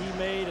decisions that he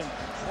made, and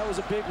that was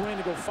a big win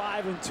to go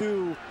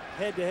 5-2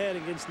 head-to-head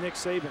against Nick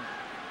Saban.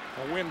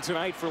 A win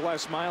tonight for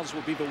Les Miles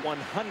will be the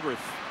 100th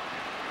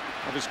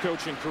of his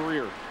coaching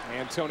career.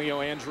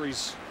 Antonio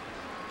Andrews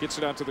gets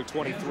it out to the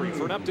 23.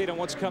 For an update on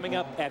what's coming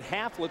up at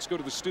half, let's go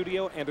to the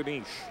studio and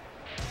Anish.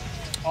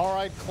 All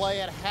right,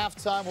 Clay, at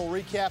halftime, we'll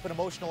recap an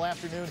emotional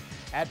afternoon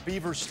at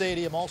Beaver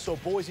Stadium. Also,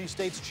 Boise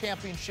State's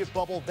championship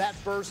bubble, that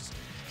bursts.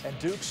 And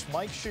Duke's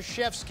Mike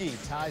Krzyzewski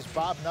ties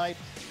Bob Knight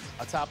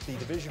atop the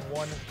Division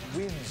I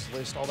wins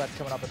list. All that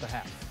coming up at the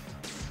half.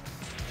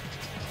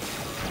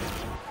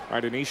 All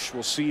right, Anish,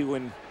 we'll see you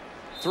in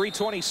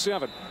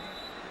 3:27.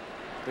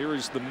 There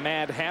is the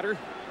Mad Hatter.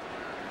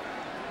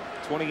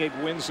 28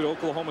 wins at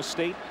Oklahoma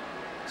State,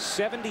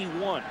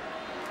 71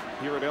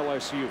 here at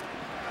LSU.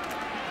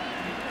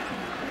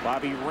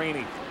 Bobby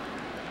Rainey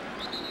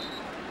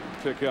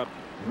pick up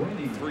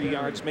 3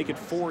 yards, make it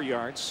 4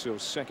 yards, so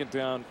 2nd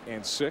down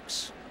and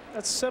 6.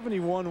 That's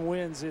 71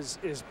 wins is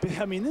big.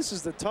 I mean, this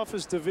is the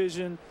toughest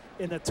division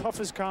in the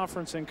toughest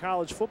conference in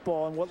college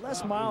football, and what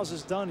Les Miles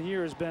has done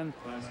here has been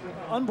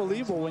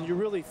unbelievable when you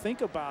really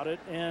think about it.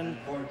 And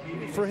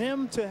for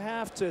him to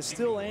have to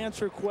still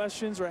answer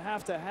questions or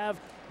have to have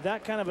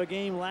that kind of a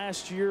game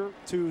last year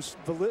to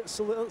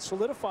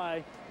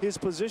solidify his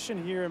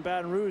position here in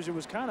Baton Rouge. It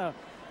was kind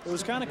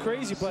of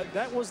crazy, but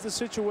that was the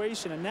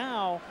situation. And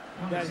now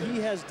that he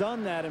has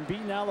done that and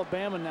beaten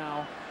Alabama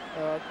now,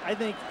 I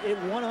think it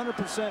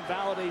 100%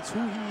 validates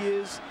who he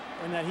is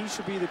and that he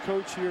should be the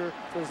coach here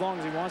for as long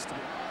as he wants to be.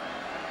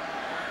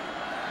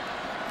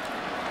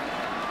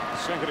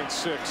 2nd and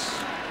 6.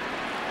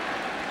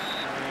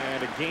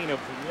 And a gain of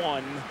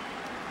 1.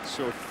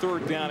 So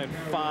 3rd down and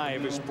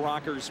 5 as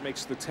Brockers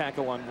makes the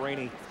tackle on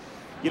Rainey.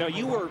 You know,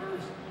 you were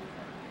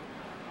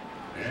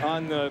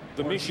on the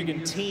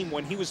Michigan team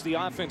when he was the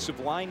offensive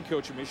line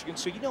coach of Michigan,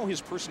 so you know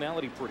his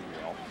personality pretty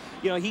well.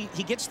 You know,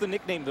 he gets the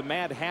nickname the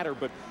Mad Hatter,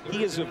 but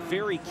he is a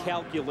very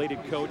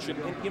calculated coach, and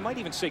you might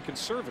even say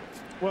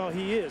conservative. Well,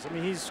 he is. I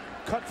mean, he's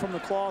cut from the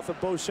cloth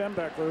of Bo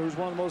Schembechler, who's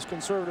one of the most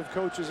conservative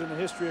coaches in the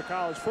history of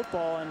college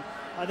football. And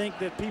I think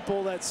that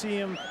people that see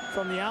him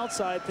from the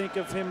outside think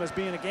of him as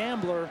being a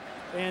gambler,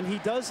 and he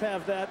does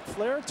have that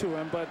flair to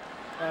him, but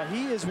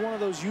he is one of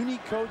those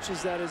unique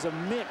coaches that is a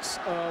mix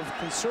of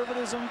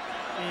conservatism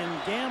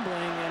and gambling,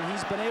 and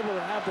he's been able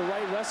to have the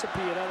right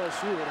recipe at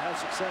LSU to have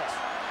success.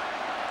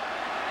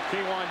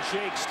 K'Wan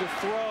Jakes to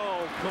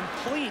throw,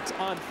 complete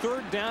on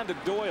 3rd down to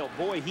Doyle.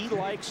 Boy, he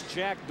likes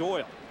Jack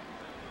Doyle.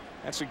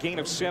 That's a gain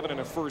of 7 and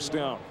a 1st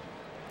down.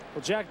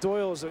 Well, Jack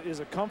Doyle is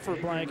a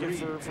comfort blanket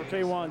for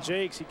K'Wan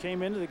Jakes. He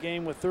came into the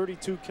game with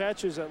 32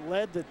 catches that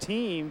led the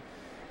team,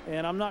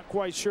 and I'm not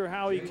quite sure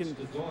how he can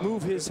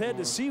move his head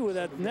to see with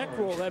that neck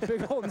roll, that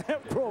big old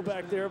neck roll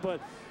back there, but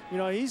you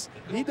know,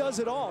 he does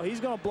it all. He's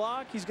going to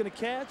block, he's going to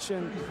catch,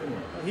 and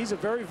he's a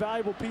very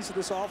valuable piece of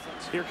this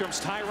offense. Here comes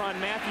Tyrann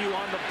Mathieu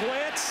on the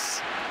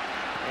blitz,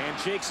 and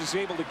Jakes is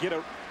able to get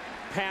a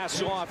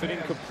pass off and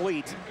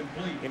incomplete,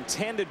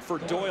 intended for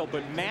Doyle,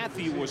 but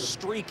Mathieu was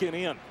streaking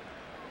in.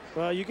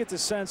 Well, you get the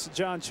sense that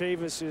John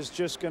Chavis is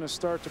just going to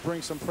start to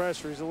bring some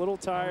pressure. He's a little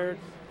tired.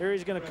 Here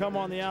he's going to come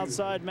on the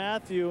outside,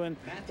 Mathieu, and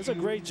it's a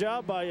great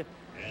job by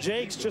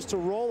Jakes just to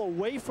roll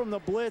away from the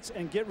blitz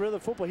and get rid of the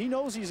football. He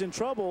knows he's in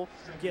trouble.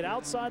 Get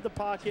outside the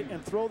pocket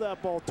and throw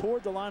that ball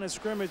toward the line of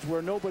scrimmage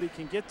where nobody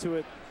can get to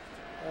it.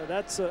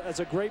 That's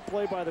a great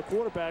play by the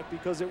quarterback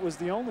because it was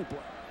the only play.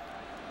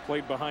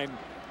 Played behind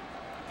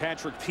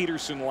Patrick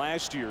Peterson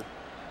last year,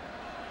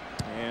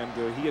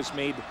 and he has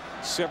made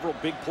several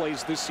big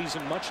plays this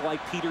season, much like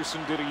Peterson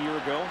did a year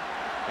ago,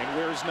 and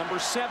wears number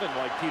 7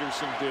 like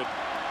Peterson did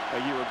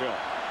a year ago.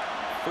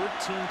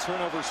 13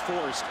 turnovers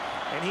forced,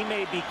 and he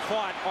may be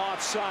caught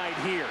offside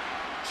here.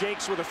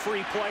 Jakes with a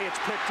free play. It's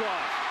picked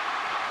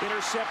off.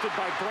 Intercepted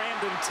by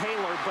Brandon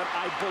Taylor, but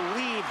I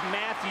believe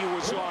Mathieu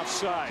was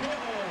offside.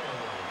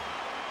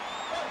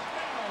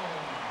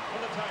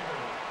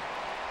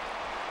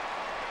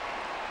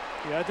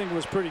 Yeah, I think it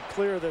was pretty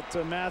clear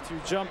that Mathieu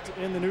jumped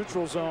in the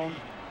neutral zone.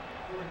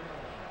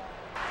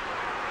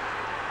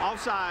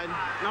 Offside,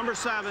 number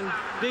 7,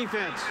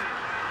 defense.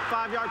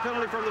 5-yard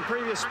penalty from the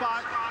previous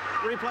spot.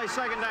 Replay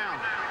 2nd down.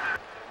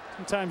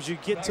 Sometimes you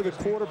get to the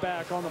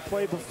quarterback on the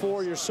play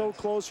before. You're so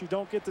close, you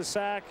don't get the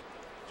sack,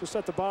 just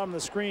at the bottom of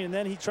the screen, and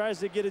then he tries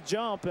to get a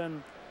jump,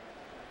 and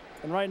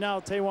right now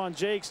K'Wan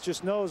Jakes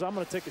just knows I'm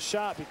going to take a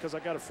shot because I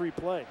got a free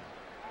play.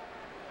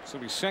 So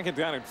it'll be 2nd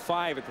down and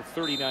 5 at the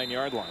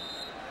 39-yard line.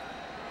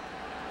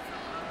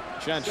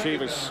 John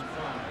Chavis.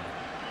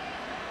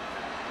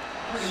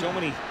 So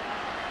many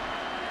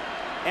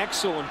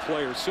excellent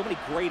players, so many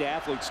great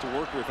athletes to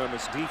work with on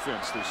this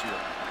defense this year.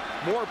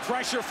 More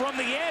pressure from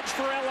the edge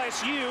for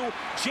LSU.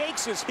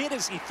 Jakes is hit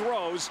as he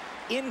throws,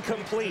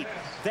 incomplete.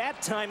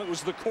 That time it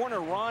was the corner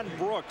Ron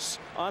Brooks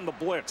on the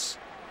blitz.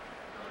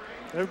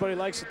 Everybody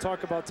likes to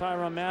talk about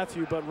Tyrann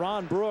Mathieu, but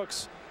Ron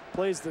Brooks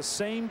plays the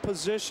same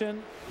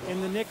position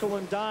in the nickel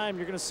and dime.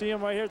 You're going to see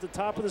him right here at the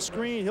top of the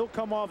screen. He'll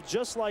come off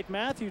just like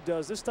Mathieu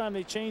does. This time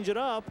they change it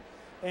up,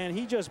 and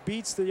he just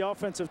beats the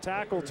offensive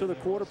tackle to the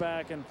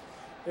quarterback. And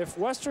if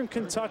Western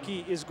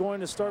Kentucky is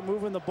going to start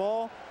moving the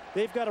ball,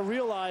 they've got to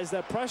realize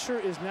that pressure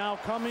is now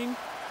coming.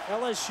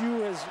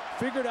 LSU has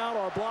figured out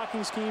our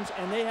blocking schemes,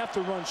 and they have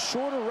to run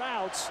shorter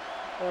routes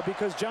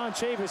because John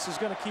Chavis is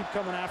going to keep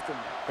coming after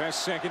him.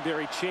 Best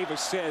secondary Chavis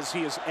says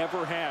he has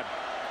ever had.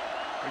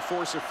 They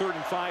force a 3rd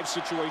and 5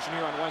 situation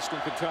here on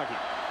Western Kentucky.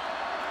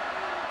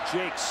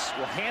 Jakes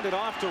will hand it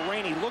off to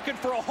Rainey, looking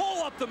for a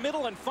hole up the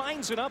middle, and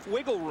finds enough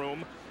wiggle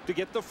room to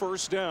get the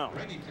 1st down.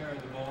 Rainey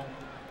carried the ball.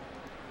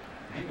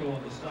 Eagle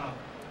on the stop.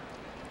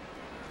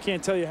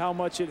 Can't tell you how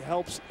much it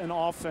helps an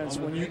offense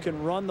when you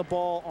can run the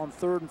ball on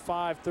 3rd and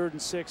 5, 3rd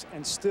and 6,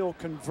 and still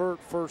convert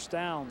 1st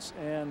downs,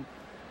 and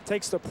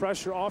takes the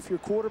pressure off your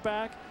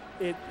quarterback.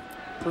 It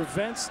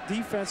prevents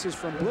defenses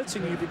from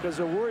blitzing you because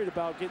they're worried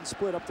about getting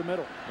split up the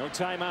middle. No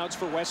timeouts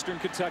for Western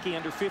Kentucky.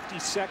 Under 50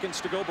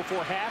 seconds to go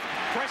before half.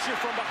 Pressure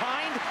from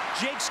behind.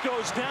 Jakes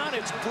goes down.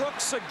 It's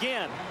Brooks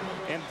again,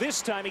 and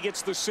this time he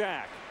gets the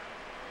sack.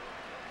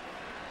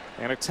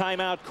 And a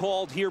timeout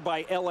called here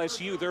by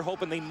LSU. They're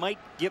hoping they might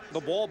get the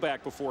ball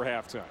back before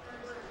halftime.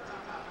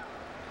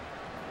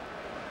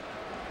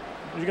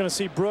 You're going to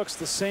see Brooks,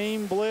 the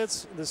same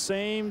blitz, the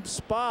same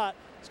spot,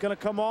 He's going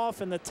to come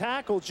off, and the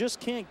tackle just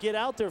can't get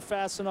out there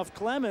fast enough,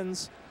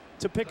 Clemens,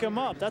 to pick him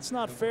up. That's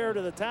not fair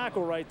to the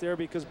tackle right there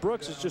because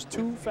Brooks is just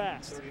too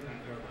fast.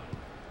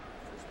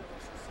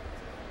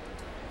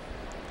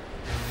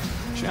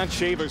 John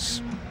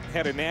Chavis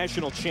had a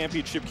national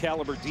championship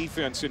caliber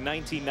defense in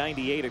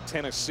 1998 at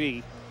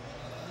Tennessee.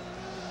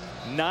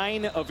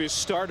 9 of his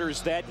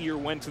starters that year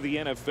went to the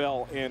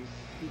NFL, and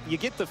you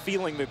get the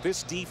feeling that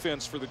this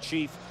defense for the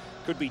Chief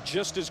could be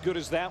just as good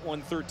as that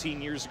one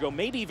 13 years ago,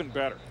 maybe even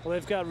better. Well,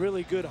 they've got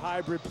really good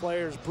hybrid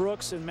players.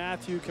 Brooks and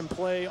Matthew can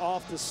play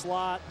off the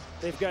slot.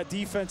 They've got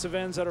defensive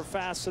ends that are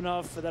fast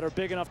enough, that are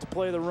big enough to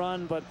play the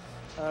run. But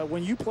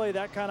when you play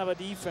that kind of a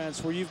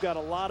defense where you've got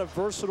a lot of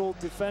versatile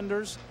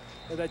defenders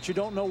that you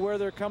don't know where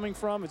they're coming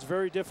from, it's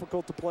very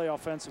difficult to play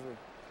offensively.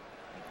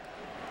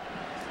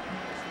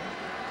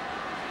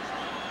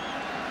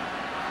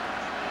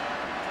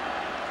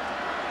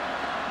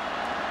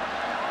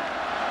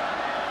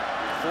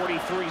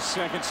 43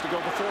 seconds to go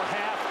before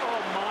half.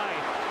 Oh my.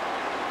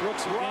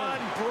 Brooks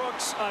again.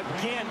 Brooks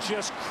again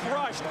just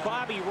crushed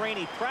Bobby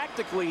Rainey.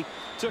 Practically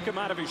took him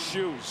out of his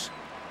shoes.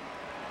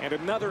 And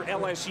another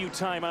LSU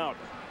timeout.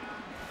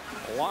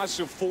 A loss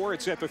of 4.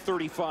 It's at the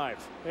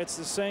 35. It's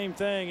the same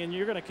thing, and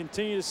you're going to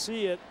continue to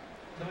see it.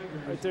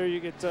 Right there you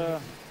get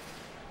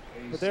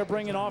but they're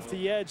bringing off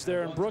the edge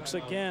there, and Brooks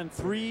again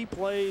 3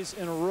 plays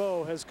in a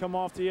row has come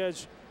off the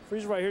edge.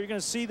 Freeze right here. You're going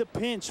to see the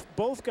pinch.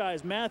 Both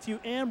guys, Matthew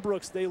and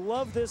Brooks, they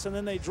love this, and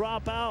then they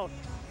drop out.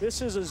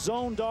 This is a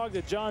zone dog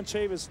that John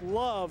Chavis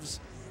loves,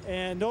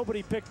 and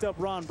nobody picked up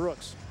Ron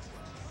Brooks.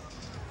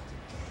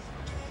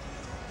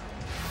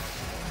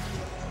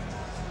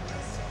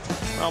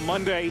 Well,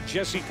 Monday,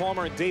 Jesse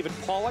Palmer and David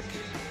Pollock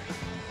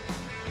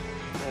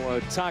will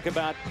talk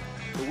about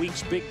the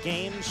week's big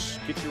games,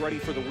 get you ready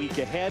for the week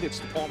ahead. It's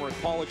the Palmer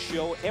and Pollock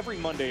Show every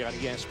Monday on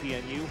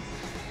ESPNU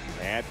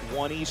at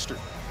 1 Eastern.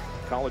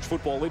 College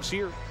football lives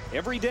here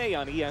every day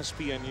on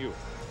ESPNU.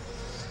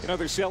 You know,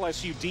 this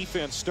LSU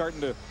defense starting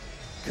to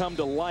come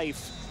to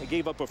life. They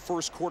gave up a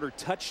first-quarter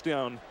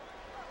touchdown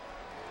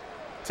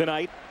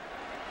tonight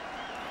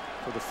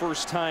for the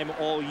first time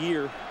all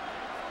year.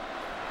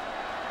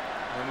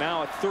 And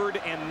now a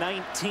 3rd and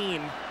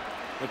 19.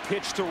 The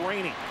pitch to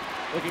Rainey.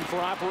 Looking for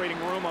operating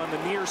room on the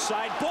near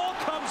side. Ball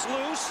comes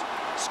loose.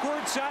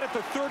 Squirts out at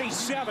the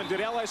 37.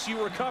 Did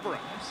LSU recover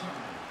it?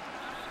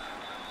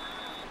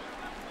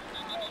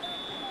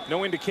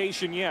 No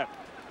indication yet.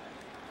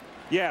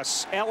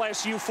 Yes,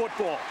 LSU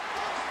football.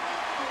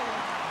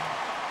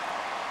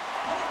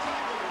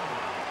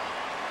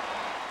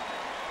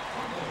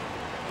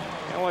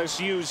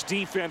 LSU's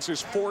defense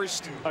has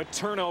forced a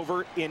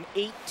turnover in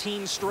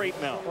 18 straight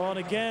now. Well, and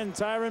again,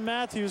 Tyrann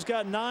Mathieu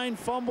got 9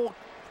 fumble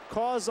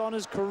calls on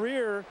his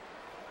career.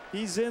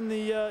 He's in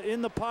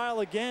the pile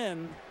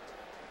again.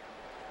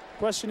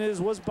 Question is,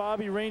 was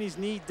Bobby Rainey's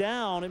knee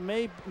down? It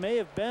may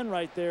have been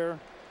right there.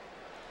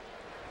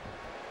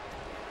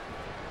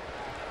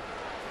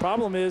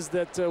 Problem is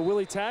that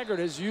Willie Taggart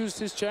has used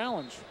his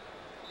challenge.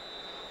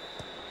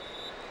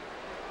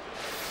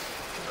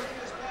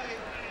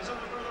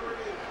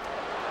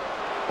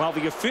 Well,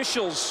 the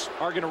officials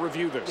are going to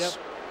review this.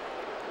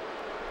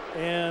 Yep.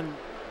 And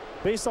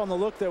based on the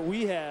look that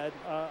we had,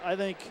 I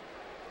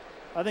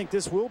think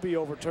this will be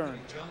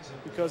overturned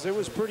because it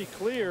was pretty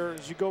clear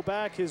as you go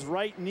back, his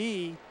right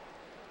knee.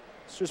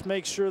 Let's just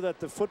make sure that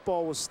the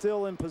football was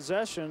still in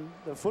possession.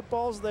 The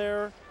football's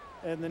there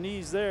and the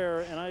knee's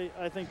there, and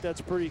I think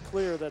that's pretty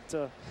clear that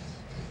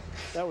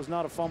that was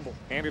not a fumble.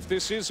 And if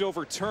this is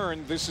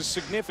overturned, this is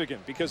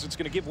significant because it's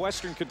going to give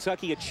Western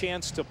Kentucky a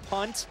chance to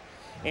punt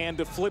and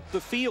to flip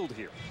the field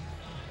here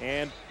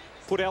and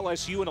put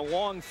LSU in a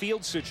long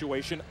field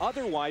situation.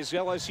 Otherwise,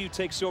 LSU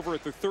takes over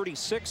at the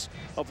 36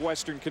 of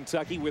Western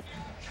Kentucky with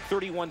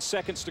 31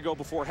 seconds to go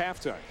before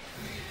halftime.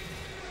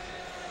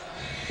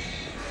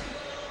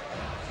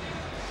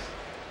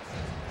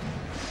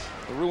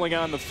 The ruling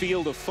on the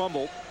field of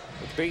fumble,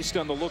 but based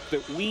on the look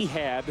that we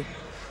had,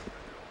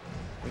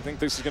 we think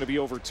this is going to be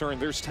overturned.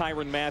 There's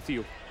Tyrann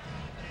Mathieu.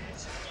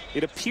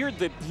 It appeared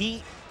that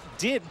he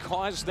did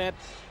cause that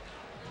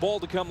ball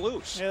to come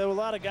loose. Yeah, there were a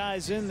lot of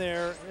guys in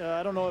there.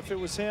 I don't know if it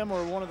was him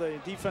or one of the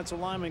defensive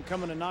linemen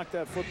coming to knock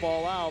that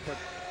football out, but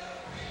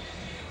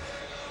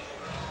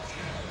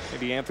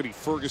maybe Anthony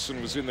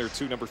Ferguson was in there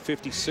too, number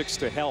 56,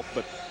 to help.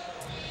 But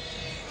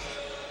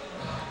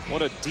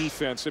what a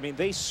defense. I mean,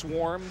 they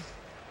swarm,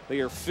 they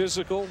are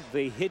physical,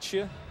 they hit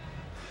you.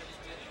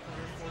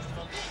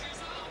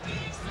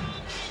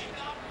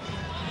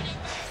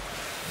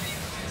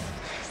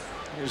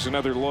 Here's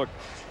another look.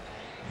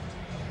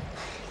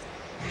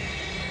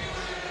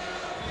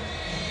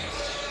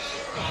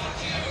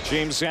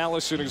 James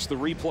Allison is the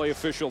replay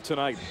official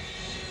tonight.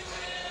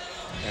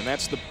 And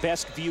that's the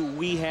best view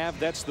we have.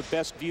 That's the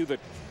best view that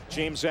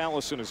James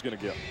Allison is going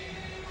to get.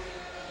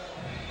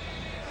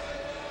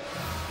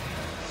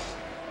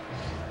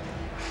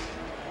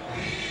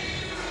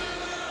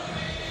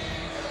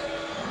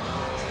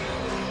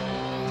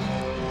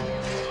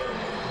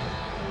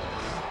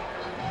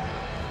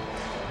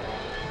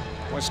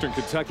 Western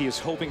Kentucky is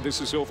hoping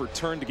this is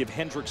overturned to give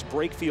Hendricks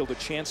Brakefield a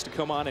chance to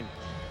come on and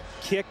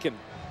kick and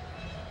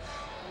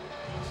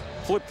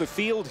flip the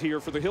field here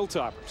for the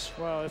Hilltoppers.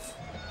 Well,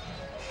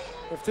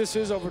 if this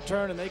is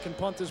overturned and they can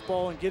punt this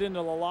ball and get into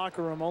the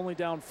locker room only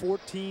down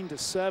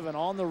 14-7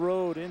 on the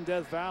road in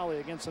Death Valley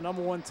against the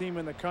 #1 team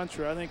in the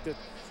country, I think that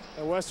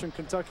Western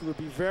Kentucky would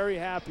be very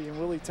happy, and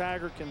Willie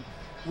Taggart can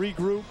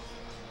regroup,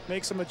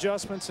 make some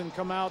adjustments, and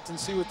come out and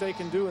see what they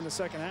can do in the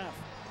second half.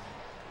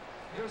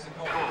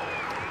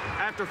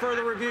 After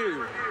further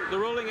review, the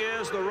ruling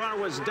is the runner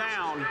was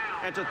down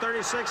at the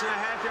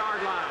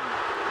 36.5-yard line.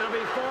 It'll be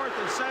 4th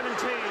and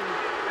 17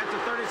 at the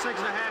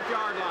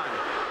 36.5-yard line.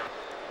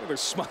 There's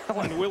a smile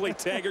on Willie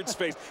Taggart's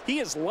face. He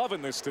is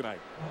loving this tonight.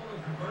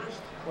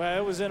 Well,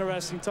 it was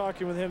interesting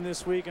talking with him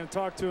this week, and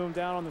talked to him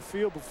down on the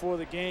field before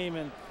the game,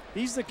 and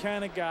he's the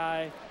kind of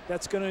guy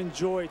that's going to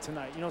enjoy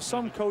tonight. You know,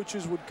 some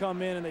coaches would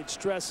come in and they'd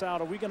stress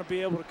out, are we going to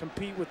be able to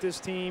compete with this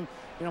team?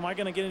 You know, am I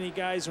going to get any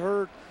guys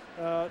hurt?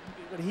 But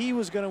he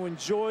was going to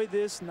enjoy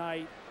this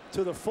night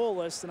to the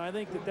fullest, and I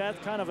think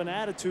that kind of an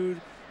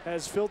attitude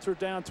has filtered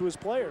down to his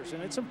players,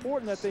 and it's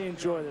important that they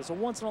enjoy this. A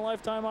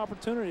once-in-a-lifetime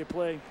opportunity to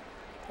play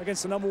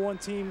against the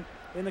 #1 team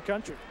in the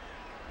country.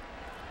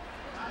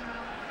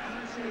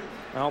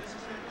 Well,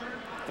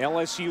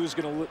 LSU is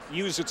going to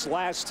use its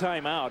last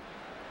timeout.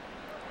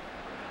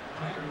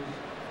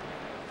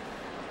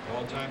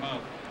 Ball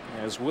timeout.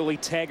 As Willie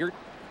Taggart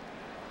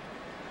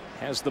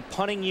has the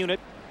punting unit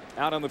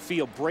out on the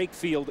field.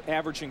 Brakefield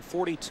averaging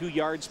 42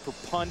 yards per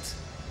punt.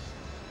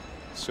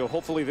 So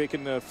hopefully they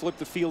can flip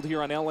the field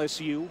here on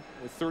LSU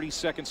with 30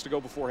 seconds to go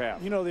before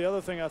half. You know, the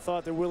other thing I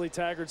thought that Willie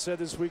Taggart said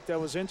this week that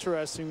was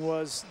interesting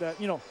was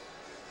that, you know,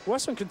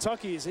 Western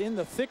Kentucky is in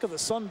the thick of the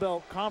Sun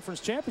Belt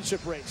Conference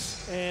Championship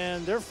race,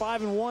 and they're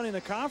 5-1 in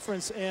the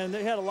conference, and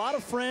they had a lot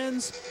of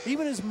friends,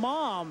 even his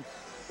mom.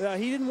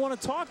 He didn't want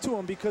to talk to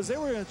him because they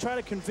were going to try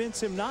to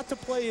convince him not to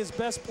play his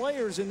best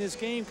players in this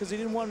game because he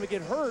didn't want him to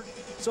get hurt,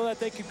 so that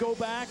they could go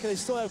back. They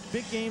still have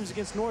big games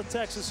against North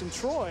Texas and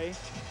Troy,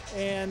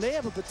 and they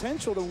have a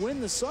potential to win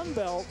the Sun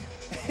Belt.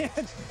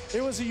 And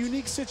it was a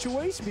unique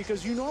situation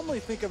because you normally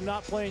think of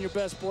not playing your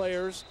best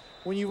players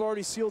when you've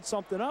already sealed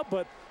something up,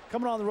 but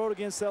coming on the road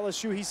against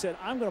LSU, he said,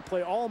 I'm going to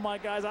play all my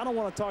guys. I don't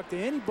want to talk to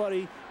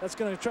anybody that's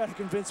going to try to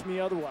convince me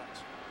otherwise.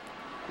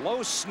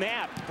 Low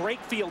snap.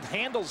 Brakefield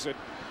handles it.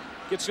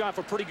 Gets off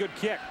a pretty good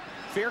kick.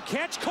 Fair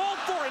catch called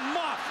for and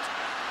muffed.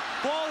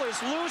 Ball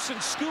is loose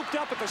and scooped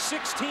up at the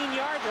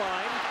 16-yard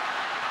line.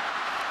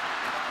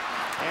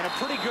 And a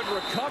pretty good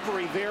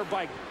recovery there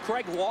by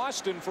Craig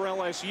Lawston for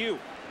LSU.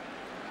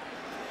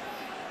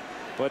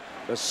 But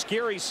a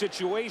scary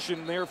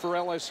situation there for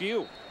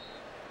LSU.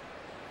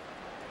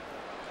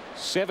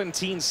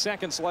 17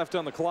 seconds left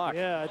on the clock.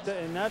 Yeah,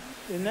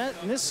 in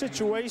this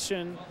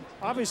situation,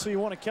 obviously you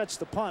want to catch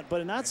the punt, but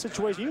in that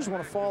situation you just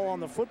want to fall on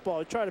the football.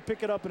 You try to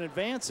pick it up and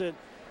advance it.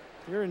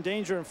 You're in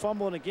danger of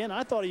fumbling again.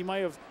 I thought he might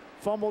have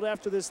fumbled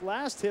after this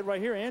last hit right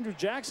here. Andrew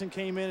Jackson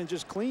came in and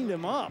just cleaned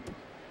him up.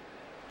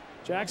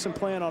 Jackson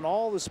playing on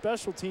all the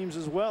special teams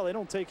as well. They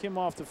don't take him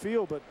off the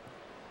field, but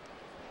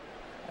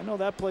I know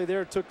that play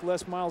there took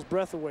Les Miles'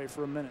 breath away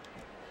for a minute.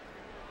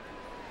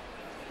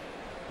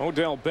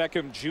 Odell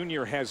Beckham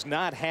Jr. has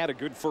not had a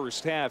good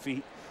first half.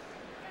 He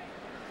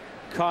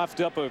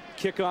coughed up a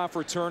kickoff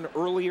return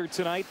earlier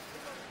tonight.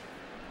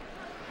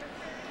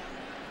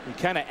 He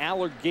kind of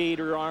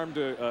alligator armed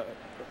a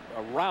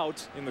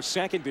route in the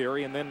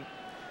secondary and then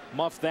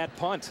muffed that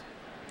punt.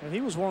 And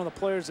he was one of the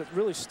players that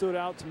really stood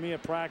out to me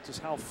at practice,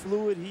 how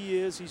fluid he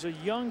is. He's a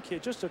young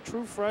kid, just a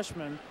true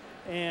freshman,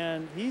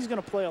 and he's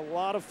going to play a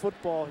lot of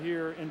football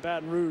here in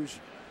Baton Rouge.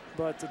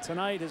 But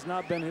tonight has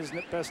not been his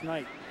best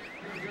night.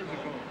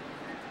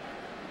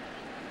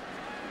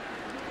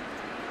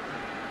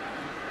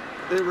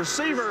 The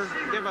receiver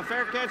gave a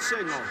fair catch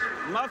signal,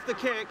 muffed the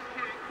kick,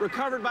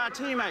 recovered by a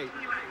teammate.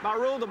 By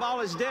rule, the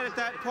ball is dead at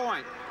that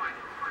point.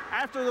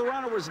 After the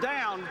runner was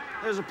down,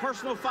 there's a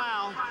personal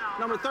foul,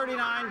 number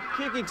 39,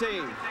 kicking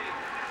team.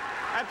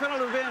 That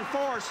penalty will be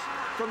enforced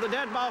from the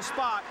dead ball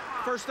spot,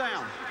 first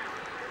down.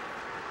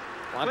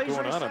 A lot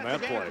going on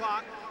that play.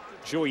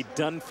 Joey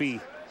Dunphy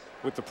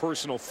with the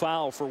personal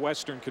foul for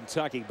Western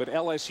Kentucky, but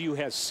LSU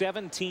has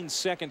 17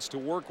 seconds to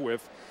work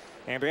with,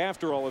 and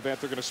after all of that,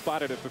 they're going to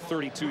spot it at the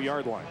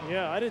 32-yard line.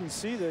 Yeah, I didn't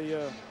see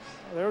there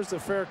was the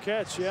fair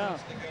catch. Yeah,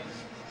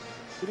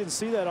 we didn't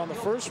see that on the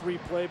first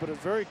replay, but it's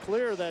very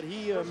clear that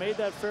he made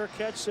that fair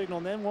catch signal,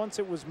 and then once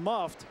it was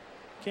muffed,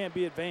 can't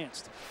be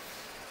advanced.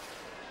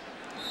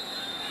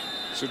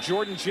 So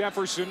Jordan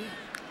Jefferson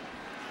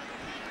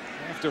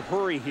have to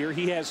hurry here.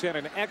 He has had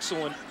an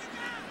excellent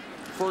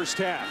first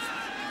half.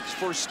 His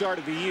first start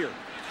of the year.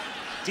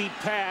 Deep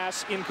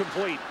pass,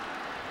 incomplete.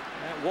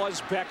 That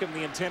was Beckham,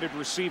 the intended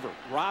receiver.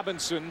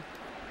 Robinson,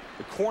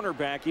 the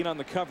cornerback, in on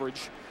the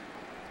coverage.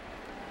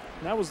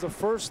 And that was the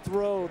first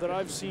throw that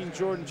I've seen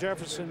Jordan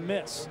Jefferson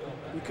miss,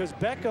 because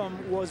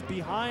Beckham was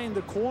behind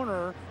the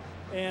corner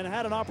and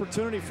had an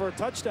opportunity for a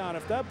touchdown.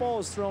 If that ball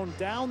is thrown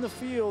down the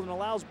field and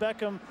allows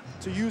Beckham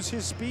to use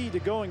his speed to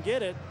go and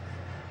get it,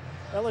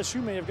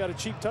 LSU may have got a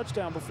cheap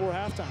touchdown before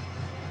halftime.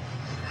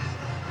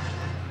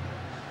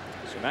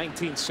 So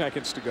 19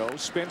 seconds to go.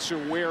 Spencer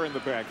Ware in the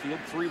backfield,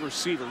 3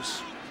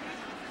 receivers.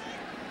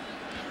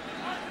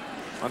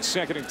 On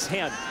 2nd and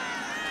 10.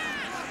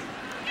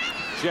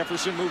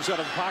 Jefferson moves out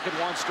of the pocket,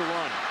 wants to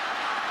run.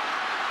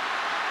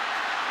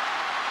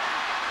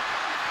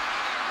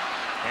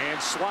 And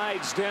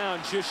slides down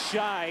just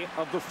shy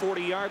of the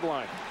 40-yard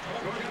line.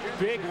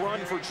 Big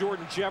run for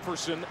Jordan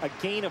Jefferson, a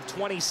gain of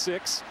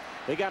 26.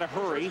 They got to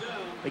hurry.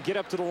 They get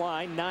up to the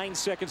line, 9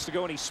 seconds to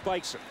go, and he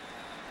spikes it.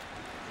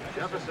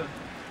 Jefferson.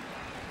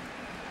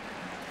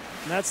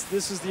 And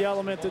this is the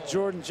element that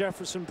Jordan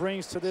Jefferson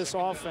brings to this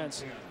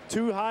offense.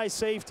 2 high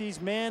safeties,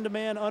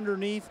 man-to-man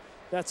underneath.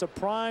 That's a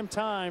prime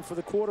time for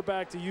the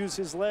quarterback to use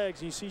his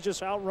legs. You see,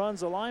 just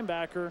outruns the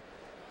linebacker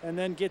and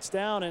then gets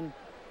down. And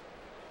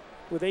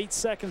with 8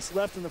 seconds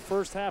left in the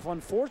first half,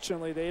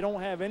 unfortunately, they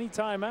don't have any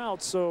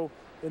timeouts. So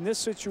in this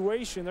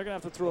situation, they're going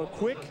to have to throw a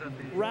quick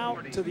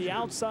route to the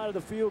outside of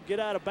the field, get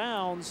out of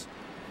bounds,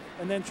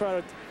 and then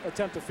try to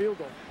attempt a field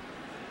goal.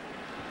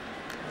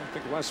 I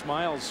think Les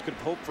Miles could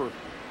hope for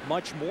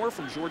much more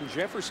from Jordan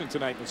Jefferson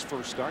tonight in his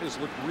first start. He's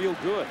looked real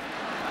good.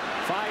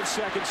 5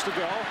 seconds to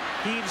go.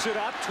 Heaves it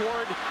up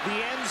toward the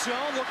end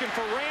zone, looking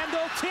for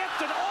Randall.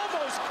 Tipped and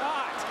almost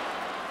caught.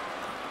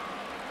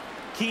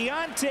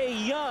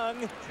 Keontae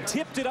Young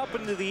tipped it up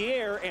into the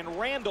air, and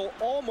Randall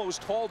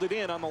almost hauled it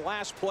in on the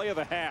last play of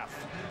the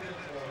half.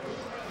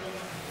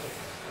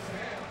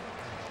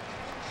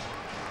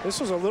 This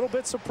was a little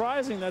bit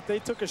surprising that they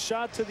took a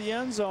shot to the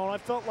end zone. I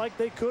felt like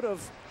they could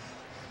have.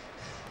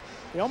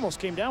 They almost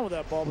came down with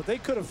that ball, but they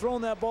could have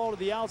thrown that ball to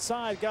the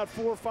outside, got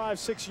 4, 5,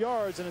 6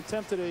 yards, and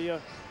attempted a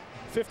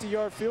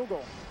 50-yard field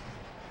goal.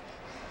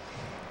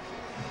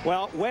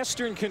 Well,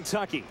 Western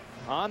Kentucky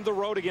on the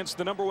road against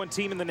the #1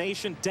 team in the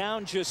nation,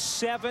 down just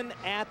 7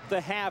 at the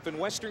half, and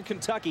Western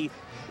Kentucky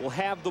will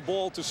have the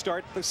ball to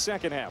start the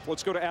second half.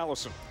 Let's go to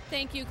Allison.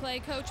 Thank you, Clay.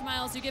 Coach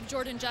Miles, you give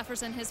Jordan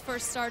Jefferson his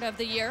first start of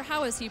the year.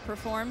 How has he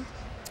performed?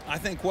 I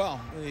think well.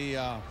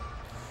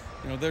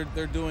 You know,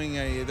 they're doing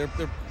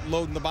they're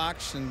loading the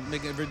box and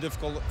making it very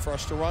difficult for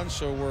us to run,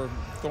 so we're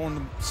throwing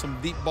them some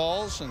deep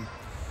balls, and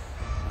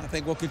I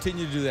think we'll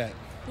continue to do that.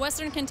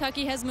 Western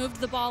Kentucky has moved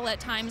the ball at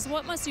times.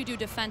 What must you do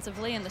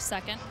defensively in the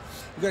second?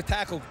 We've got to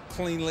tackle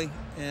cleanly,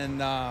 and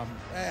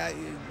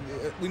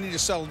we need to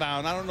settle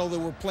down. I don't know that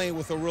we're playing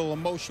with a real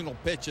emotional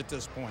pitch at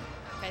this point.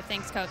 Okay,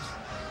 thanks, Coach.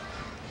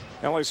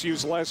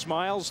 LSU's Les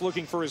Miles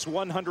looking for his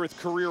 100th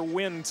career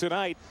win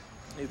tonight.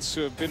 It's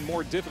been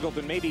more difficult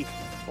than maybe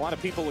a lot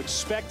of people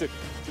expected.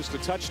 Just a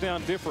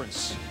touchdown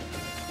difference.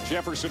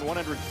 Jefferson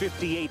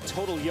 158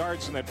 total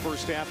yards in that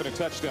first half and a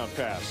touchdown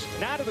pass.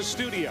 Now to the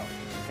studio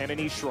and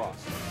Anish Shroff.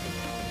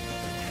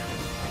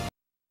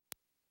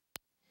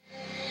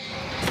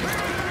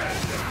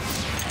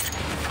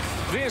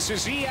 This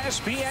is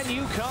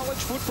ESPNU College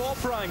Football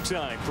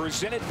Primetime,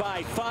 presented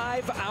by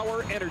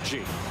 5-Hour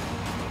Energy.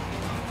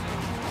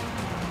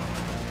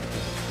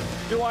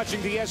 You're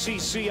watching the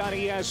SEC on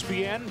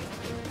ESPN.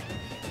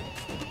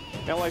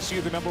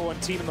 LSU, the #1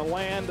 team in the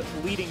land,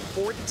 leading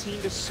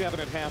 14-7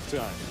 at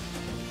halftime.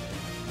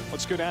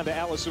 Let's go down to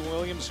Allison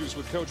Williams, who's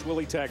with Coach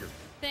Willie Taggart.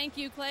 Thank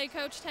you, Clay.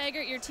 Coach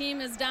Taggart, your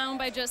team is down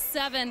by just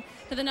 7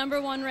 to the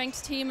 #1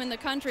 ranked team in the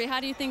country.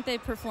 How do you think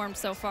they've performed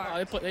so far?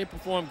 They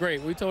performed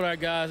great. We told our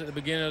guys at the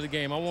beginning of the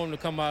game, I wanted them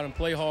to come out and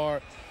play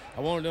hard.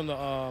 I wanted them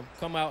to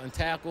come out and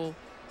tackle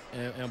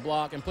and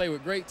block and play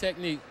with great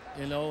technique,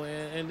 you know,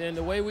 and then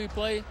the way we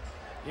play,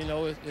 you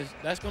know,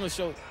 that's going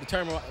to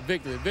determine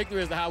victory.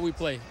 Victory is how we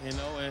play, you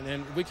know,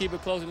 and we keep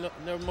it close and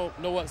never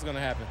know what's going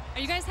to happen.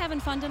 Are you guys having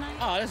fun tonight?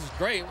 Oh, this is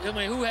great. I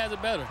mean, who has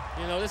it better?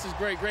 You know, this is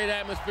great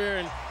atmosphere,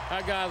 and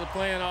our guys are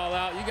playing all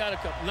out. You got a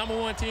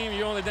 #1 team,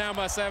 you're only down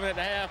by 7 at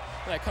the half.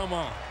 Like, come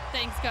on.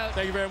 Thanks, Coach.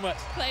 Thank you very much.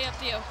 Clay, up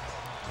to you.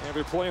 Yeah,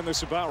 they're playing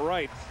this about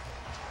right.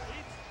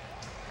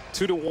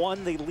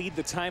 2-1, they lead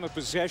the time of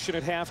possession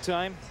at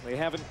halftime. They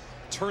haven't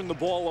turned the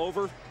ball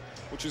over,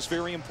 which is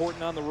very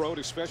important on the road,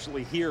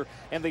 especially here,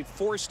 and they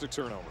forced a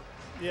turnover.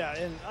 Yeah,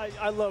 and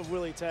I love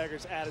Willie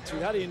Taggart's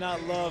attitude. How do you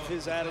not love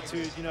his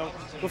attitude? You know,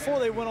 before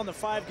they went on the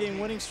 5-game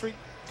winning streak,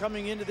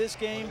 coming into this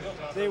game,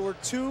 they were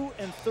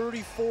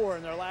 2-34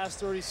 in their last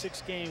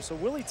 36 games. So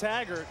Willie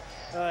Taggart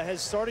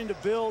has starting to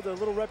build a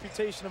little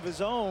reputation of his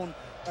own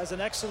as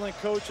an excellent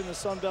coach in the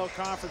Sun Belt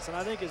Conference, and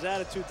I think his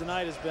attitude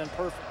tonight has been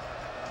perfect.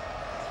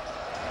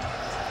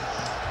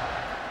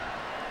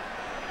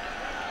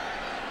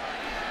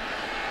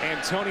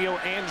 Antonio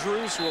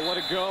Andrews will let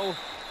it go,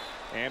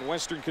 and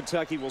Western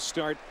Kentucky will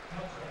start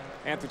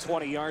at the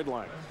 20-yard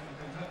line.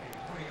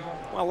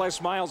 Well, Les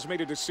Miles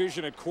made a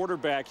decision at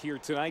quarterback here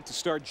tonight to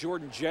start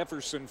Jordan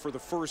Jefferson for the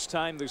first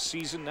time this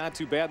season. Not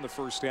too bad in the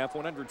first half,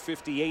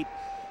 158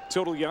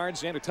 total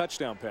yards and a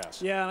touchdown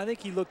pass. Yeah, and I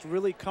think he looked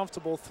really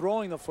comfortable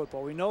throwing the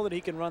football. We know that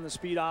he can run the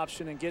speed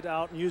option and get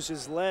out and use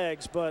his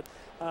legs, but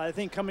I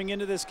think coming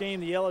into this game,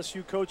 the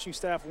LSU coaching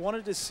staff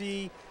wanted to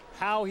see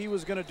how he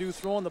was going to do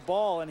throwing the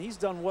ball, and he's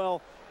done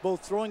well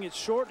both throwing it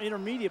short and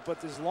intermediate,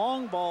 but his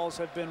long balls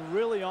have been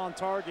really on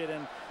target,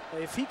 and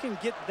If he can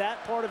get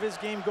that part of his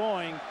game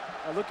going,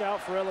 look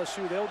out for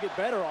LSU. They'll get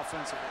better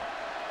offensively.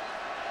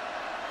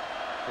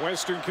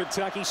 Western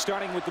Kentucky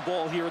starting with the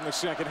ball here in the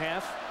second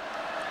half.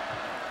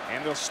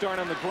 And they'll start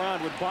on the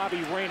ground with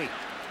Bobby Rainey.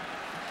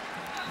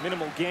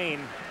 Minimal gain.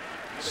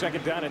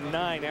 Second down and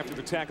 9 after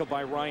the tackle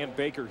by Ryan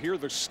Baker. Here are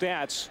the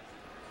stats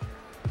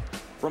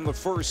from the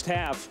first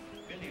half.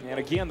 And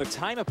again, the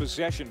time of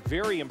possession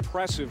very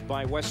impressive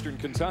by Western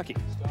Kentucky.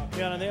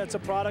 Yeah, and that's a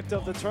product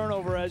of the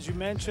turnover, as you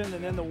mentioned,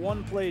 and then the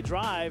one-play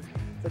drive.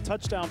 The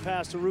touchdown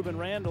pass to Ruben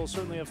Randall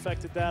certainly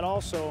affected that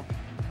also.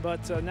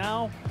 But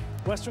now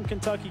Western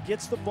Kentucky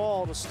gets the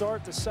ball to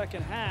start the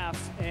second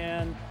half,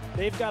 and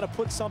they've got to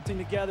put something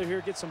together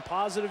here, get some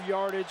positive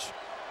yardage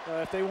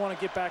if they want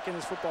to get back in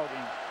this football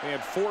game. They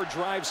had 4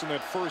 drives in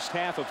that first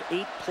half of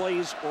 8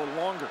 plays or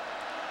longer.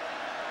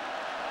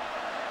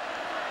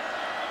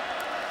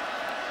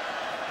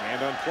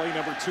 And on play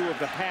number 2 of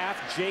the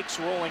half, Jakes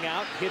rolling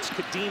out, hits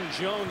Kadeem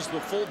Jones, the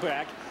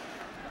fullback.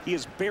 He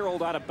is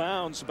barreled out of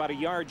bounds about a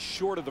yard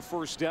short of the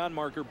first down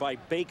marker by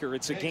Baker.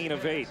 It's a gain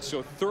of 8.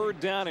 So 3rd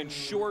down and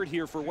short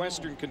here for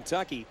Western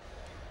Kentucky.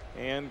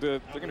 And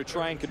they're going to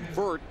try and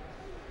convert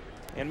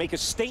and make a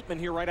statement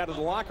here right out of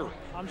the locker room.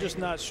 I'm just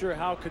not sure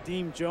how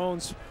Kadeem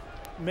Jones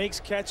makes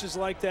catches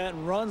like that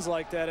and runs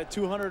like that at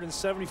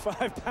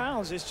 275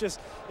 pounds.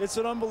 It's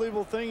an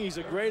unbelievable thing. He's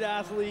a great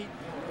athlete,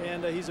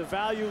 and he's a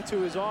value to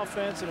his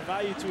offense and a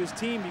value to his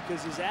team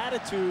because his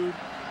attitude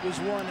is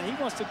one that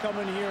he wants to come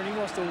in here and he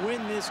wants to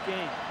win this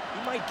game.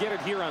 He might get it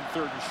here on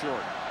 3rd and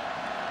short.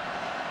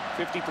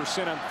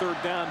 50% on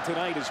 3rd down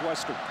tonight is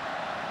Western.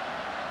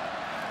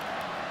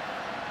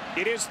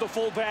 It is the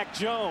fullback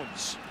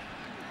Jones.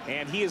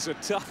 And he is a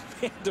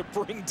tough man to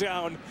bring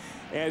down,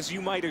 as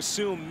you might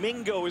assume.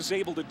 Mingo is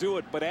able to do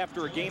it, but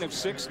after a gain of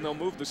 6, and they'll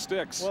move the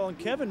sticks. Well, and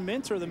Kevin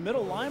Minter, the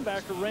middle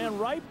linebacker, ran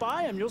right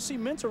by him. You'll see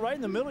Minter right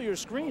in the middle of your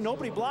screen.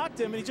 Nobody blocked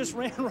him, and he just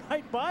ran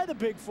right by the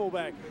big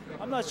fullback.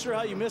 I'm not sure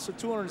how you miss a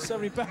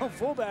 270-pound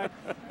fullback,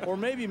 or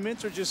maybe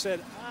Minter just said,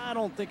 I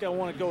don't think I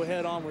want to go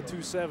head on with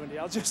 270.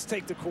 I'll just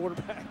take the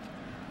quarterback.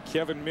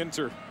 Kevin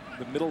Minter,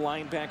 the middle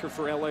linebacker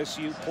for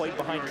LSU, played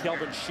behind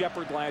Kelvin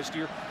Shepard last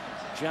year.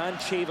 John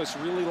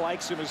Chavis really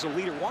likes him as a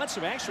leader, wants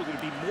him actually to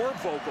be more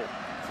vocal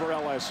for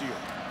LSU.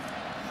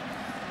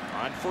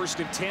 On 1st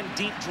and 10,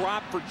 deep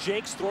drop for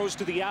Jakes, throws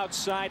to the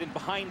outside and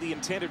behind the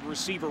intended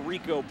receiver,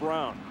 Rico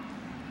Brown.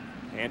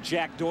 And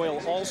Jack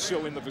Doyle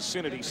also in the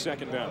vicinity,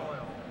 2nd down.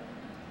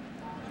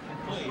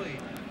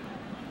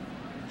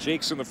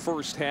 Jakes in the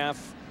first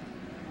half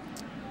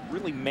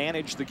really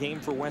managed the game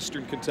for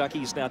Western Kentucky.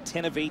 He's now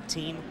 10 of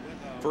 18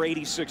 for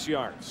 86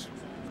 yards.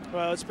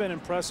 Well, it's been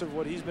impressive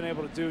what he's been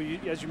able to do.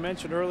 As you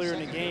mentioned earlier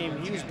in the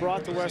game, he was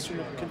brought to Western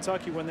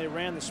Kentucky when they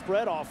ran the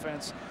spread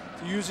offense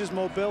to use his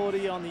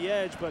mobility on the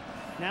edge, but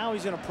now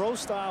he's in a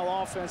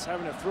pro-style offense,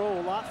 having to throw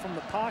a lot from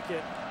the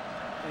pocket,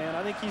 and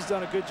I think he's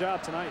done a good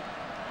job tonight.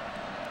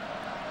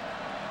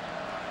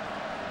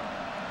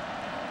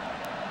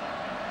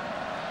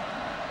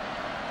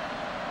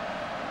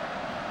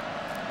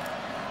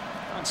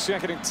 On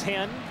 2nd and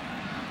 10,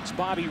 it's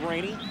Bobby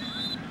Rainey,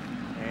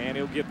 and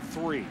he'll get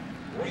 3.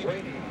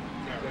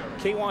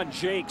 K'Wan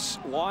Jakes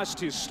lost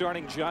his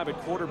starting job at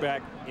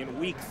quarterback in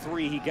week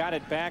 3. He got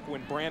it back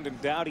when Brandon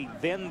Dowdy,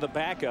 then the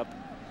backup,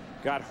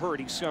 got hurt.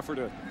 He suffered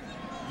a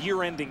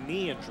year-ending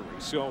knee injury.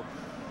 So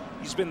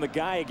he's been the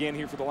guy again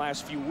here for the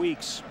last few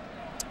weeks.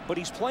 But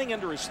he's playing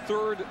under his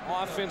 3rd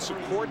offensive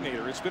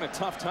coordinator. It's been a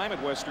tough time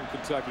at Western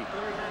Kentucky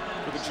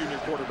for the junior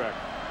quarterback.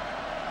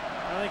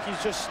 I think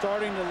he's just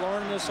starting to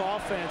learn this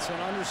offense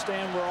and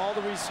understand where all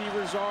the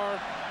receivers are,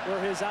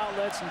 where his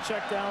outlets and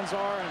checkdowns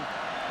are. And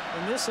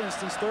in this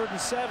instance, 3rd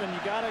and 7, you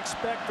got to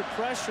expect the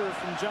pressure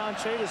from John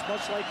Chavis,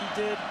 much like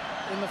he did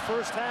in the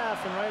first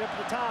half. And right up at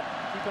the top,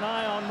 keep an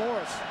eye on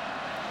Morris.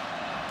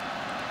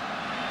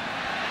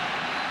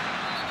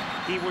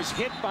 He was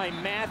hit by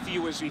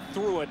Matthew as he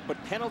threw it, but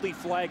penalty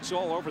flags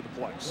all over the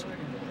place.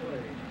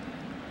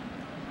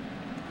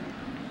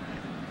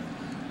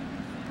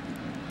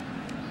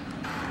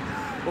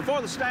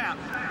 Before the snap,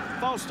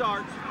 false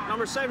start,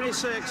 number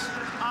 76,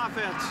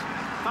 offense.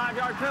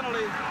 5-yard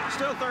penalty,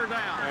 still 3rd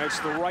down. That's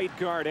the right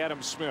guard,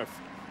 Adam Smith.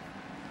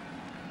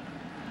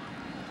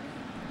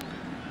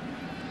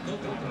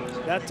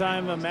 That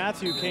time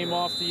Matthew came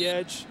off the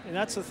edge, and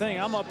that's the thing.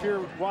 I'm up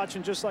here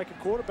watching just like a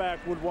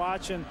quarterback would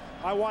watch, and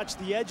I watch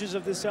the edges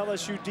of this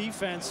LSU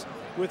defense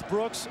with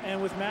Brooks and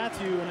with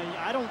Matthew, and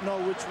I don't know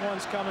which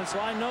one's coming,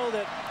 so I know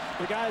that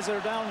the guys that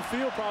are down the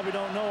field probably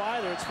don't know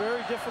either. It's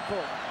very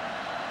difficult.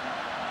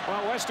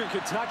 Well, Western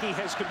Kentucky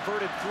has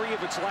converted 3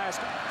 of its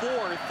last 4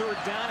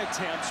 3rd down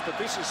attempts, but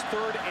this is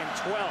 3rd and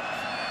 12.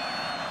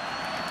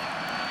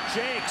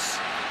 Jakes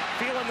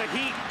feeling the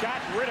heat, got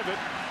rid of it.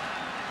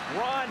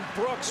 Ron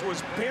Brooks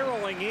was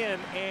barreling in,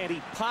 and he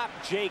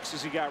popped Jakes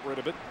as he got rid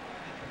of it.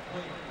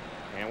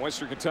 And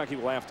Western Kentucky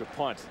will have to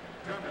punt.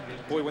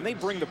 Boy, when they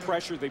bring the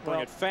pressure, they bring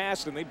it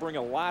fast, and they bring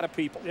a lot of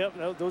people.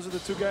 Yep, those are the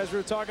 2 guys we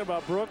were talking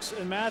about, Brooks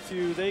and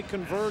Matthew. They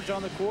converge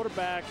on the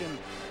quarterback, and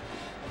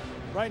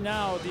right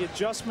now, the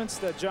adjustments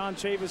that John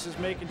Chavis is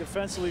making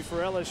defensively for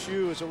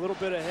LSU is a little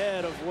bit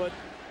ahead of what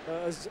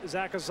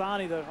Zach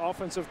Azzani, the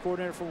offensive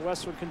coordinator from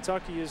Western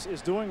Kentucky,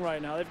 is doing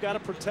right now. They've got to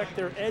protect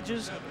their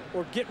edges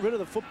or get rid of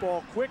the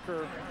football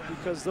quicker,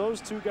 because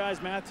those two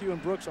guys, Matthew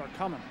and Brooks, are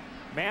coming.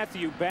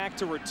 Matthew back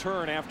to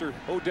return after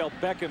Odell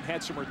Beckham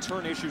had some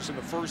return issues in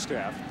the first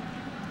half.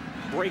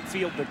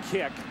 Brakefield the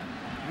kick.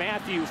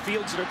 Matthew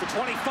fields it at the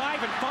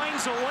 25 and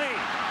finds a lane.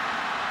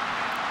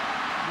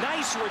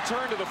 Nice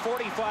return to the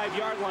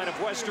 45-yard line of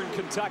Western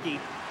Kentucky.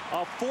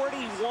 A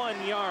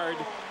 41-yard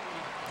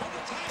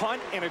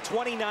punt and a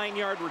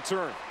 29-yard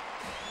return.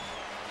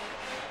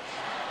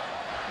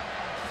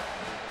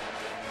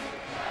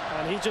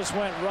 And he just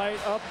went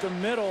right up the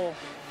middle.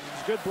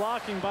 It's good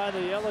blocking by the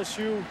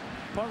LSU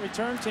punt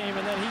return team,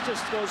 and then he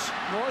just goes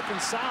north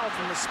and south,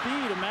 and the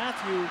speed of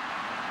Matthew,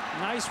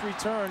 nice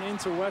return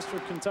into Western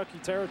Kentucky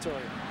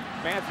territory.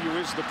 Matthew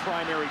is the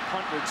primary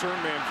punt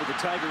return man for the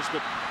Tigers,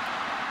 but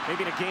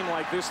maybe in a game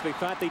like this, they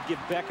thought they'd give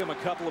Beckham a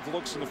couple of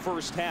looks in the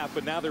first half,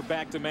 but now they're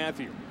back to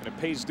Matthew, and it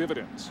pays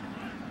dividends.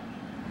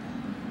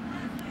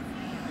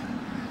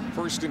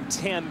 1st and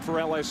 10 for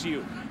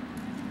LSU.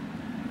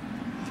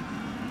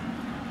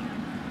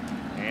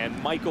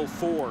 And Michael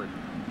Ford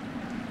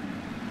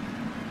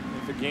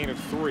with a gain of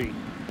 3.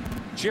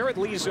 Jarrett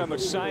Lee's on the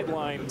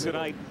sideline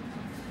tonight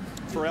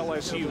for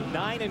LSU.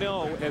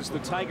 9-0 as the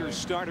Tigers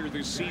starter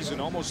this season.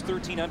 Almost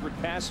 1,300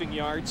 passing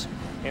yards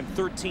and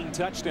 13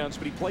 touchdowns,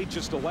 but he played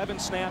just 11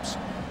 snaps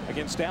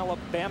against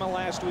Alabama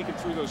last week and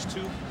threw those 2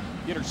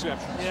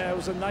 interceptions. Yeah, it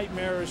was a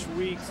nightmarish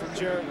week for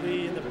Jarrett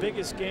Lee in the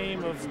biggest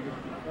game of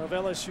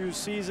LSU's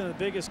season, the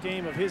biggest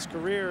game of his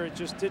career. It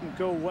just didn't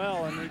go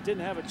well, and he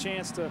didn't have a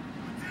chance to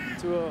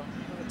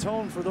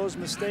atone for those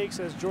mistakes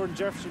as Jordan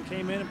Jefferson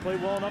came in and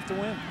played well enough to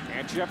win.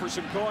 And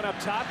Jefferson going up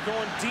top,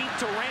 going deep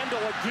to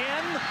Randall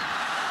again.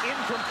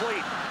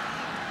 Incomplete.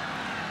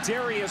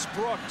 Darius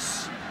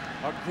Brooks,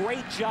 a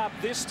great job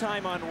this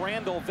time on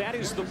Randall. That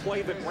is the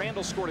play that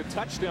Randall scored a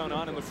touchdown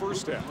on in the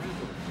first half.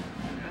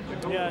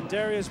 Yeah, and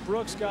Darius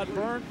Brooks got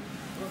burnt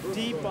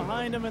deep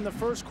behind him in the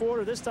first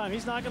quarter. This time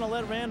he's not going to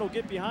let Randall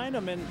get behind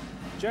him, and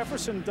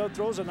Jefferson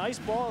throws a nice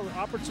ball,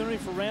 opportunity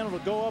for Randall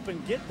to go up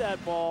and get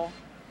that ball.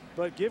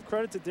 But give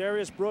credit to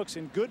Darius Brooks,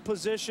 in good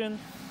position,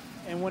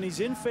 and when he's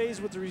in phase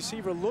with the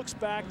receiver, looks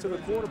back to the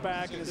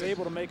quarterback and is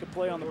able to make a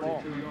play on the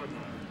ball.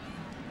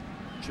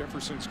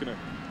 Jefferson's going to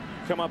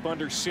come up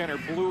under center.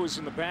 Blue is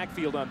in the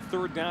backfield on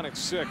 3rd down at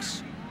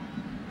 6.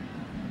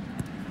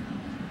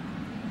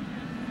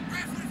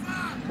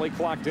 Play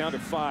clock down to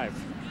 5.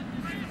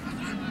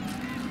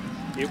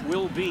 It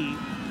will be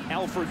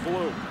Alfred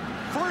Blue.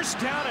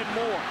 1st down and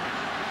more.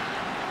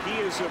 He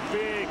is a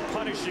big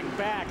punishing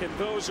back, and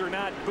those are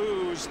not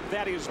boos.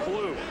 That is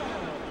Blue.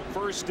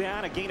 1st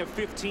down, a gain of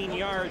 15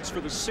 yards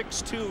for the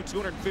 6'2",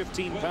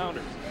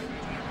 215-pounder.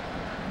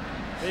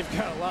 They've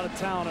got a lot of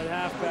talent at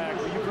halfback.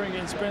 When you bring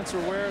in Spencer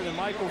Ware, then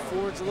Michael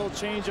Ford's a little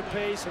change of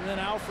pace, and then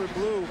Alfred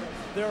Blue.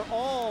 They're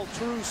all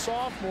true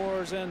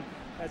sophomores, and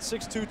at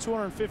 6'2",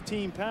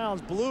 215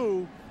 pounds,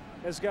 Blue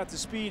has got the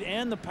speed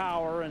and the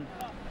power, and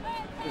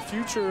the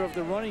future of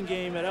the running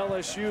game at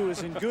LSU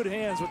is in good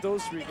hands with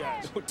those 3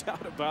 guys. No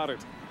doubt about it.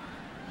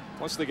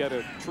 Plus, they got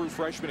a true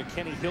freshman,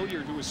 Kenny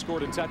Hilliard, who has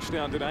scored a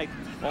touchdown tonight,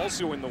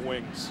 also in the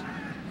wings.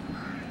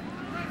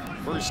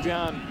 1st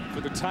down for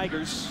the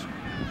Tigers.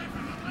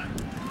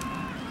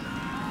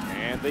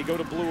 And they go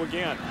to Blue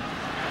again.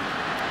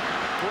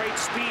 Great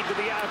speed to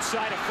the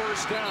outside of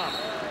 1st down.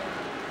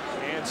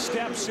 And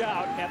steps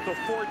out at the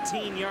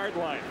 14-yard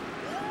line.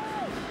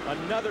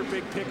 Another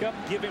big pickup.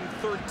 Give him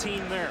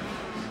 13 there.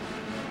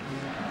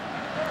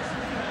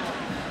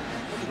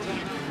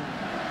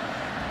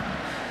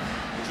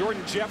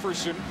 Jordan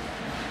Jefferson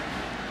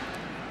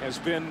has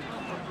been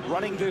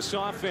running this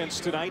offense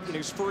tonight in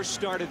his first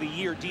start of the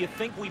year. Do you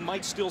think we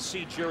might still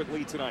see Jarrett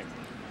Lee tonight?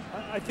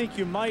 I think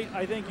you might.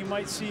 I think you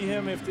might see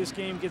him if this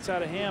game gets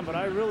out of hand, but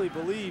I really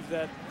believe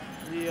that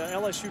the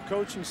LSU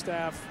coaching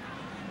staff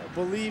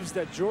believes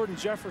that Jordan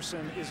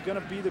Jefferson is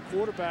going to be the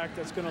quarterback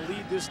that's going to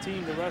lead this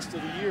team the rest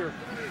of the year,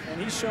 and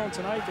he's shown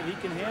tonight that he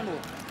can handle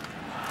it.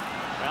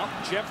 Well,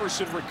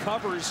 Jefferson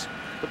recovers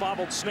the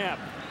bobbled snap.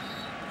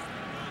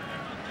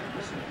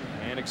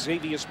 And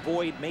Xavier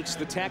Boyd makes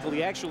the tackle.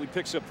 He actually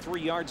picks up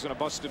 3 yards on a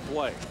busted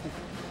play.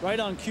 Right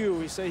on cue,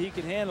 we say he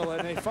can handle it,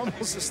 and he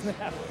fumbles the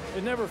snap.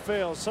 It never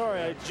fails.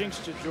 Sorry, I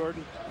jinxed you,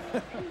 Jordan.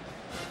 But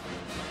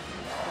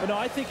no,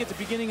 I think at the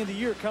beginning of the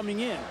year coming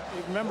in,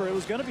 remember, it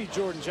was going to be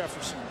Jordan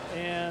Jefferson.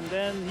 And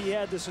then he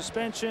had the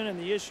suspension and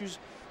the issues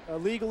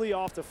legally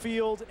off the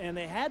field, and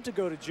they had to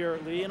go to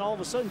Jarrett Lee, and all of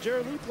a sudden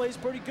Jarrett Lee plays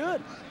pretty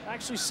good.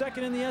 Actually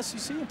 2nd in the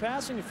SEC in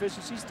passing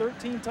efficiencies,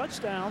 13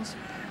 touchdowns.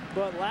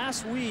 But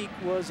last week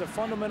was a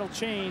fundamental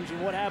change in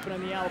what happened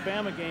in the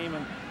Alabama game,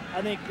 and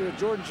I think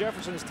Jordan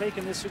Jefferson has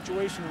taken this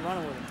situation and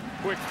running with it.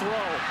 Quick throw.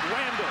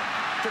 Randall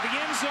to the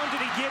end zone. Did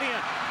he get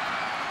in?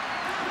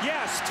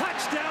 Yes,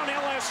 touchdown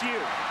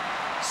LSU.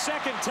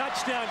 2nd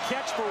touchdown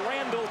catch for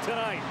Randall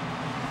tonight.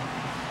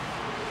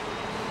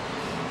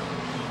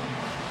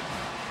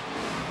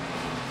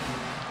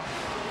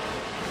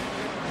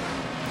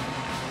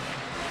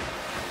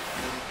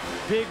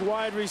 big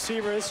wide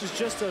receiver. This is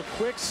just a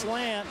quick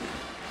slant.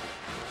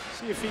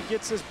 See if he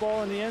gets this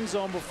ball in the end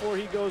zone before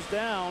he goes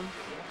down.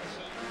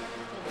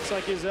 Looks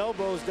like his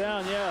elbow's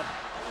down, yeah.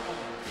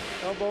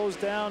 Elbows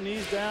down,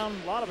 knees down,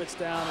 a lot of it's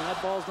down, and that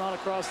ball's not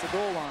across the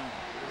goal line.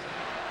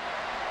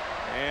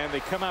 And they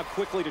come out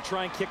quickly to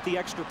try and kick the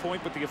extra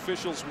point, but the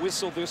officials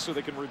whistle this so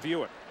they can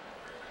review it.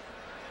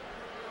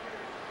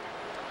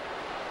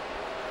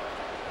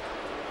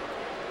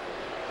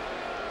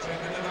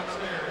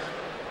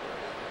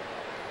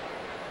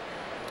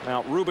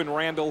 Now, Ruben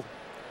Randall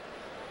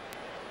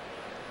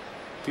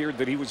feared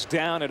that he was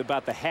down at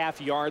about the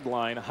half-yard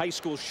line. A high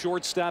school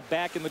shortstop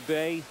back in the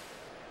day.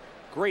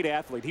 Great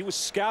athlete. He was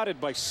scouted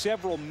by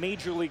several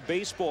Major League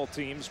Baseball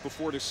teams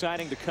before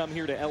deciding to come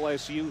here to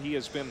LSU. He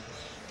has been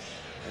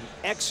an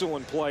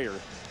excellent player.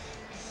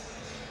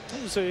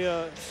 It was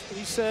a,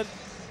 he said,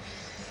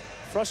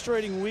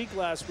 frustrating week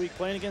last week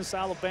playing against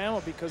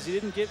Alabama because he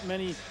didn't get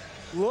many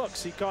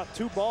looks. He caught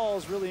 2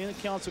 balls, really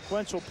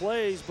inconsequential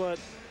plays, but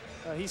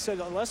he said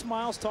Les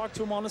Miles talked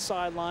to him on the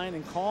sideline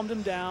and calmed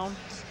him down.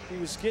 He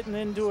was getting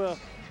into a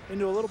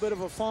little bit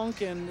of a funk,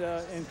 and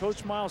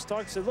Coach Miles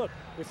talked and said, look,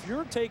 if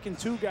you're taking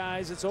 2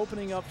 guys, it's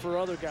opening up for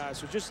other guys.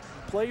 So just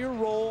play your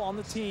role on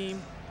the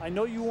team. I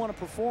know you want to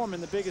perform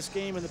in the biggest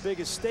game and the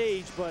biggest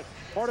stage, but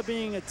part of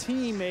being a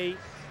teammate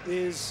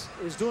is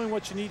doing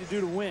what you need to do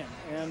to win.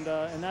 And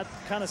that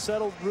kind of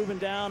settled Ruben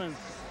down, and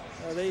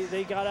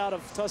they got out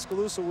of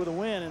Tuscaloosa with a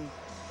win. And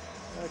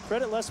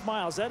credit Les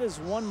Miles. That is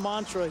one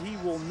mantra he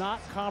will not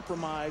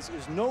compromise,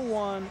 is no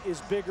one is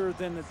bigger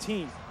than the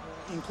team,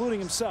 including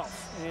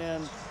himself.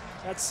 And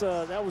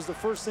that was the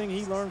first thing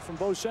he learned from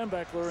Bo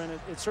Schembechler, and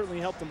it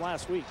certainly helped him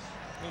last week.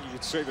 You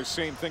could say the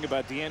same thing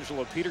about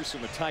D'Angelo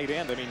Peterson, the tight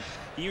end. I mean,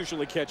 he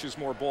usually catches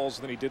more balls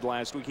than he did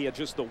last week. He had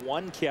just the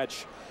 1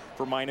 catch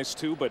for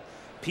 -2, but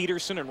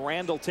Peterson and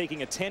Randall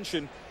taking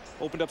attention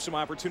opened up some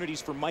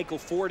opportunities for Michael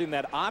Ford in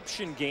that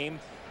option game,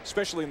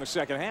 especially in the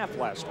second half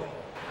last week.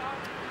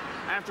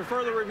 After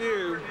further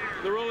review,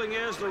 the ruling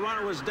is the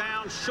runner was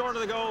down short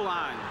of the goal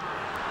line.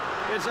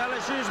 It's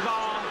LSU's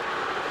ball,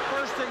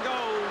 1st and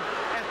goal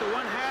at the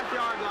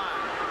 1/2-yard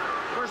line.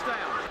 1st down.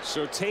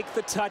 So take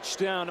the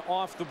touchdown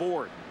off the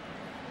board.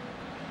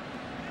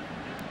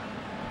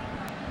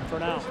 For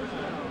now.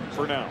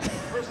 For now.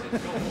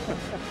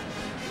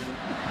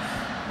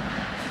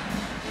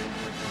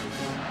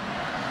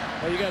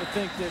 Well, you got to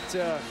think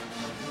that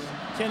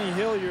Kenny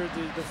Hilliard,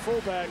 the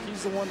fullback,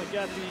 he's the one that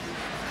got the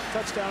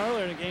touchdown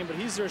earlier in the game, but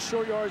he's their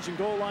short yards and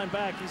goal line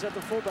back. He's at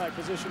the fullback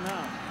position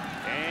now.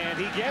 And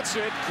he gets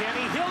it.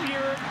 Kenny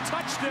Hilliard,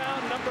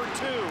 touchdown number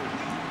 2.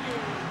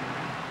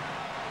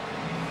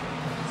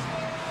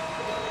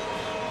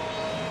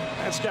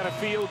 That's got to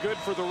feel good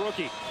for the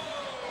rookie.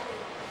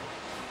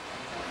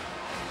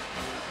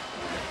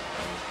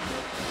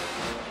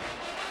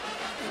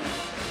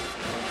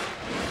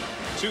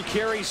 Two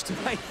carries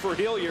tonight for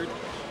Hilliard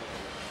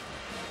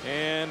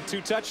and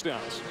 2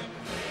 touchdowns.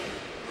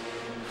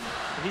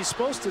 He's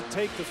supposed to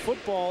take the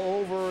football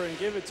over and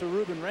give it to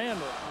Ruben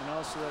Randall, you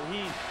know, so that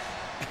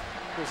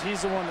because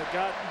he's the one that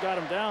got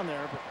him down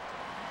there. But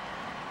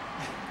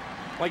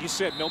like you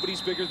said,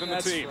 nobody's bigger than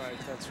the team. That's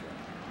right. That's right.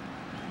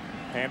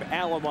 And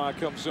Alama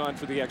comes on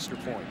for the extra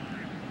point.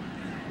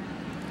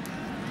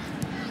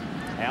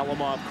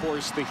 Alama, of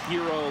course, the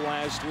hero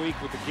last week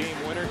with the game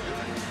winner.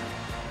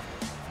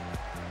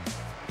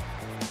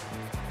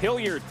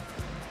 Hilliard.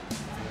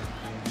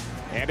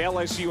 And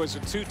LSU has a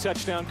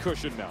 2-touchdown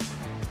cushion now.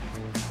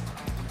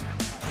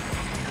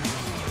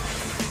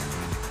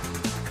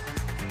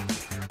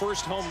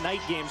 First home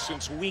night game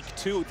since week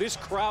 2. This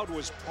crowd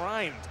was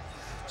primed,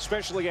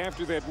 especially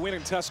after that win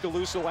in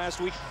Tuscaloosa last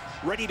week,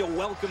 ready to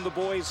welcome the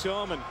boys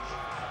home, and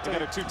they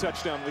got a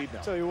 2-touchdown lead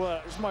now. Tell you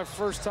what, this is my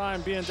first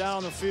time being down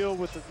on the field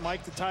with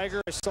Mike the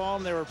Tiger. I saw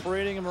him. They were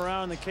parading him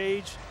around in the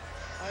cage.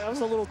 I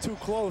was a little too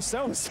close.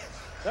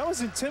 That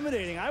was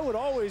intimidating. I would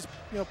always,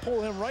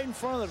 pull him right in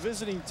front of the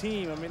visiting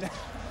team. I mean,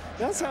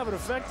 that's have an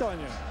effect on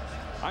you.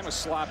 I'm a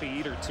sloppy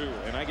eater too,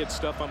 and I get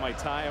stuff on my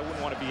tie. I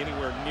wouldn't want to be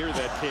anywhere near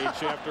that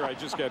cage after I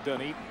just got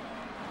done eating.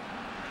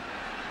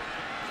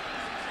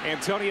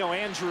 Antonio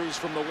Andrews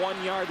from the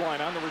 1-yard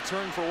line on the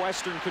return for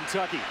Western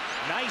Kentucky.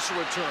 Nice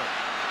return.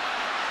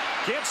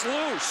 Gets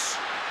loose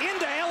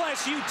into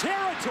LSU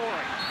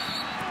territory.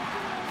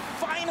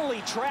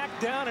 Finally tracked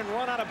down and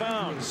run out of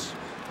bounds.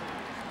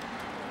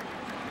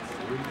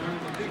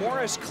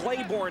 Morris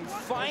Claiborne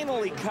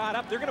finally caught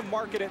up. They're going to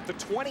mark it at the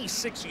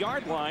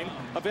 26-yard line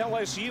of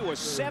LSU, a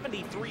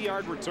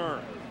 73-yard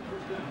return.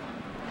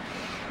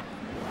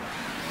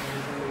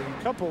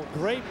 A couple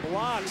great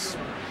blocks.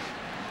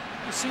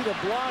 You see the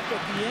block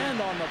at the end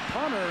on the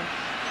punter.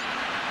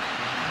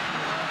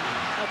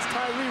 That's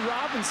Tyree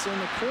Robinson,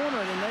 the corner,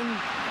 and then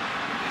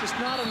just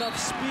not enough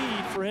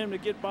speed for him to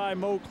get by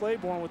Mo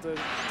Claiborne with a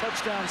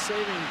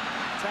touchdown-saving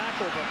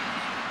tackle. But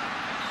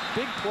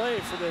big play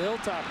for the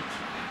Hilltoppers.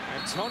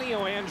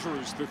 Antonio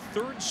Andrews, the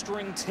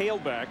 3rd-string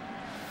tailback,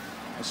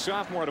 a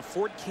sophomore out of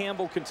Fort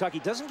Campbell, Kentucky.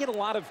 Doesn't get a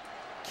lot of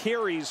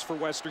carries for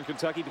Western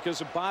Kentucky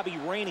because of Bobby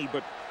Rainey,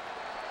 but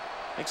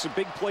Makes a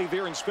big play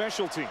there in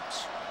special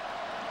teams.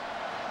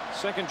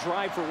 Second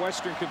drive for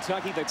Western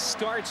Kentucky that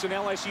starts in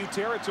LSU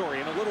territory,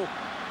 and a little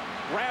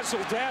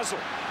razzle-dazzle.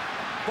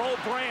 Bo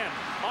Brand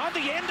on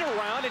the end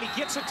around, and he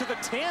gets it to the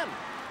 10. In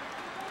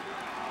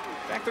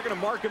fact, they're going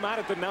to mark him out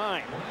at the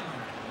 9.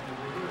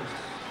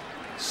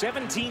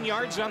 17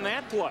 yards on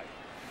that play.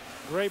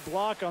 Great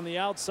block on the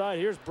outside.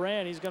 Here's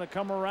Brand. He's going to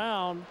come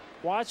around.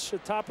 Watch the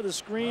top of the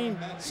screen.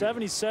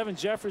 77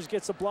 Jeffries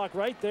gets a block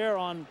right there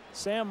on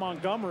Sam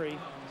Montgomery,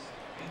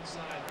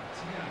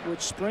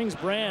 which brings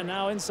Brand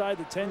now inside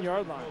the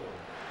 10-yard line.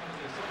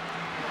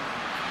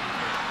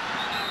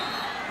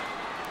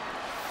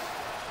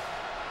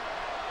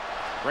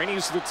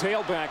 Rainey's the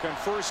tailback on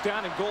first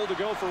down and goal to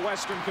go for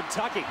Western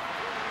Kentucky.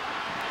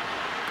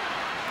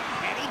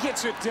 And he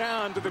gets it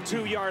down to the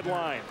 2-yard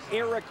line.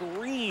 Eric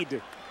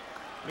Reed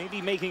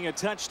maybe making a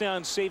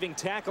touchdown saving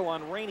tackle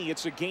on Rainey.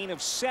 It's a gain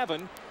of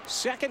 7.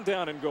 Second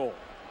down and goal.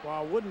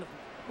 Wow, wouldn't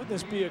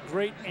this be a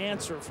great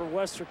answer for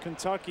Western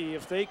Kentucky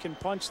if they can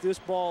punch this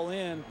ball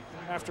in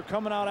after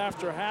coming out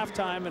after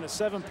halftime in a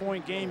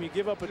 7-point game? You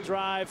give up a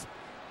drive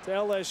to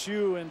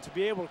LSU, and to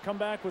be able to come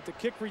back with the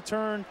kick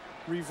return,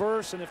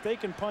 reverse, and if they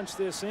can punch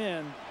this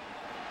in,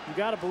 you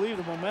got to believe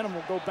the momentum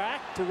will go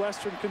back to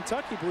Western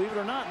Kentucky, believe it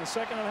or not, in the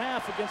second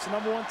half against the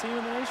 #1 team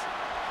in the nation.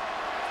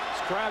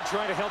 This crowd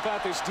trying to help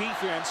out this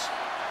defense.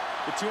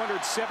 The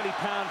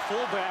 270-pound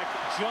fullback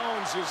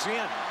Jones is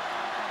in,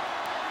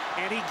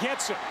 and he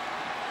gets it.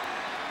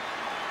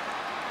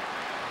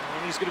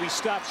 And he's going to be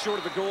stopped short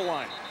of the goal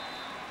line.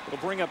 It'll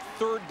bring up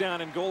third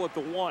down and goal at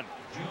the 1.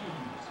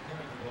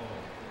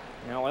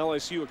 Now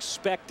LSU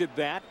expected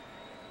that,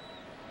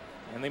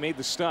 and they made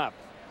the stop.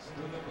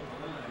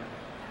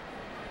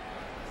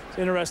 It's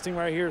interesting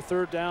right here,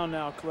 third down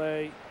now,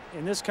 Clay.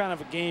 In this kind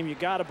of a game, you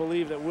got to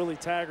believe that Willie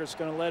Taggart's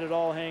going to let it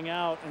all hang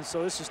out, and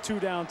so this is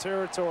 2-down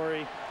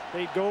territory.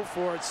 They go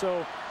for it.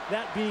 So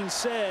that being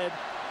said,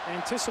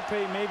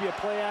 anticipate maybe a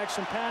play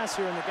action pass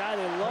here, and the guy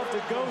they love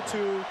to go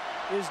to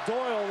is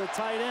Doyle, the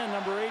tight end,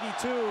 number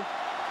 82,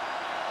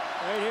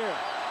 right here.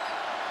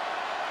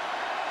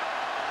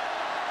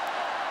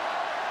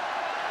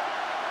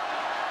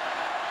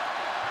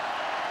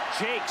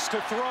 Jakes to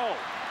throw.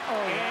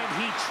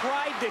 And he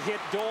tried to hit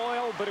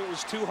Doyle, but it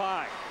was too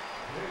high.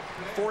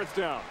 Fourth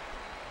down.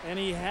 And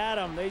he had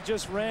him. They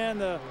just ran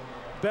the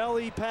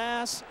belly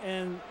pass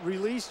and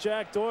released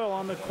Jack Doyle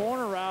on the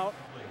corner route.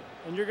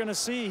 And you're going to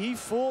see he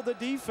fooled the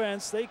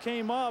defense. They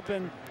came up,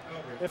 and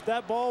if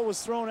that ball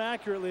was thrown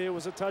accurately, it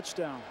was a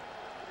touchdown.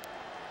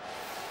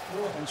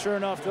 And sure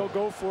enough, they'll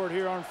go for it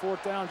here on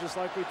fourth down, just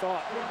like we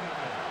thought.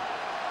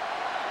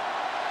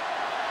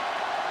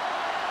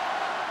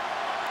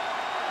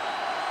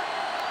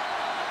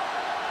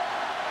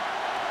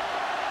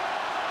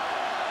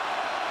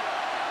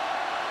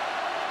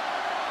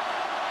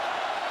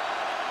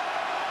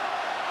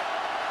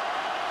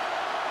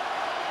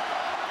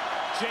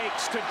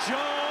 Jakes to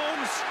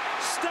Jones,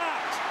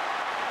 stopped.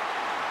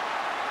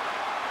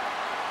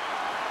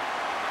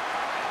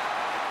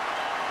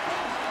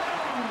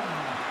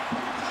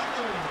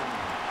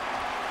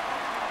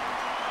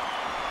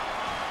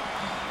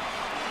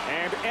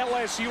 And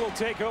LSU will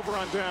take over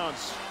on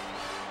downs.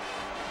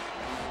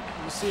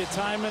 You see it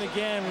time and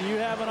again. When you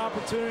have an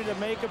opportunity to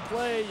make a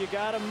play, you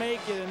got to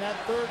make it. And that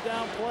third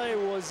down play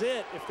was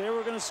it. If they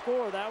were going to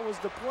score, that was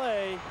the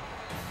play.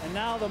 And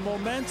now the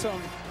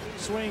momentum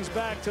swings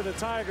back to the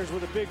Tigers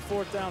with a big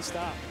fourth down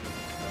stop.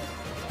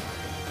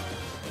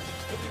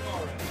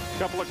 A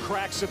couple of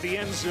cracks at the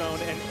end zone,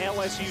 and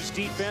LSU's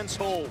defense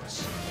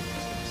holds.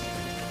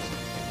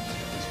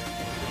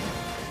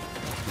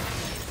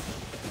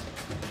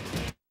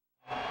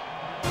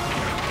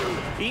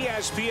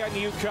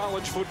 ESPNU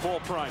College Football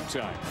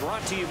Primetime,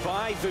 brought to you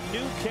by the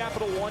new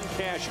Capital One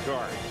Cash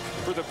Card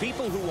for the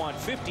people who want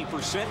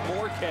 50%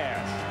 more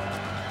cash.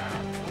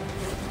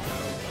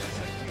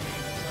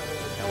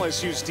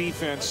 LSU's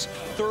defense,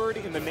 third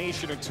in the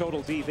nation in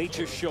total D. They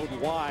just showed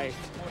why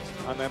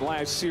on that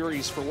last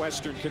series for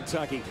Western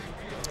Kentucky,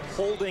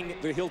 holding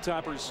the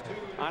Hilltoppers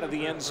out of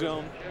the end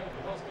zone.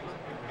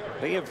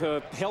 They have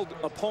held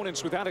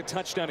opponents without a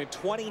touchdown in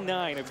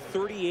 29 of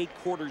 38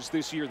 quarters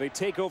this year. They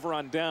take over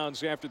on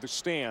downs after the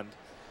stand.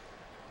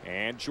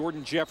 And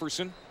Jordan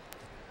Jefferson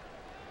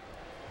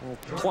will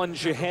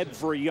plunge ahead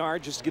for a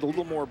yard just to get a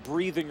little more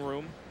breathing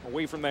room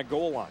away from that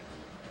goal line.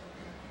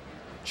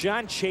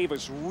 John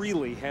Chavis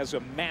really has a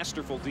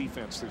masterful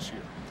defense this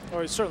year.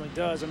 Oh, he certainly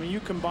does. I mean, you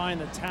combine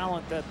the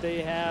talent that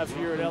they have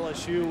here at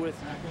LSU with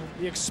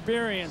the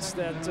experience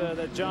that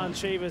that John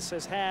Chavis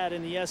has had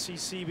in the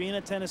SEC, being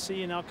at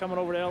Tennessee and now coming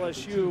over to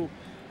LSU.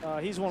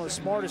 He's one of the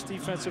smartest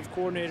defensive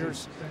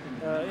coordinators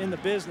in the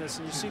business,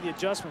 and you see the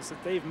adjustments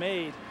that they've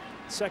made.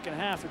 Second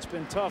half, it's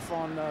been tough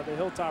on the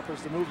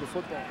Hilltoppers to move the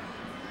football.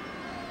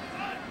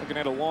 Looking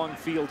at a long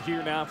field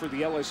here now for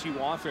the LSU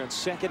offense.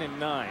 2nd and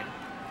 9.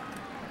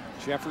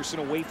 Jefferson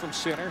away from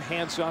center,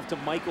 hands off to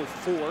Michael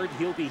Ford.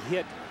 He'll be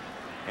hit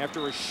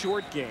after a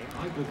short game.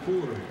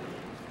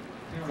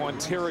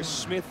 Quanterra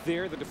Smith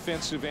there, the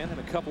defensive end, and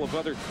a couple of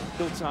other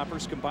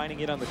Hilltoppers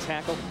combining it on the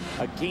tackle.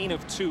 A gain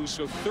of 2,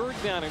 so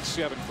 3rd down and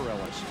 7 for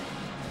LSU.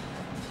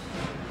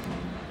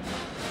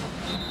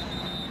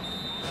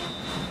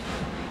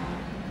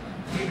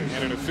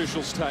 And an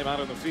official's timeout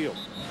on the field.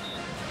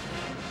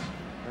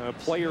 A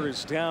player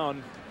is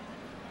down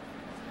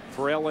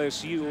for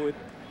LSU. It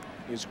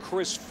is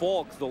Chris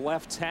Falk, the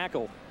left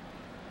tackle.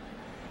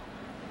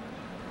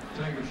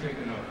 Tiger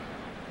shaken up.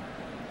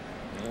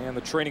 And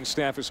the training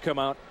staff has come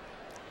out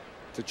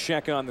to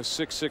check on the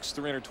 6'6",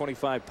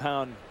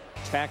 325-pound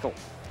tackle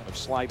of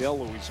Slidell,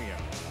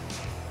 Louisiana.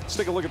 Let's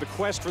take a look at the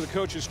quest for the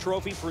Coach's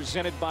Trophy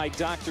presented by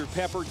Dr.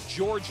 Pepper.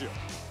 Georgia,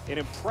 an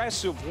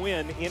impressive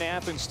win in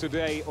Athens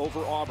today over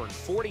Auburn.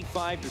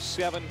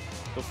 45-7,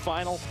 the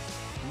final.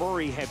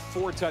 Murray had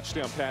 4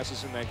 touchdown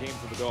passes in that game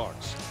for the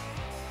Dogs.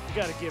 You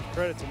got to give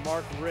credit to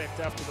Mark Richt.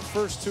 After the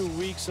first 2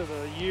 weeks of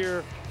the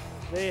year,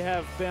 they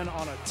have been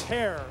on a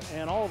tear,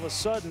 and all of a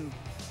sudden,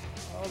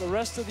 the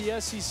rest of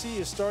the SEC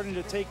is starting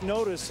to take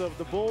notice of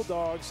the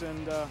Bulldogs,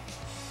 and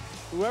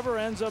whoever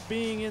ends up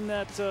being in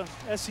that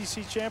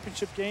SEC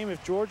championship game,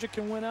 if Georgia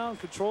can win out and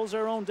controls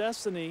their own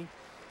destiny,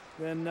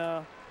 then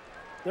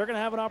they're going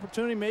to have an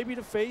opportunity maybe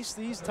to face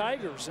these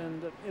Tigers,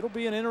 and it'll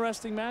be an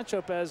interesting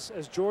matchup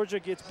as Georgia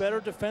gets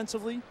better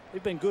defensively.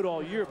 They've been good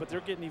all year, but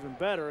they're getting even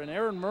better, and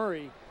Aaron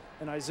Murray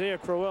and Isaiah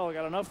Crowell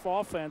got enough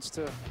offense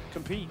to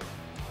compete.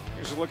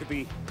 Here's a look at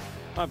the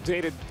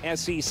updated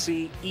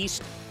SEC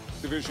East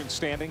Division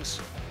standings.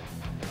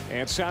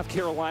 And South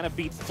Carolina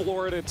beat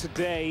Florida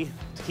today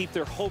to keep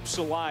their hopes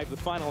alive. The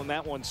final in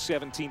that one,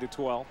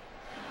 17-12.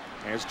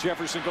 As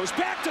Jefferson goes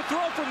back to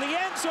throw from the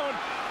end zone.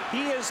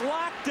 He is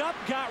locked up,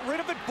 got rid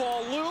of it,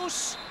 ball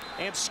loose,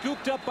 and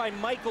scooped up by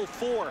Michael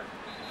Ford.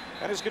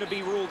 That is going to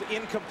be ruled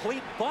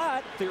incomplete,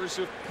 but there's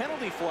a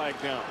penalty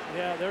flag down.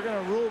 Yeah, they're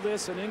going to rule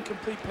this an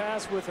incomplete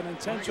pass with an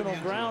intentional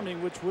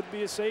grounding, which would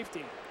be a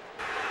safety.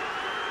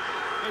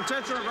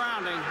 Intentional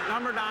grounding,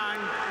 number 9,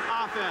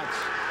 offense.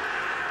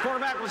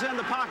 Quarterback was in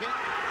the pocket.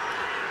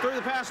 Threw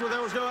the pass where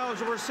there was no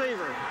eligible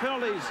receiver.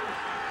 Penalties,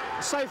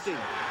 safety.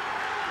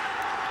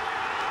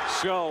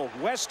 So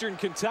Western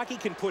Kentucky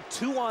can put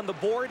 2 on the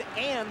board,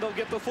 and they'll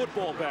get the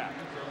football back.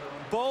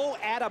 Bo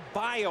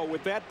Adebayo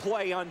with that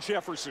play on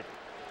Jefferson.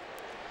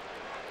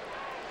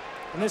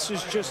 And this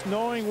is just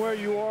knowing where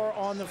you are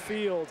on the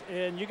field,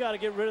 and you got to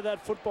get rid of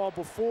that football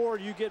before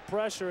you get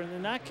pressure. And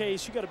in that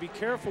case, you got to be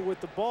careful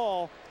with the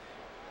ball.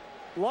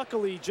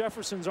 Luckily,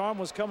 Jefferson's arm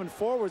was coming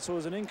forward, so it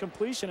was an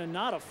incompletion and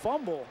not a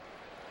fumble.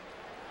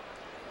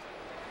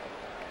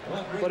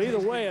 But either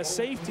way, a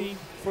safety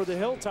for the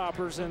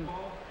Hilltoppers. And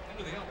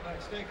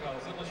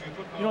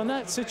you know, in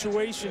that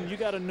situation, you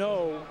got to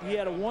know he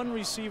had a 1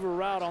 receiver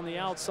route on the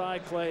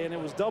outside, Clay, and it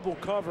was double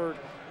covered.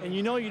 And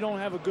you know you don't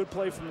have a good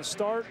play from the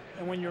start.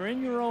 And when you're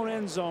in your own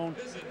end zone,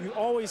 you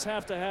always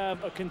have to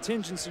have a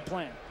contingency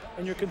plan.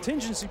 And your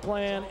contingency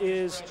plan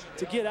is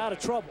to get out of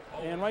trouble.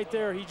 And right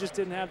there, he just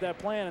didn't have that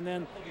plan and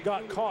then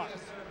got caught.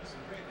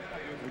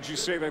 Would you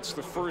say that's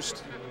the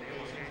first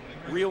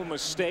real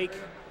mistake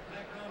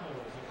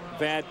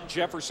that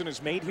Jefferson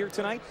has made here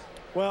tonight?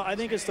 Well, I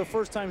think it's the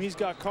first time he's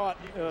got caught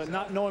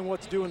not knowing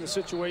what to do in the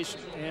situation.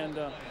 And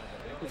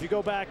if you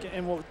go back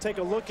and we'll take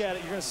a look at it,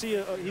 you're going to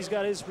see he's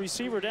got his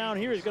receiver down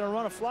here. He's going to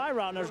run a fly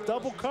route, and there's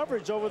double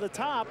coverage over the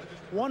top,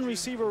 1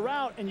 receiver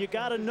route, and you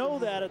got to know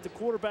that at the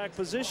quarterback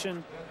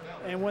position.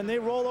 And when they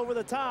roll over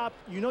the top,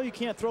 you know you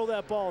can't throw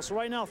that ball. So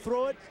right now,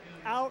 throw it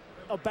out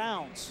of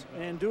bounds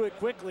and do it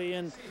quickly.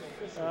 And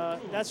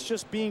that's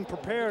just being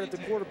prepared at the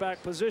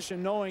quarterback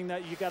position, knowing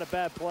that you got a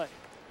bad play.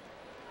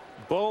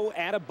 Bo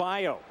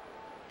Adebayo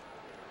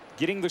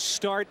getting the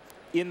start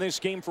in this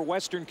game for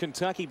Western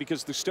Kentucky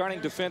because the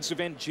starting defensive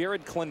end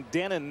Jared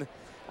Clendenin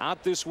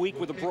out this week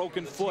with a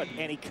broken foot,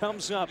 and he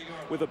comes up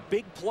with a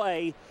big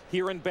play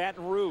here in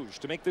Baton Rouge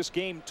to make this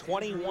game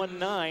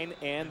 21-9,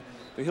 and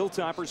the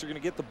Hilltoppers are going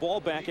to get the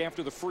ball back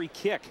after the free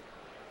kick.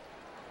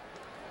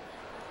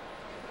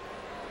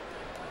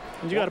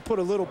 And you got to put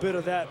a little bit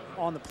of that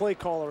on the play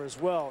caller as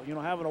well. You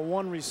know, having a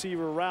 1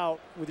 receiver route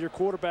with your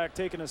quarterback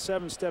taking a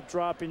 7-step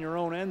drop in your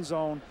own end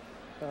zone,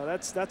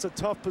 that's a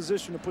tough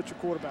position to put your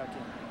quarterback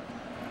in.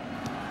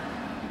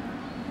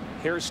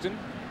 Hairston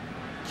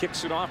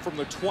kicks it off from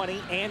the 20.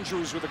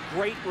 Andrews with a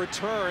great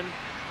return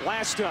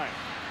last time.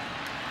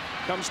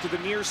 Comes to the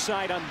near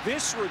side on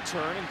this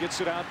return and gets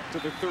it out to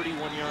the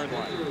 31-yard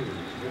line.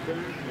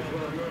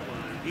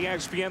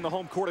 ESPN, the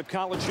home court of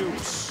college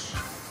hoops.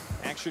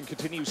 Action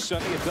continues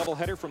Sunday, a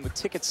doubleheader from the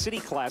Ticket City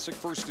Classic.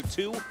 First at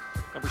 2,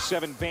 number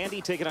 7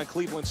 Vandy taking on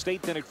Cleveland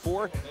State. Then at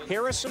 4,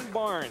 Harrison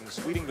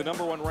Barnes leading the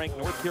number 1 ranked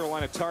North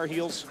Carolina Tar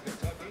Heels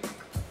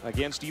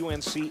against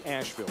UNC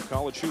Asheville.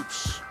 College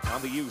hoops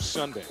on the U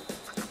Sunday.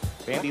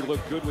 Vandy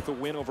looked good with the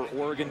win over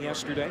Oregon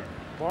yesterday.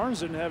 Barnes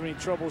didn't have any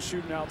trouble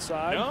shooting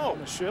outside on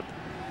the ship.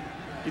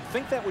 You'd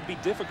think that would be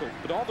difficult,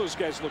 but all those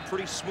guys look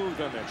pretty smooth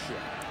on that ship.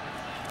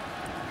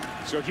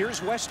 So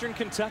here's Western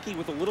Kentucky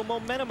with a little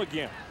momentum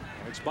again.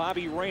 And it's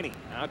Bobby Rainey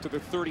out to the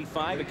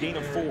 35, a gain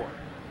of 4.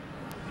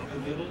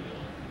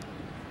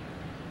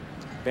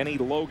 Benny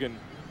Logan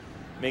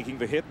making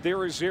the hit.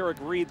 There is Eric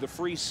Reed, the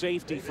free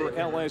safety for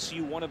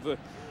LSU, one of the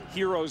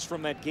heroes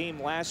from that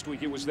game last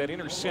week. It was that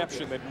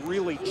interception that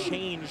really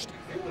changed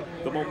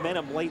the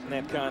momentum late in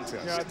that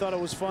contest. Yeah, I thought it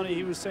was funny.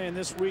 He was saying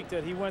this week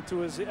that he went to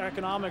his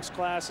economics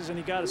classes and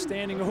he got a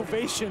standing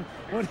ovation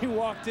when he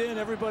walked in.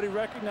 Everybody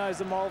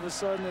recognized him all of a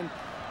sudden, and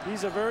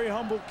he's a very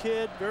humble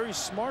kid, very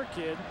smart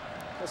kid.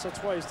 Guess that's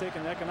why he's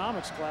taking an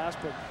economics class.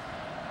 But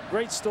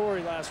great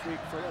story last week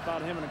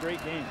about him in a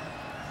great game.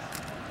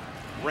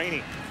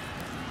 Rainey.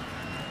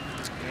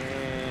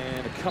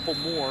 And a couple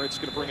more. It's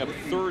going to bring up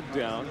 3rd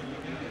down.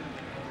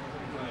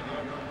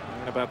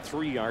 And about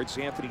 3 yards.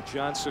 Anthony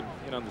Johnson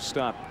in on the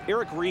stop.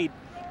 Eric Reed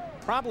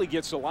probably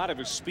gets a lot of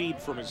his speed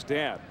from his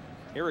dad.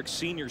 Eric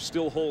Sr.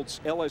 still holds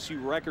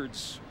LSU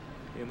records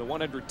in the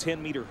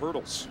 110-meter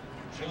hurdles.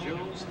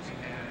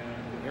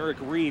 Eric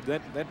Reed,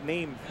 that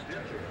name.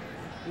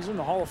 He's in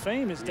the Hall of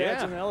Fame. His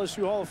dad's in the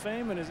LSU Hall of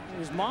Fame, and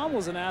his mom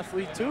was an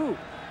athlete too.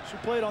 She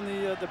played on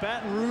the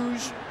Baton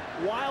Rouge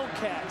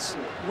Wildcats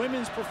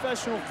women's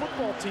professional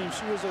football team.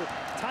 She was a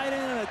tight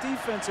end and a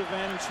defensive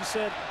end, and she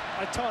said,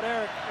 I taught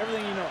Eric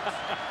everything he knows.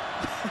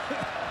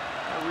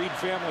 The Reed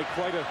family,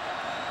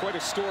 quite a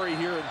story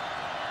here in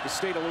the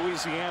state of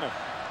Louisiana.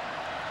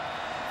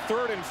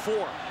 3rd and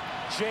 4.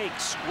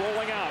 Jakes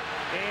rolling out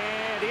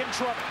and in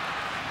trouble.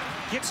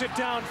 Gets it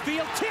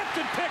downfield, tipped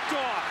and picked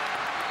off.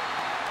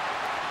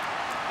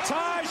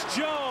 Taj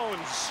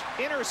Jones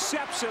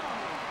intercepts it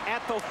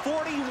at the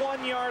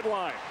 41-yard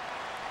line.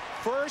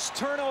 First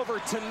turnover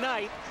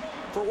tonight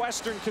for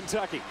Western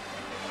Kentucky.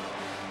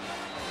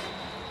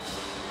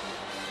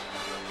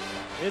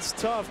 It's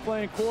tough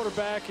playing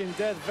quarterback in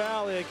Death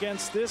Valley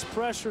against this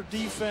pressure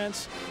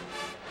defense.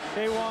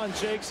 K'Wan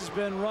Jakes has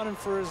been running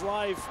for his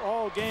life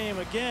all game,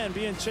 again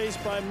being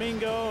chased by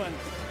Mingo, and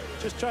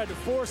just tried to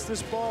force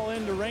this ball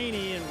into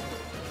Rainey, and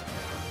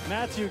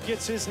Matthew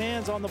gets his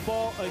hands on the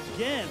ball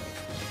again.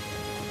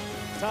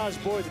 Taj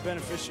Boyd the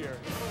beneficiary.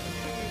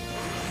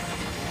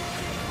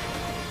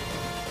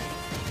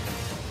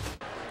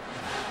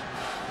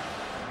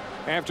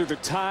 After the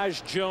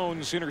Taj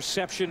Jones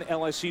interception,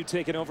 LSU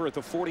taking over at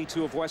the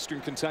 42 of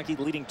Western Kentucky,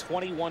 leading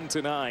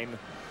 21-9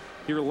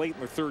 here late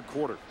in the 3rd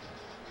quarter.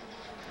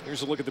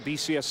 Here's a look at the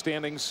BCS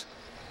standings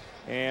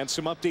and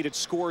some updated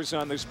scores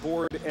on this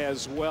board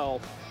as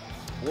well.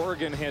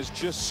 Oregon has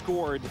just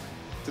scored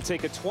to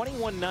take a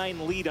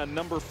 21-9 lead on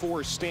number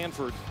 4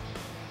 Stanford.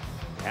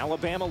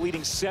 Alabama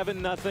leading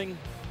 7-0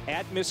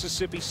 at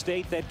Mississippi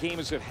State. That game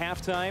is at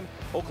halftime.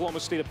 Oklahoma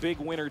State a big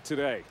winner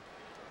today.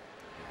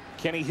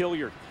 Kenny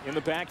Hilliard in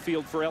the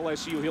backfield for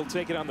LSU. He'll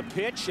take it on the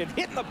pitch and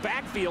hit in the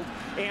backfield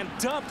and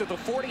dumped at the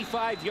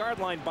 45-yard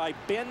line by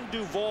Ben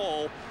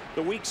Duval,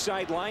 the weak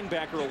side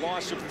linebacker, a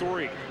loss of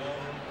 3.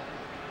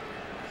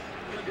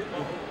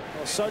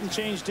 Well, sudden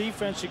change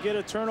defense, you get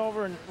a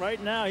turnover, and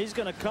right now he's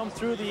going to come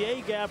through the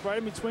A gap right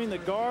in between the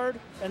guard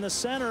and the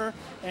center,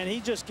 and he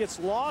just gets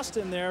lost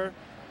in there.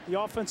 The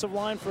offensive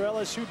line for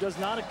LSU does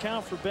not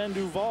account for Ben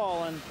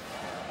Duval, and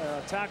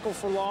tackle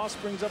for loss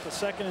brings up a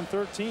 2nd and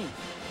 13.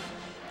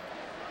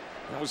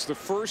 That was the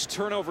first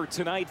turnover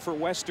tonight for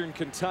Western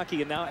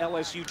Kentucky, and now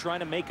LSU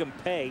trying to make him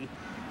pay.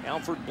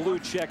 Alfred Blue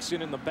checks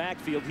in the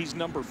backfield. He's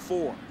number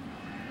 4.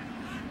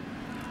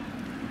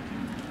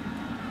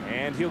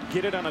 And he'll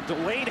get it on a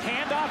delayed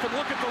handoff, and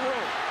look at the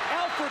room.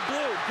 Alfred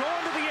Blue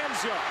going to the end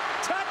zone.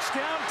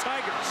 Touchdown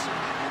Tigers.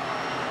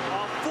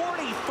 A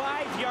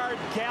 45-yard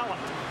gallop.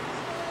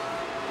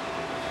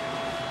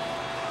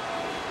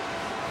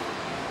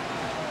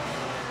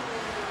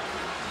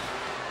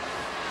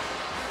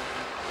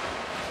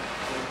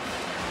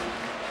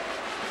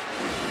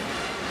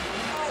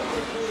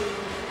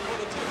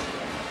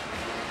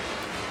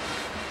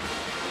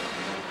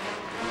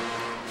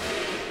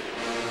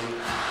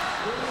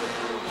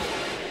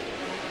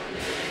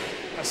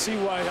 I see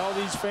why all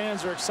these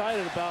fans are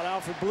excited about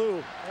Alfred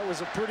Blue. That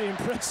was a pretty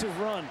impressive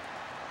run.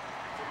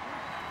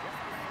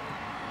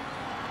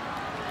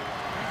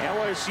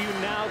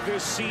 LSU now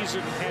this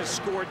season has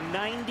scored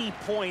 90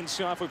 points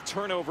off of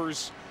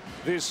turnovers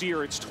this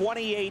year. It's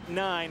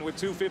 28-9 with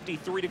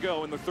 2:53 to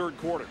go in the 3rd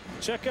quarter.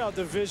 Check out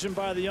the vision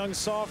by the young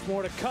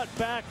sophomore to cut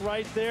back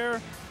right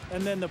there,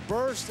 and then the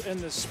burst and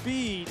the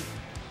speed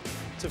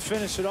to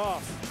finish it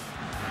off.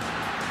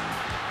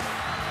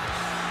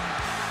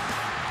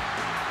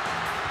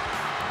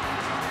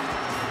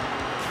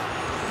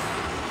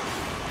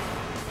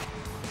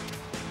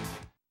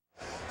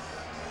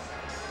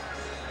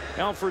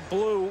 Alfred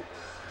Blue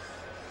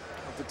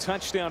with the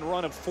touchdown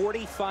run of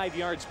 45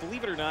 yards.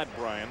 Believe it or not,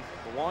 Brian,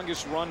 the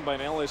longest run by an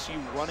LSU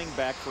running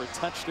back for a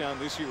touchdown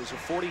this year was a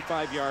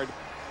 45-yard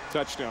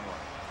touchdown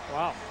run.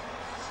 Wow.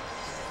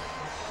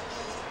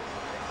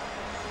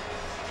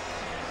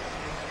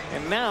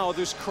 And now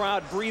this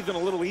crowd breathing a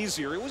little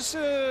easier. It was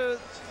a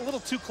little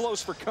too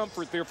close for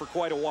comfort there for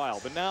quite a while,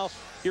 but now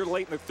here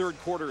late in the 3rd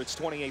quarter, it's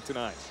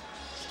 28-9.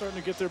 Starting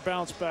to get their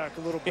bounce back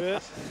a little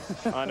bit.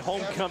 On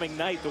homecoming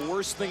night, the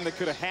worst thing that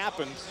could have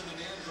happened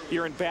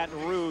here in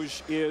Baton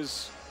Rouge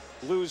is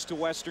lose to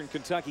Western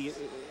Kentucky.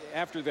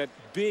 after that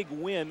big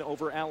win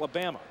over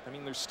Alabama. I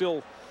mean, there's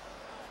still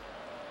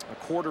a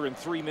quarter and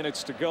 3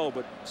 minutes to go,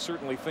 but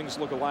certainly things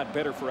look a lot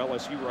better for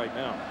LSU right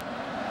now.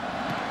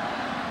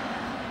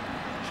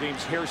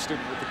 James Hairston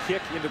with the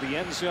kick into the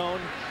end zone.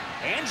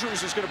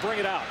 Andrews is going to bring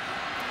it out.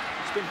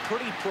 He's been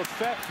pretty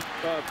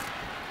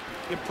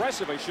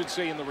impressive, I should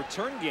say, in the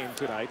return game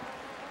tonight,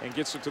 and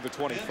gets it to the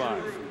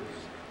 25.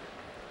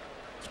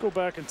 Let's go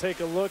back and take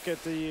a look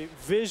at the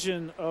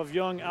vision of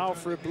young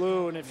Alfred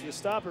Blue. And if you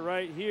stop it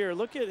right here,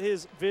 look at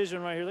his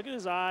vision right here. Look at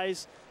his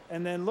eyes,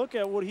 and then look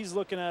at what he's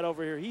looking at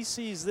over here. He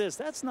sees this.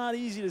 That's not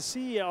easy to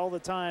see all the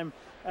time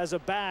as a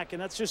back,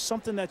 and that's just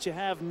something that you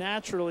have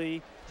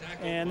naturally.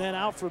 And then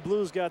Alfred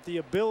Blue's got the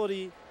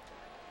ability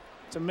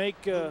to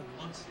make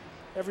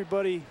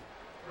everybody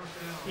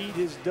eat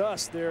his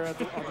dust there on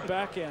the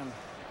back end.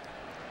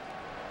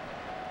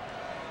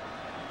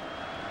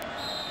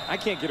 I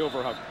can't get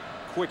over how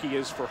quick he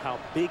is for how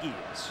big he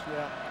is.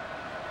 Yeah.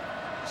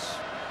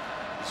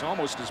 He's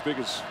almost as big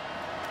as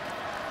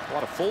a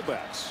lot of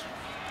fullbacks.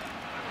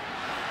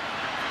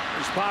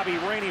 There's Bobby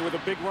Rainey with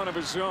a big run of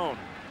his own.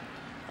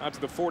 Out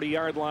to the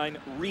 40-yard line.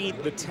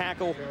 Reed the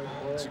tackle.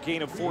 It's a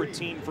gain of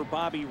 14 for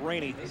Bobby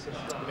Rainey.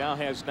 He now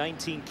has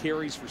 19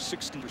 carries for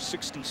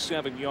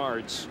 67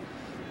 yards.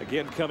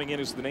 Again, coming in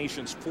as the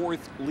nation's 4th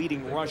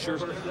leading rusher.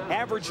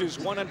 Averages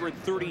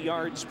 130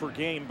 yards per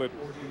game, but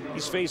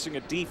he's facing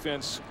a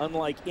defense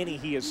unlike any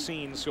he has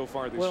seen so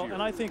far this year.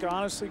 And I think,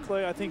 honestly,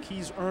 Clay, I think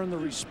he's earned the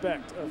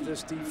respect of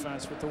this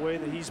defense with the way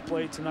that he's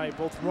played tonight,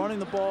 both running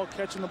the ball,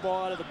 catching the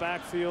ball out of the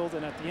backfield,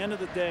 and at the end of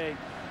the day,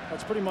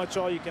 that's pretty much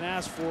all you can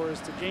ask for, is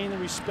to gain the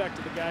respect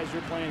of the guys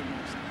you're playing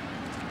against.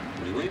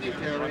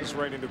 Runs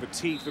right into the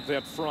teeth of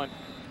that front.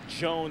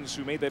 Jones,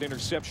 who made that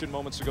interception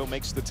moments ago,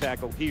 makes the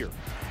tackle here.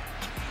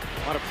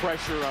 A lot of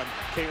pressure on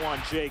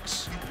K'Wan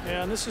Jakes.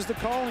 Yeah, and this is the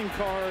calling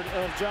card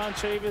of John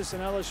Chavis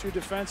and LSU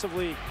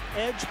defensively.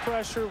 Edge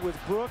pressure with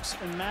Brooks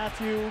and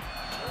Matthew,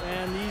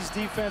 and these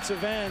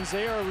defensive ends,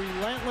 they are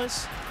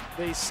relentless.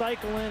 They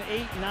cycle in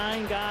 8,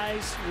 9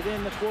 guys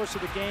within the course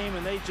of the game,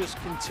 and they just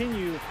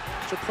continue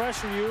to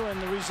pressure you,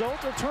 and the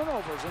result are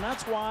turnovers. And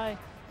that's why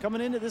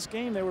coming into this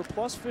game, they were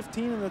plus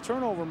 15 in the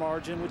turnover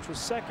margin, which was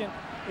 2nd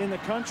in the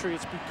country.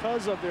 It's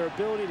because of their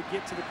ability to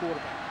get to the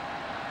quarterback.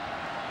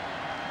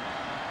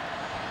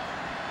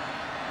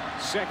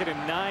 2nd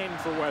and 9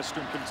 for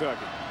Western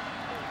Kentucky.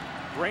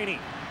 Rainey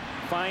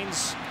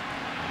finds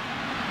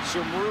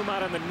some room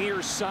out on the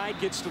near side,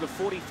 gets to the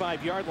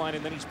 45-yard line,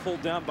 and then he's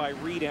pulled down by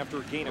Reed after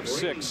a gain of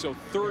 6. So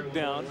 3rd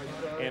down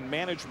and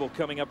manageable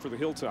coming up for the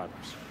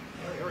Hilltoppers.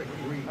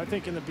 I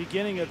think in the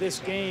beginning of this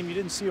game, you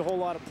didn't see a whole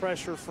lot of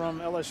pressure from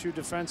LSU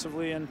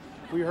defensively, and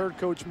we heard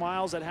Coach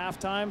Miles at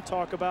halftime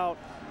talk about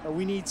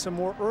we need some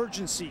more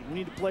urgency. We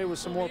need to play with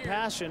some more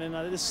passion, and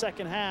this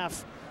second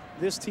half,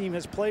 this team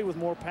has played with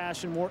more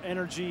passion, more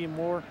energy, and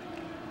more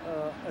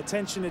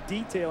attention to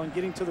detail and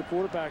getting to the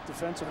quarterback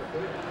defensively.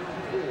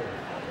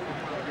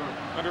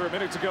 Under a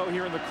minute to go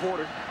here in the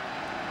quarter.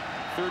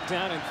 3rd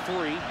down and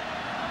 3.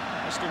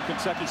 Western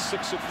Kentucky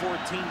 6 of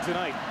 14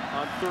 tonight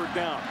on 3rd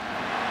down.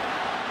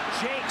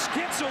 Jakes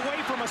gets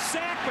away from a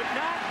sack, but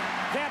not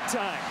that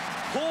time.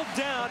 Pulled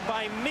down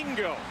by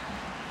Mingo.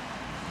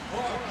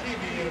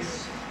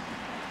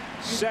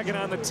 2nd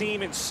on the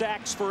team in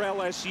sacks for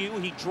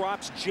LSU. He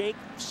drops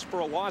Jakes for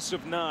a loss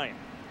of 9.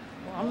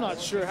 Well, I'm not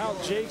sure how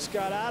Jakes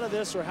got out of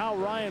this, or how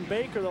Ryan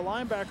Baker, the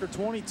linebacker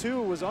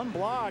 22, was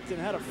unblocked and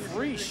had a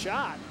free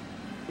shot.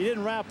 He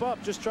didn't wrap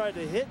up, just tried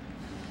to hit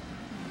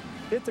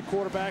the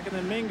quarterback. And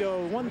then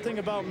Mingo, one thing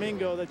about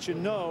Mingo that you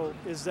know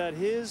is that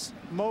his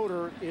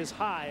motor is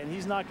high, and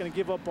he's not going to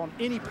give up on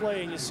any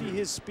play. And you see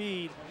his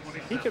speed.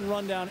 He can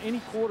run down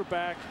any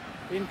quarterback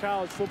in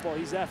college football.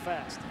 He's that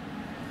fast.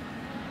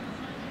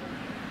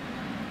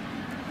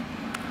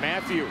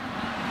 Matthew,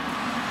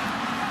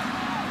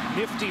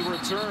 nifty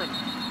return,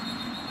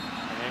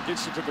 and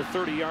gets it to the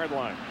 30-yard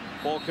line.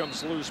 Ball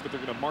comes loose, but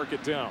they're going to mark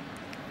it down.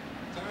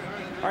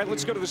 All right,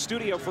 let's go to the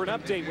studio for an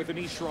update with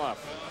Anish Shroff.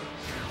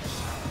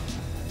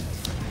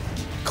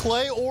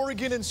 Clay,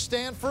 Oregon and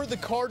Stanford, the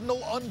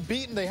Cardinal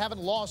unbeaten. They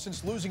haven't lost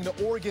since losing to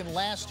Oregon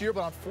last year,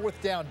 but on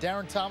 4th down,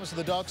 Darren Thomas of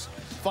the Ducks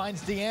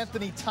finds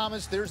DeAnthony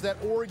Thomas. There's that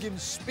Oregon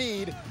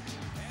speed.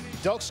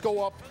 Ducks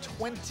go up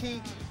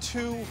 22-7,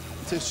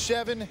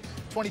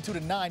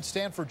 22-9.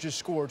 Stanford just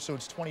scored, so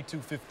it's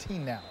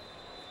 22-15 now.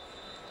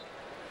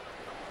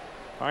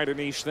 All right,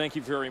 Anish, thank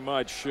you very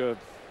much.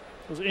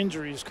 Those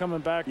injuries coming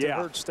back to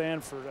hurt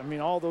Stanford. I mean,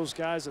 all those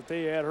guys that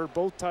they had hurt.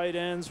 Both tight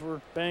ends were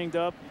banged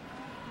up.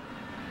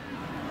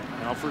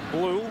 Alfred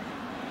Blue.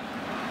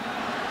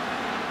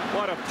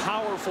 What a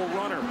powerful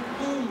runner.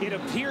 It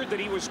appeared that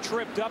he was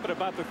tripped up at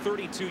about the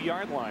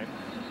 32-yard line.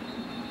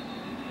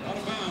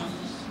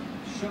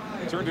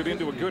 Turned it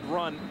into a good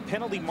run.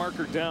 Penalty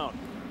marker down.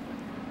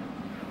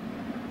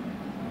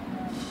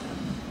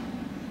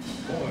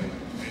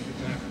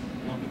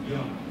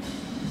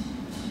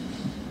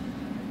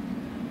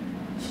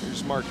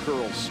 Here's Mark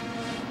Curls.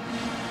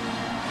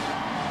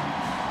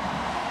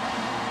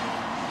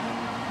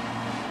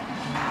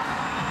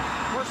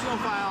 personal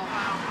foul,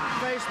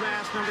 face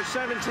mask, number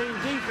 17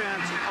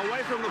 defense,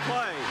 away from the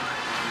play.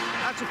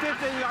 That's a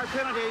 15-yard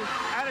penalty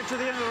added to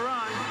the end of the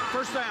run.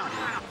 First down.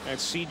 And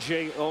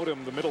C.J.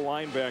 Odom, the middle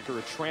linebacker,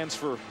 a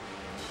transfer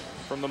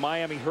from the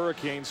Miami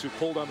Hurricanes, who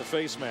pulled on the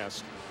face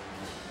mask.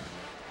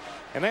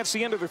 And that's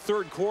the end of the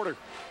third quarter.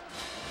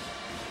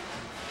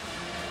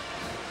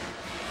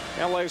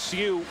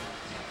 LSU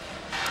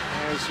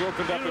has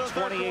opened up a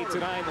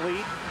 28-9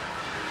 lead.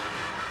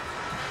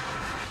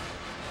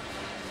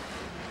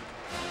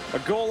 A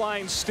goal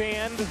line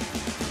stand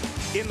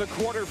in the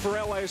quarter for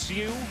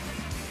LSU.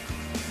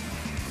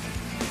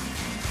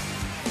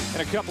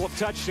 And a couple of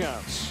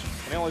touchdowns.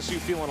 And LSU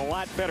feeling a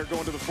lot better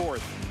going to the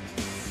fourth.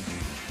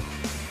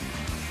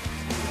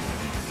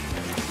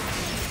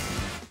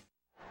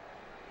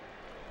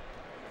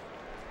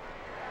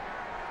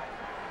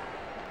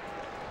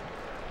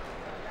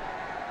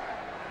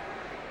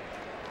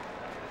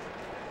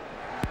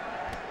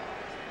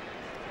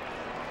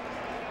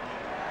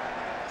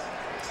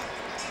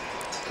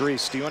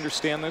 Grease, do you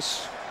understand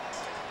this?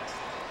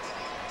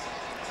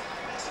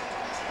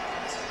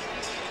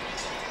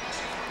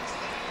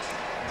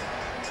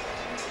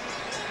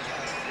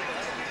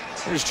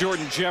 There's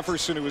Jordan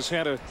Jefferson, who has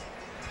had a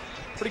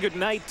pretty good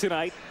night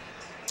tonight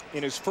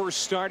in his first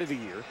start of the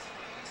year.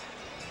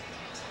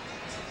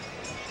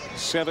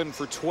 7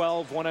 for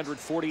 12,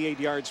 148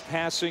 yards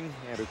passing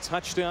and a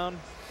touchdown.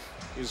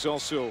 He's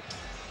also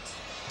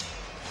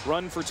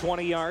run for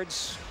 20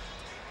 yards.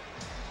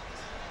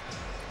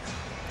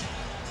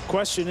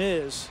 Question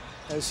is,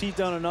 has he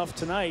done enough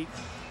tonight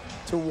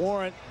to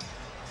warrant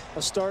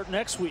a start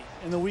next week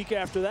and the week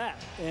after that?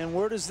 And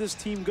where does this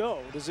team go?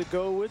 Does it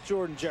go with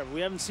Jordan Jefferson?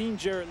 We haven't seen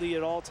Jarrett Lee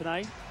at all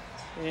tonight.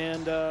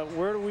 And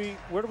where do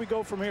we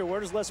go from here? Where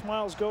does Les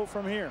Miles go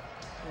from here?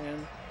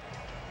 And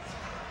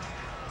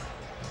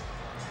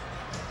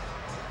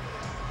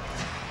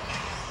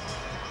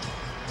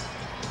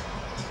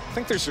I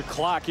think there's a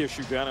clock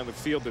issue down on the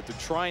field that they're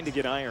trying to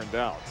get ironed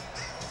out.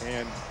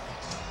 And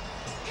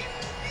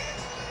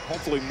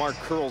hopefully Mark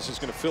Curls is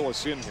going to fill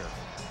us in here.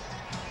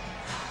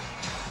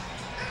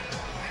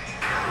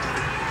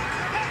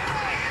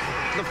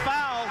 The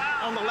foul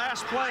on the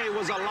last play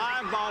was a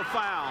live ball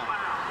foul.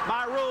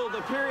 By rule,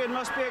 the period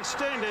must be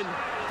extended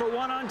for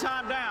one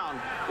on-time down.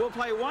 We'll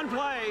play one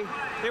play.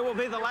 It will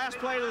be the last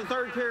play of the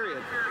third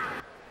period.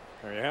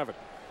 There you have it.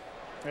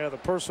 yeah, the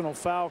personal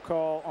foul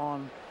call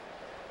on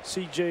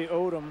C.J.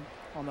 Odom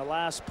on the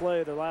last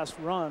play, the last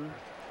run.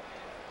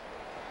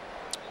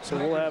 So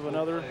we'll have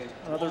another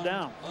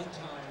down.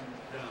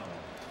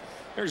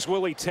 There's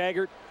Willie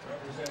Taggart,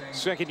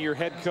 second-year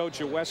head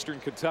coach at Western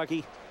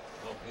Kentucky.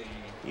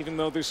 Even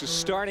though this is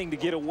starting to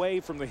get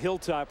away from the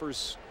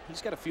Hilltoppers,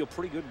 he's got to feel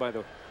pretty good by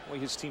the way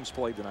his team's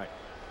played tonight.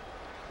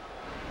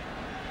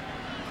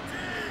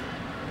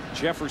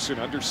 Jefferson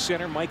under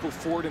center, Michael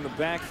Ford in the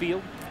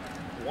backfield.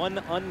 One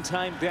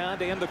untimed down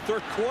to end the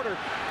third quarter.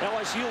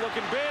 LSU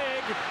looking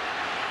big.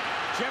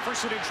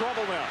 Jefferson in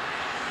trouble now.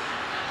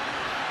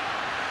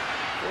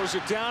 Throws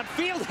it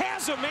downfield,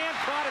 has a man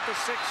caught at the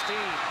 16.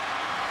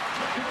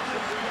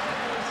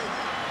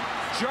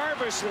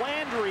 Jarvis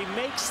Landry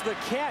makes the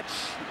catch.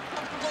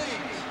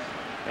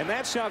 And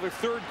that's how the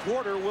third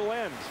quarter will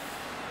end.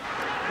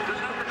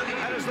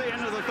 That is the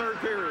end of the third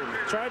period.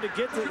 Tried to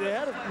get to the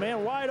head of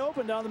man wide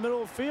open down the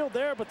middle of the field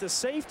there, but the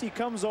safety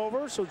comes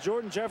over, so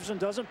Jordan Jefferson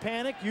doesn't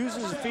panic,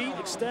 uses his feet,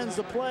 extends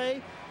the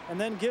play, and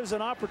then gives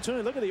an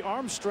opportunity. Look at the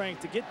arm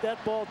strength to get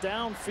that ball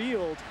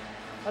downfield.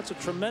 That's a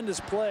tremendous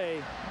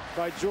play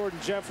by Jordan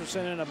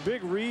Jefferson, and a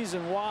big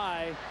reason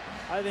why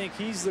I think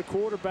he's the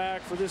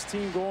quarterback for this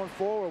team going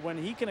forward. When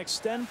he can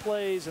extend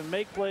plays and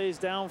make plays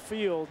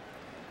downfield,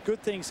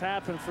 good things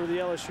happen for the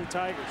LSU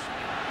Tigers.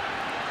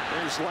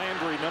 There's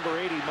Landry, number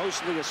 80,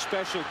 mostly a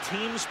special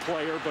teams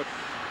player, but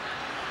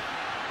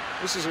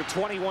this is a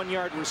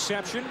 21-yard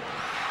reception.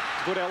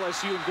 Put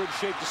LSU in good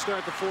shape to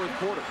start the fourth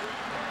quarter.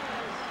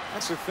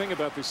 That's the thing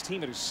about this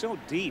team. It is so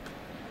deep.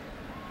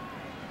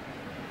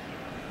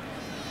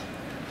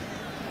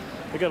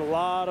 They got a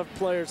lot of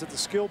players at the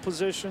skill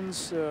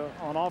positions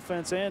on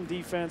offense and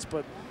defense,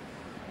 but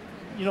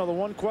you know, the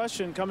one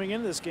question coming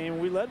into this game,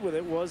 we led with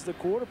it, was the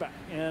quarterback.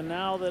 And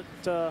now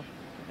that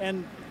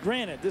and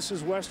granted, this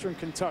is Western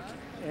Kentucky,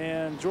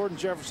 and Jordan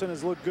Jefferson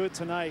has looked good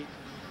tonight.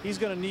 He's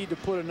going to need to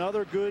put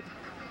another good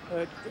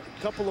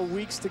couple of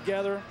weeks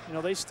together. You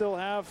know, they still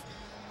have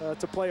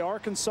to play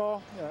Arkansas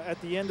at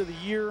the end of the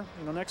year.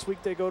 You know, next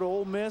week they go to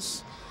Ole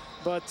Miss.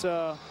 But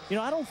you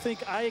know, I don't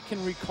think I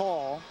can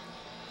recall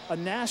a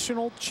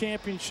national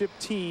championship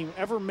team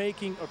ever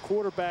making a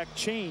quarterback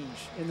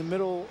change in the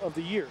middle of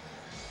the year.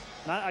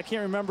 And I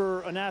can't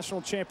remember a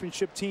national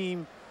championship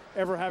team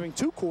ever having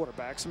two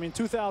quarterbacks. I mean,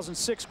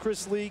 2006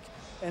 Chris Leak,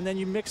 and then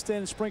you mixed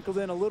in, sprinkled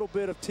in a little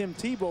bit of Tim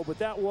Tebow, but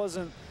that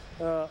wasn't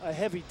a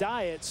heavy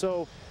diet.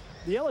 So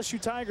the LSU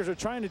Tigers are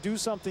trying to do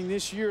something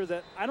this year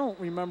that I don't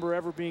remember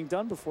ever being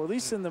done before, at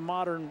least in the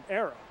modern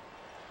era.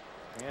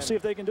 And see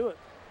if they can do it.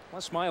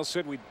 Les Miles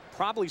said we'd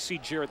probably see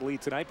Jarrett Lee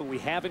tonight, but we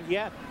haven't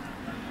yet.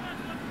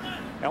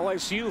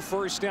 LSU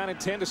first down and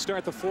 10 to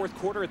start the fourth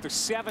quarter at the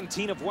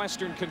 17 of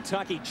Western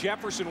Kentucky.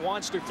 Jefferson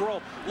wants to throw,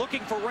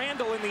 looking for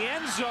Randall in the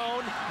end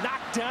zone,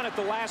 knocked down at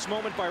the last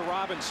moment by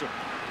Robinson.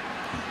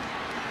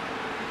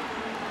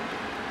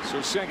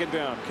 So second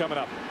down coming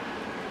up.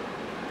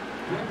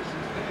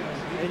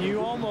 And you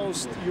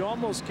almost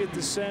get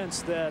the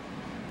sense that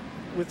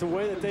with the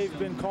way that they've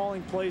been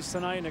calling plays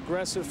tonight in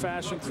aggressive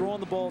fashion, throwing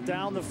the ball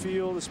down the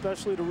field,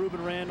 especially to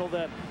Ruben Randall,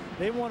 that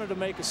they wanted to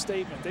make a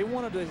statement. They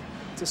wanted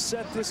to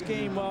set this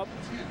game up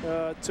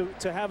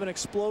to have an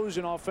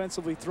explosion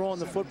offensively throwing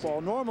the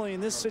football. Normally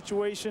in this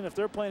situation, if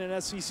they're playing an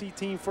SEC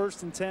team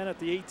 1st and 10 at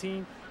the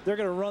 18, they're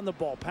going to run the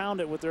ball, pound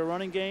it with their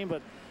running game.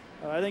 But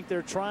I think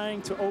they're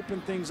trying to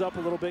open things up a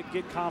little bit,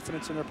 get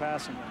confidence in their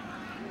passing game.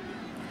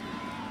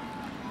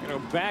 You know,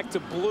 back to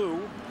Blue.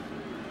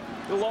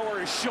 He'll lower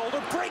his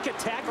shoulder, break a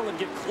tackle, and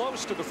get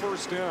close to the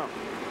first down.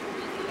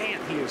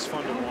 And he is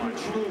fun to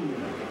watch.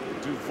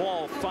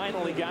 Duvall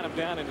finally got him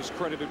down and is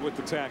credited with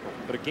the tackle,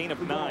 but a gain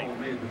of 9.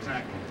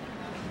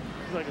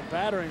 It's like a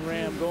battering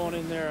ram going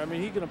in there. I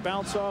mean, he's going to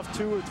bounce off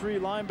 2 or 3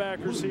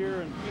 linebackers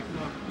here, and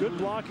good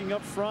blocking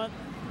up front.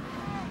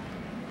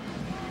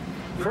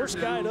 First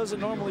guy doesn't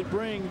normally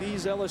bring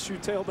these LSU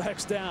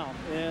tailbacks down,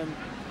 and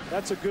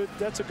that's a good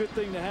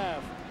thing to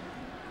have.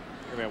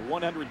 And at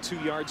 102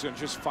 yards on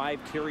just 5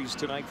 carries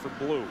tonight for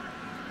Blue.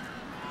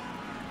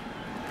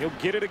 He'll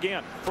get it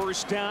again.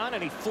 First down,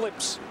 and he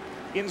flips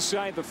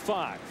inside the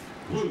 5.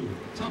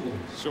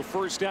 So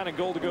first down and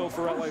goal to go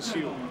for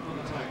LSU.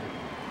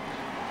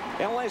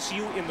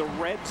 LSU in the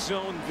red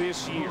zone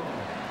this year.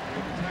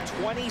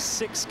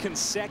 26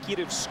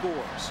 consecutive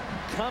scores.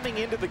 Coming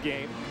into the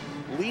game,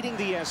 leading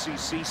the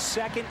SEC,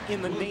 2nd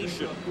in the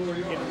nation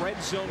in red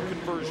zone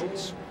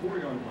conversions.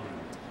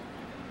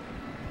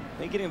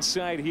 They get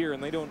inside here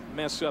and they don't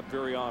mess up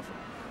very often.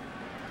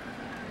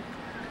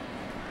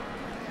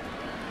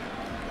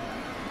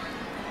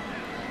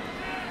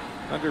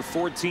 Under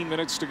 14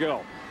 minutes to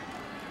go.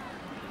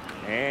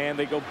 And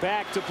they go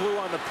back to Blue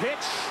on the pitch.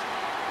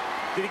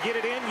 Did he get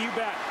it in? You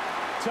bet.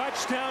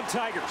 Touchdown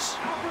Tigers.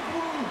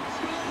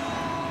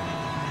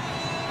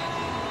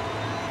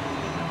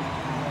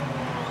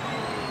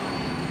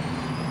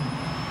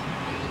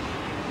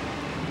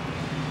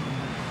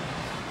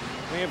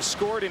 They have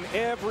scored in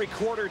every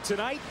quarter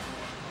tonight.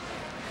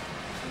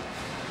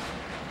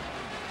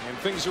 And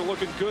things are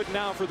looking good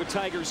now for the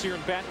Tigers here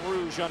in Baton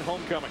Rouge on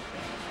homecoming.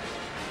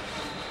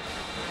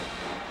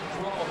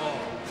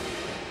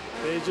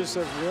 They just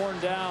have worn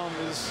down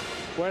this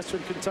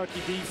Western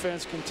Kentucky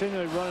defense,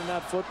 continually running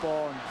that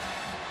football, and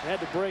they had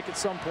to break at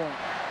some point.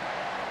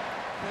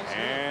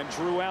 And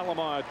Drew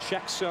Alama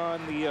checks on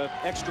the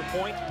extra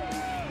point.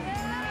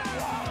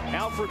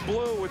 Alfred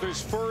Blue with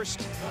his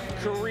first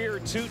career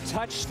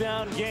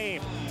 2-touchdown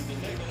game.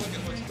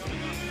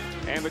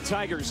 And the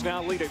Tigers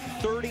now lead at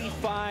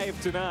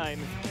 35-9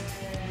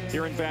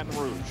 here in Baton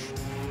Rouge.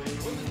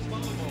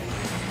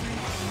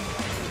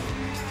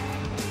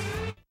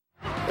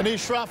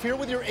 Anish Shroff here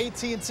with your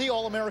AT&T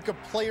All-America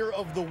Player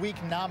of the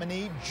Week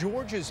nominee.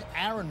 Georgia's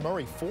Aaron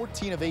Murray,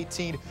 14 of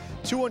 18,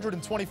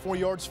 224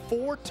 yards,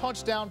 4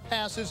 touchdown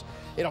passes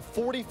in a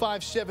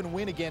 45-7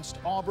 win against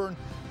Auburn.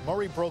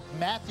 Murray broke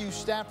Matthew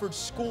Stafford's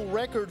school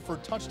record for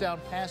touchdown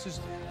passes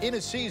in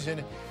a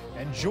season,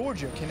 and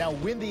Georgia can now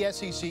win the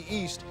SEC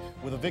East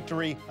with a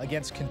victory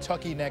against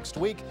Kentucky next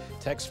week.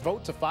 Text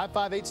VOTE to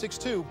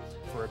 55862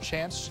 for a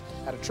chance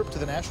at a trip to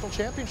the national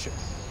championship.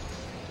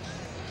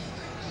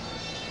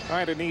 All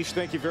right, Anish,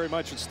 thank you very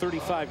much. It's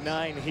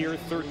 35-9 here,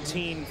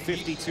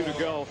 13:52 to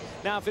go.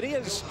 Now, if it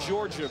is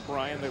Georgia,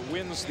 Brian, that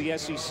wins the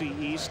SEC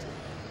East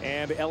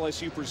and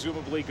LSU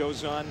presumably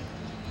goes on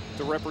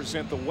to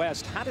represent the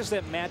West, how does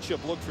that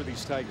matchup look for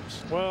these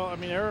Tigers? Well, I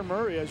mean, Aaron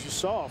Murray, as you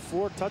saw,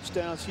 4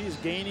 touchdowns. He is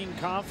gaining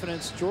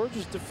confidence.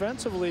 Georgia's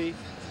defensively,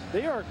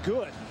 they are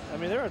good. I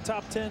mean, they're a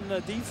top 10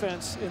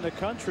 defense in the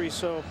country,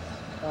 so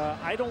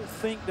I don't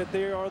think that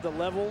they are the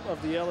level of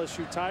the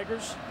LSU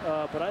Tigers,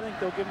 but I think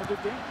they'll give them a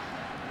good game.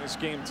 This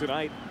game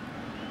tonight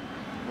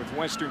with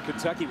Western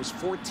Kentucky was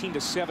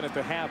 14-7 at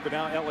the half, but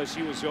now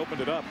LSU has opened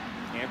it up.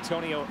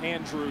 Antonio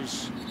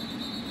Andrews,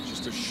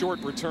 just a short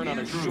return on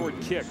a short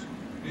kick.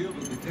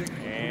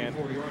 And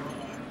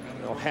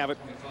they'll have it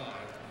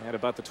at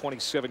about the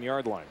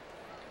 27-yard line.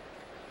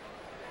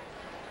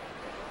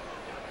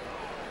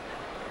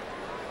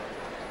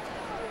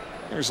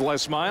 There's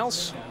Les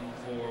Miles.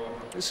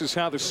 This is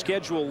how the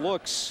schedule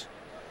looks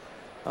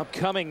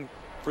upcoming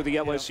for the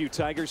LSU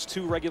Tigers.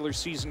 2 regular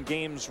season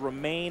games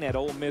remain at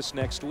Ole Miss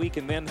next week,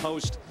 and then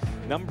host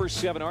number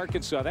 7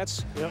 Arkansas.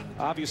 That's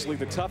obviously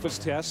the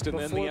toughest test, and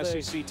then the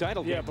SEC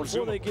title game. Yeah,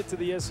 before they get to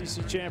the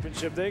SEC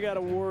championship, they got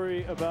to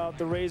worry about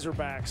the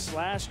Razorbacks.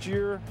 Last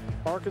year,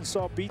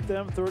 Arkansas beat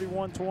them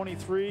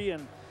 31-23,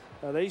 and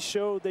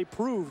they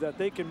proved that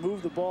they can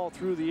move the ball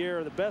through the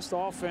air. The best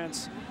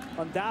offense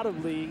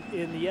undoubtedly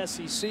in the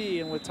SEC,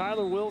 and with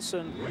Tyler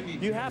Wilson,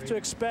 you have to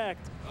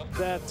expect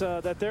that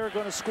they're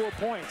going to score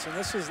points. And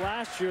this is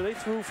last year. They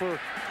threw for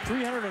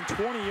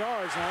 320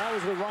 yards. Now, that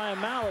was with Ryan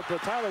Mallett,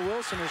 but Tyler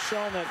Wilson has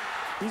shown that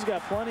He's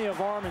got plenty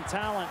of arm and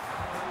talent.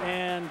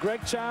 And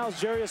Greg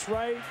Childs, Jarius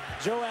Wright,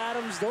 Joe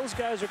Adams, those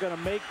guys are going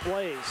to make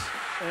plays.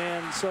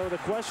 And so the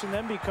question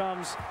then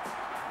becomes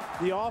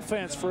the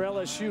offense for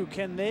LSU.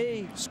 Can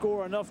they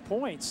score enough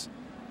points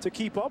to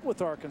keep up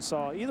with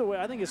Arkansas? Either way,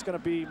 I think it's going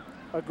to be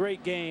a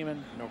great game.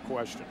 And no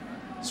question.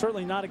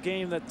 Certainly not a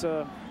game that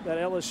that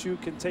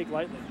LSU can take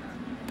lightly.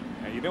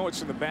 And you know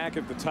it's in the back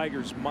of the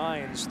Tigers'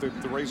 minds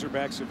that the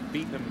Razorbacks have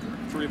beaten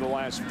them 3 of the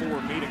last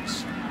 4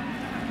 meetings.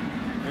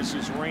 This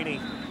is Rainey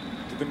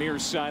to the near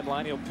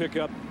sideline. He'll pick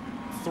up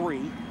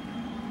 3.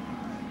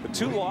 The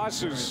 2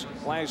 losses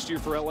last year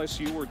for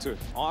LSU were to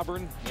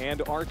Auburn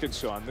and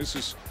Arkansas. And this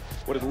is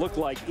what it looked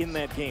like in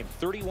that game.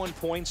 31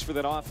 points for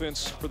that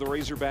offense for the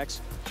Razorbacks.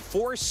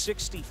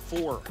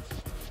 464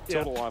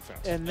 total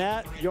offense. And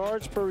that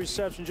yards per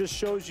reception just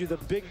shows you the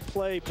big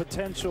play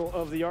potential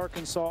of the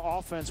Arkansas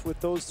offense with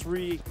those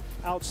 3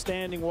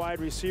 outstanding wide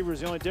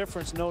receivers. The only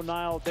difference, no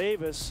Nile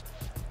Davis,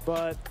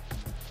 but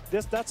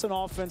that's an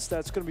offense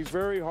that's going to be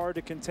very hard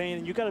to contain.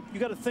 And you got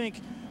to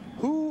think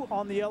who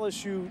on the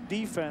LSU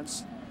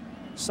defense,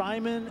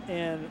 Simon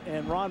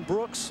and Ron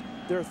Brooks,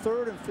 their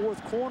 3rd and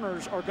 4th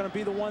corners are going to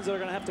be the ones that are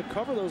going to have to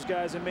cover those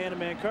guys in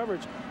man-to-man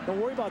coverage. Don't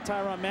worry about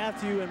Tyrann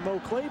Mathieu and Mo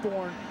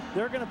Claiborne.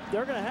 They're going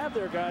to have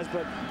their guys,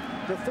 but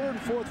the 3rd and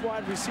 4th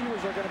wide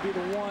receivers are going to be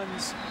the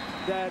ones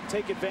that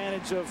take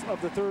advantage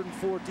of the 3rd and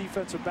 4th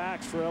defensive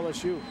backs for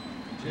LSU.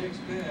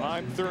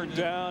 On 3rd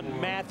down,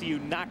 Mathieu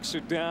knocks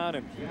it down,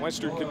 and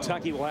Western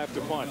Kentucky will have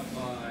to punt.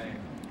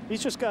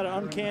 He's just got an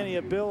uncanny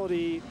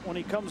ability when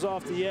he comes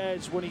off the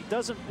edge. When he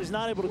is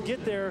not able to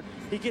get there,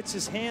 he gets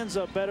his hands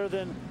up better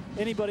than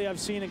anybody I've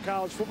seen in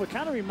college football. It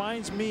kind of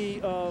reminds me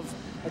of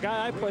a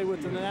guy I played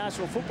with in the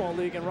National Football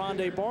League, and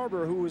Rondé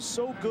Barber, who was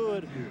so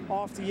good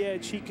off the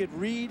edge. He could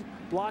read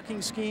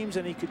blocking schemes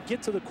and he could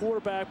get to the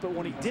quarterback, but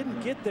when he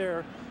didn't get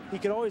there, he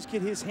could always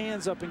get his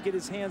hands up and get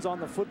his hands on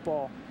the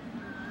football.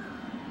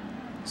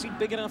 Is he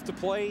big enough to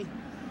play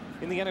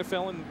in the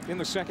NFL in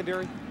the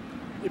secondary?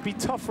 It'd be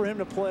tough for him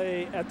to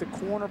play at the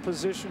corner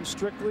position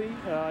strictly.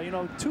 You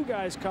know, 2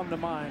 guys come to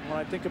mind when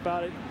I think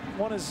about it.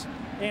 One is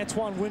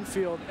Antoine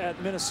Winfield at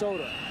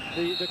Minnesota,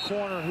 the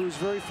corner who's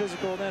very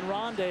physical. And then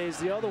Rondé is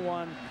the other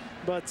one.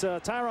 But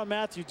Tyrann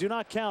Mathieu, do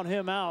not count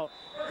him out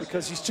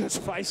because he's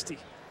just feisty.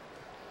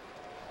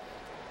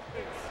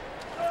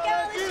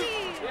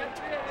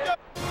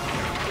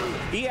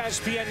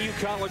 ESPNU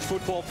College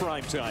Football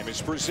Primetime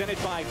is presented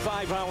by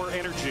 5-Hour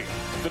Energy,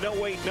 the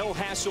no-wait,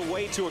 no-hassle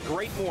way to a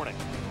great morning.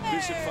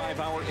 Visit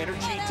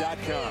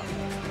 5hourenergy.com.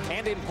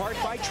 And in part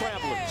by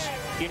Travelers,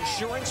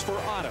 insurance for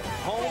auto,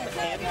 home,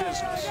 and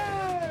business.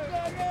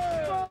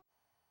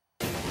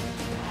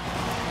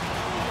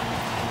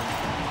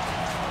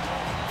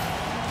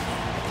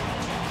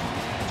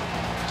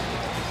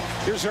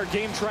 Here's our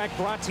game track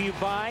brought to you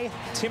by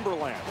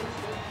Timberland.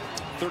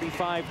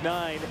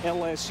 35-9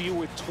 LSU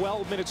with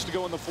 12 minutes to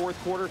go in the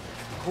 4th quarter.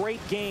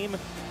 Great game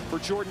for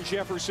Jordan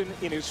Jefferson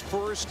in his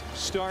first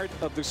start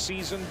of the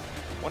season.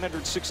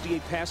 168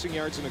 passing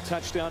yards and a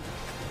touchdown.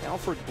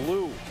 Alfred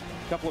Blue,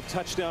 a couple of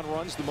touchdown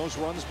runs, the most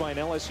runs by an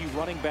LSU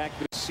running back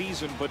this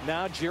season. But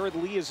now Jared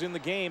Lee is in the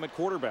game at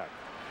quarterback.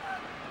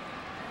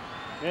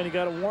 And he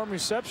got a warm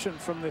reception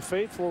from the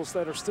faithfuls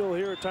that are still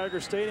here at Tiger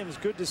Stadium. It's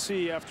good to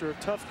see after a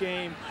tough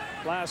game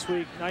last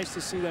week. Nice to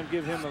see them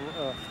give him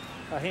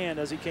a hand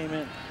as he came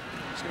in.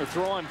 He's going to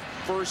throw on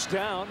 1st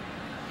down.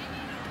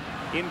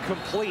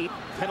 Incomplete.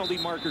 Penalty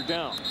marker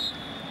down.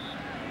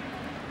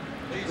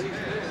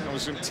 That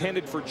was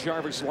intended for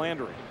Jarvis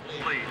Landry.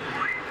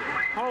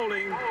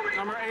 Holding,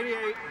 number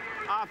 88,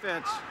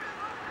 offense.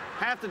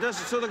 Half the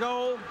distance to the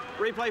goal.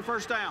 Replay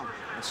 1st down.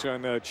 That's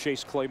on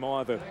Chase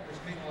Claymaw, the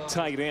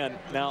tight end.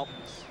 Now,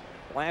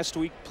 last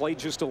week played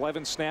just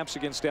 11 snaps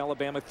against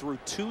Alabama, threw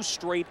 2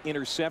 straight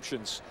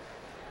interceptions.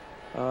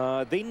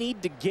 They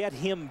need to get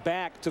him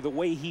back to the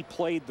way he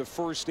played the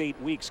first 8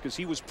 weeks because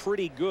he was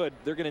pretty good.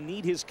 They're going to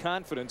need his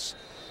confidence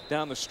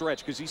down the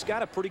stretch because he's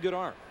got a pretty good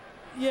arm.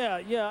 Yeah.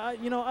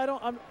 You know, I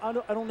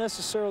don't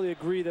necessarily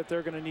agree that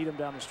they're going to need him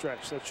down the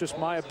stretch. That's just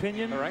my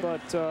opinion. All right.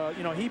 But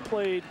you know, he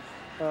played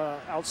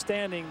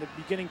outstanding the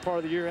beginning part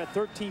of the year. Had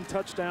 13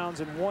 touchdowns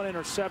and 1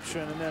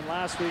 interception, and then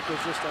last week was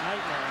just a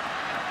nightmare.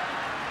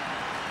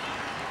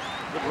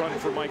 Good run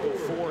for Michael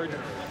Ford.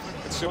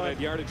 And so that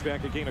yardage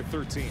back, a gain of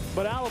 13.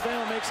 But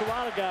Alabama makes a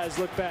lot of guys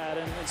look bad,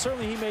 and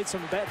certainly he made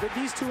some bad.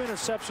 These 2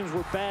 interceptions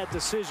were bad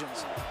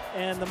decisions.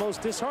 And the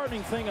most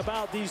disheartening thing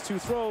about these 2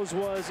 throws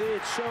was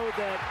it showed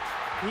that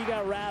he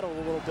got rattled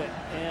a little bit,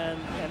 and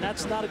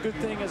that's not a good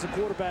thing as a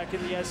quarterback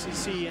in the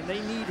SEC. And they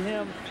need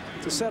him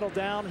to settle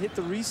down, hit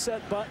the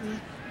reset button,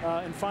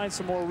 and find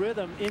some more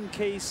rhythm in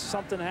case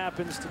something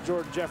happens to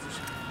Jordan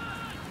Jefferson.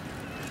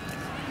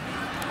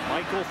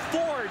 Michael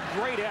Ford,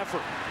 great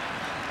effort.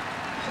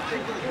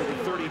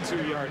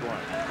 32-yard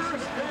line.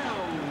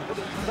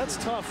 That's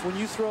tough when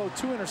you throw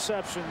 2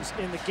 interceptions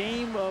in the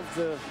game of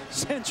the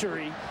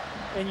century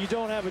and you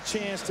don't have a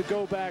chance to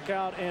go back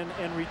out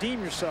and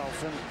redeem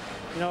yourself. And,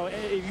 you know,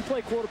 if you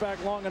play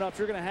quarterback long enough,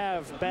 you're going to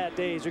have bad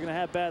days. You're going to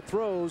have bad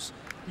throws.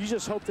 You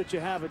just hope that you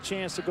have a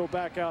chance to go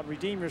back out and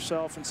redeem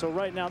yourself. And so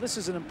right now, this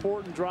is an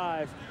important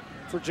drive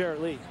for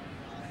Jarrett Lee.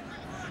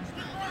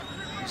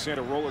 He's had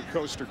a roller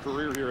coaster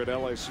career here at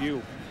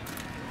LSU.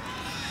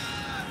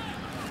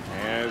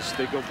 As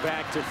they go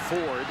back to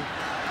Ford,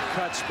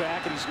 cuts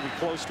back, and he's going to be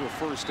close to a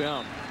first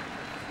down.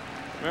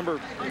 Remember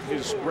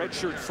his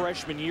redshirt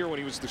freshman year when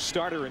he was the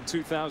starter in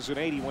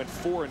 2008. He went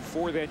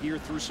 4-4 that year,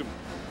 threw some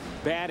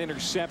bad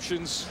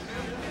interceptions,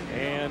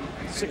 and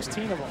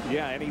 16 of them.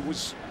 Yeah, and he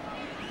was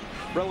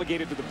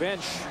relegated to the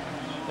bench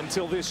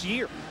until this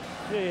year.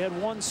 Yeah, he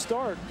had one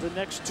start the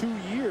next 2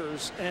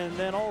 years, and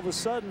then all of a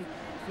sudden,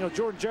 you know,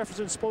 Jordan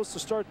Jefferson's supposed to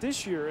start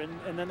this year,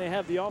 and then they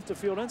have the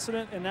off-the-field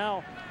incident, and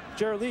now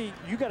Jarrett Lee,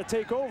 you got to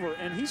take over.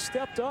 And he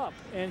stepped up,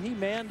 and he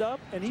manned up,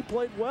 and he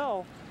played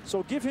well.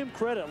 So give him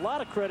credit, a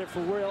lot of credit for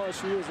where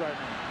LSU is right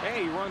now.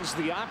 Hey, he runs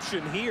the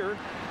option here,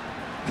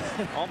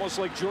 almost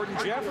like Jordan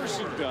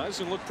Jefferson does,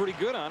 and looked pretty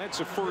good on it.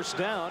 It's a first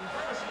down,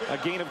 a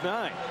gain of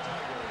 9.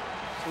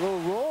 A little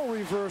role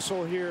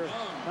reversal here.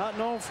 Not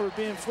known for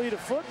being fleet of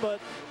foot, but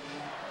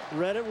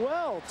read it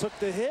well. Took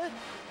the hit,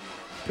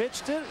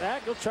 pitched it.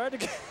 He'll try to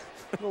get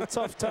a little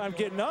tough time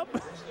getting up.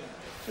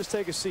 Just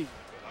take a seat.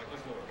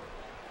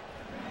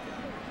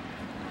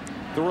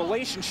 The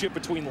relationship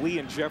between Lee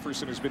and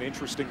Jefferson has been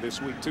interesting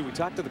this week, too. We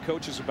talked to the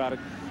coaches about it.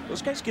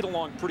 Those guys get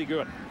along pretty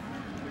good.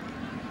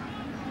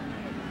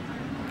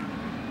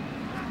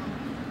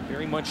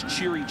 Very much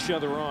cheer each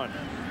other on.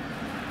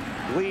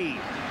 Lee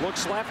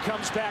looks left,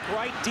 comes back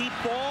right, deep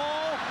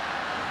ball.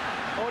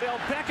 Odell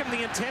Beckham,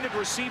 the intended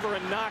receiver,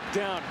 and knocked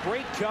down.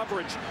 Great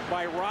coverage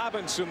by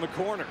Robinson, the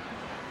corner.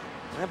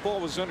 That ball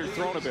was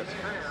underthrown a bit.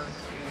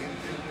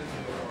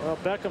 Well,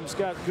 Beckham's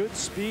got good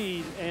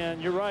speed,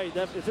 and you're right.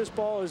 That if this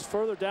ball is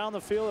further down the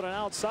field and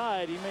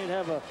outside, he may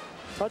have a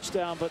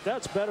touchdown, but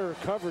that's better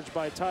coverage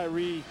by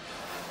Tyree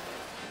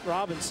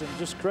Robinson.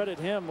 Just credit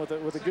him with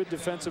a good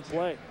defensive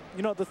play.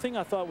 You know, the thing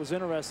I thought was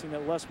interesting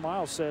that Les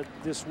Miles said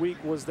this week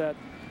was that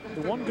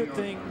the one good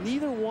thing,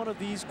 neither one of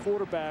these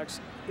quarterbacks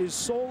is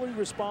solely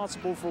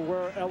responsible for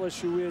where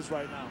LSU is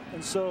right now.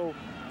 And so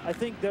I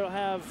think they'll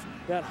have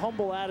that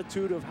humble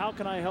attitude of how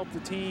can I help the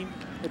team?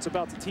 It's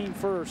about the team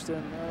first,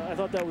 and I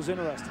thought that was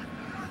interesting.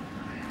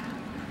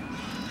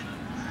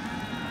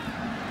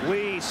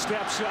 Lee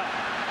steps up.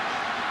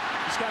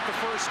 He's got the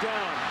first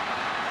down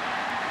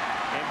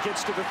and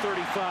gets to the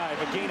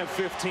 35, a gain of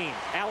 15.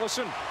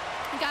 Allison.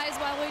 Guys,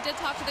 while we did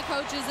talk to the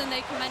coaches and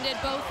they commended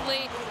both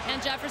Lee and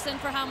Jefferson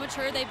for how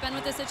mature they've been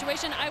with the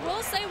situation, I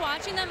will say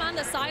watching them on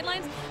the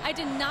sidelines, I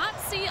did not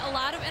see a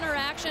lot of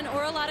interaction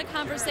or a lot of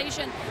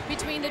conversation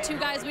between the two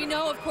guys. We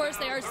know, of course,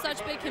 they are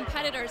such big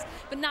competitors,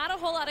 but not a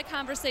whole lot of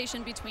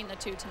conversation between the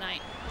two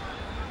tonight.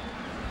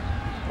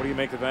 What do you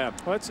make of that?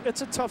 Well,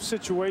 it's a tough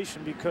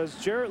situation because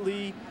Jarrett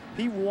Lee,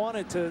 he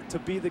wanted to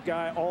be the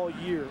guy all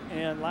year,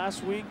 and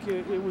last week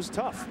it was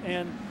tough.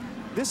 And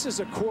this is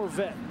a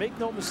Corvette. Make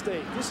no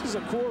mistake. This is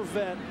a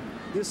Corvette,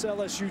 this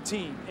LSU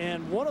team.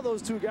 And one of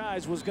those two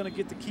guys was going to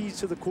get the keys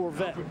to the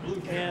Corvette.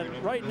 And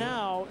right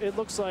now, it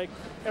looks like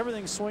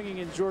everything's swinging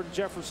in Jordan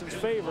Jefferson's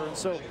favor. And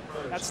so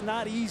that's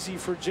not easy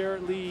for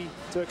Jarrett Lee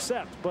to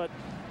accept. But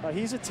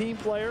he's a team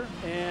player,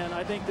 and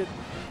I think that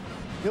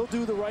he'll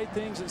do the right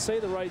things and say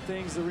the right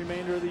things the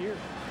remainder of the year.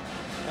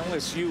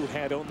 LSU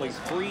had only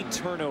 3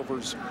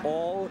 turnovers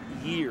all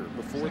year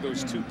before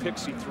those 2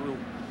 picks he threw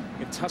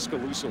in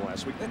Tuscaloosa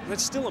last week. That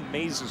still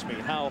amazes me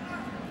how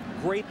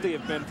great they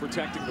have been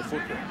protecting the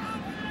football.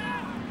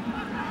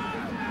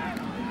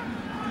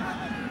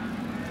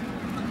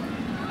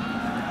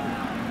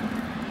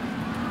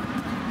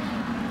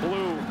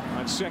 Blue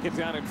on 2nd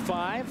down and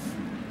 5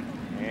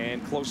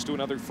 and close to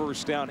another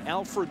first down.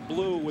 Alfred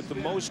Blue with the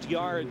most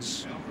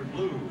yards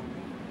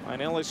on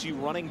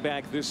LSU running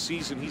back this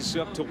season. He's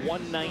up to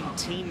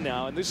 119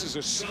 now, and this is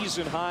a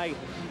season high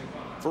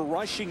for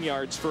rushing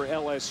yards for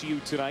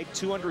LSU tonight.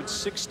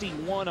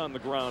 261 on the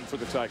ground for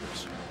the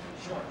Tigers.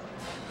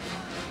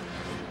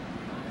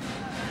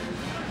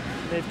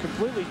 They've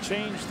completely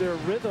changed their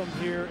rhythm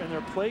here and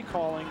their play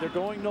calling. They're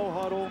going no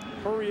huddle,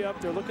 hurry up.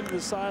 They're looking to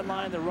the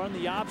sideline. They're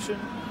running the option.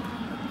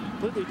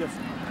 Completely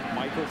different.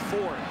 Michael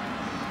Ford.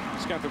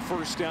 He's got the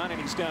first down, and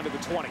he's down to the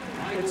 20.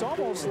 It's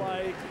almost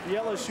like the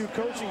LSU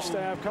coaching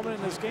staff coming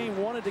in this game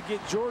wanted to get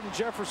Jordan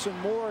Jefferson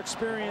more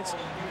experience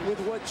with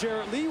what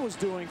Jarrett Lee was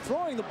doing,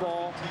 throwing the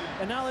ball,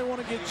 and now they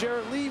want to get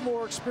Jarrett Lee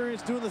more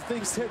experience doing the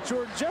things that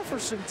Jordan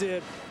Jefferson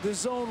did, the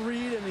zone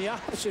read and the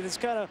option. It's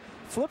kind of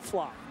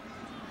flip-flop.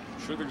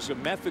 I'm sure there's a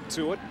method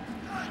to it.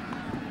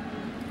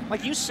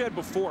 Like you said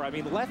before, I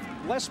mean,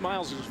 Les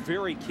Miles is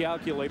very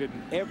calculated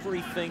in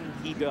everything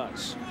he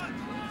does.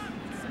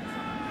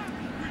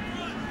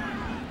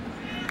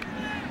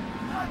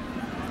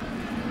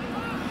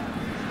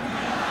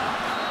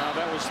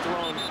 That was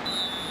thrown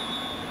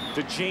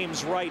to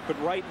James Wright,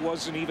 but Wright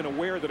wasn't even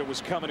aware that it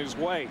was coming his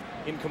way.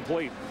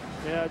 Incomplete.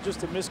 Yeah,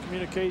 just a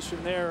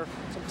miscommunication there.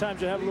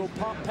 Sometimes you have a little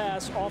pop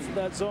pass off of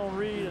that zone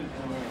read and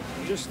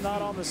just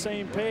not on the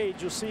same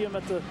page. You'll see him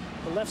at the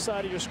left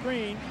side of your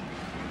screen.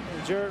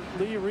 And Jarrett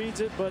Lee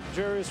reads it, but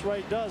Jarius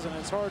Wright doesn't.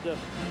 It's hard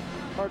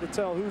to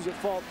tell who's at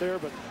fault there,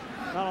 but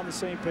not on the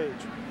same page.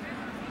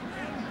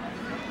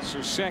 So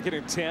 2nd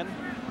and 10.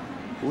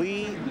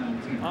 Lee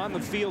on the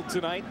field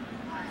tonight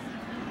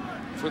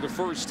for the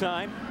first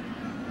time.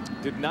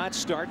 Did not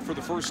start for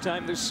the first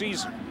time this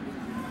season.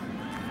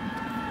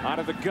 Out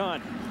of the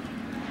gun.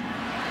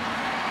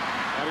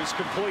 That is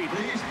complete.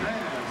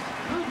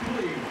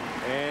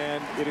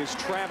 And it is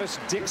Travis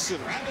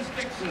Dixon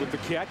with the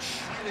catch.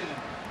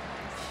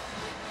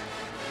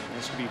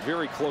 This could be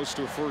very close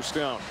to a first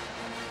down.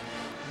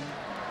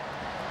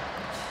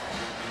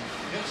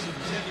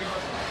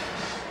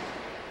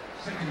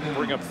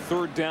 Bring up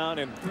 3rd down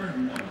and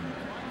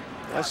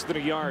less than a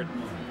yard.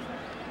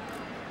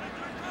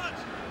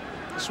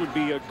 This would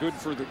be good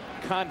for the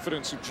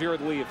confidence of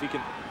Jarrett Lee if he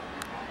can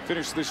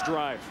finish this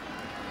drive.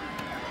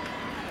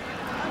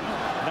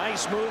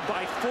 Nice move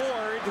by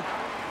Ford.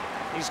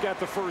 He's got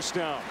the first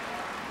down.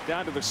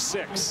 Down to the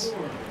 6.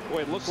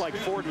 Boy, it looked like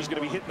Ford was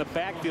going to be hitting the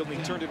backfield, and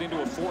he turned it into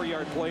a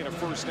 4-yard play and a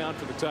first down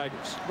for the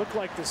Tigers. Looked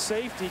like the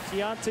safety,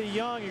 Keontae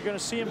Young. You're going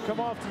to see him come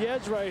off the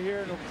edge right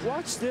here. And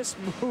watch this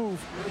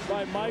move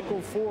by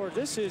Michael Ford.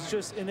 This is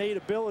just innate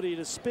ability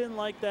to spin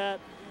like that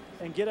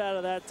and get out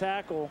of that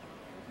tackle.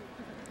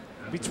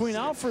 Between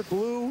Alfred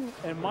Blue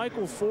and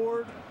Michael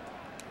Ford,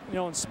 you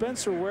know, and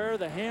Spencer Ware,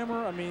 the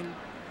hammer, I mean,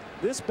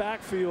 this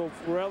backfield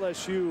for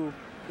LSU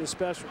is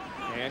special.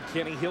 And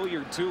Kenny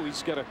Hilliard, too.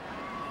 He's got a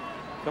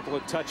couple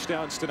of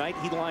touchdowns tonight.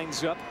 He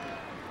lines up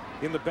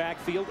in the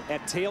backfield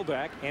at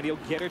tailback, and he'll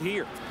get it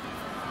here.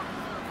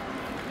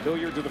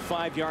 Hilliard to the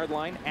 5-yard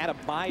line.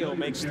 Adebayo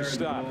makes the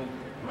stop.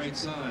 Right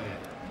side.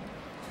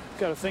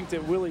 Got to think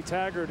that Willie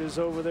Taggart is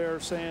over there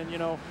saying, you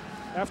know,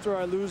 after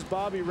I lose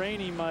Bobby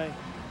Rainey, my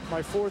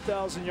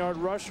 4,000-yard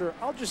rusher,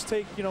 I'll just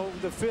take, you know,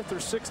 the 5th or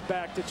 6th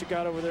back that you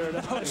got over there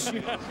at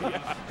LSU.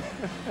 Yeah.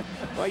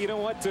 Well, you know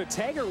what?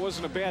 Taggart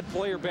wasn't a bad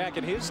player back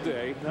in his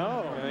day.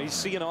 No. He's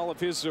seeing all of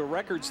his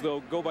records,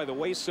 though, go by the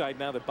wayside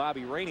now that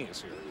Bobby Rainey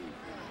is here.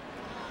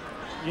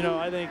 You know,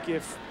 I think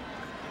if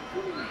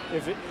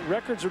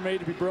records are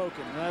made to be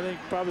broken, and I think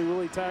probably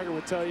Willie Taggart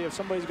would tell you if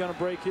somebody's going to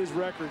break his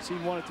records,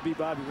 he'd want it to be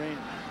Bobby Rainey.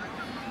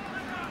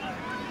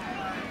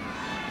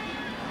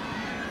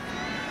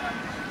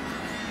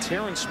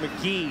 Terrence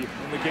McGee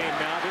in the game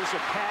now. There's a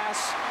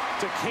pass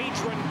to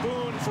Kadron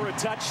Boone for a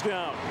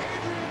touchdown.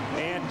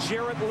 And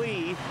Jarrett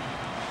Lee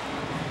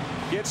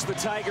gets the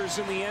Tigers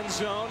in the end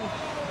zone.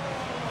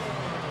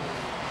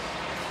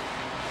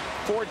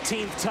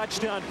 14th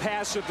touchdown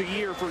pass of the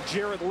year for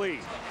Jarrett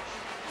Lee.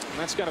 And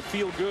that's got to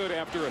feel good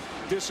after a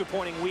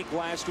disappointing week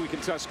last week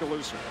in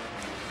Tuscaloosa.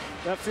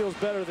 That feels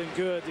better than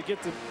good to get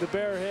the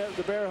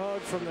bear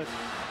hug from the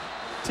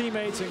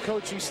teammates and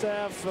coaching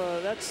staff.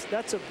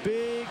 That's a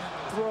big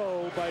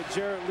throw by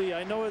Jarrett Lee.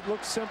 I know it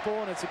looks simple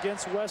and it's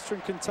against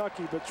Western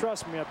Kentucky, but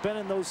trust me, I've been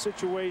in those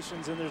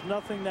situations, and there's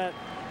nothing that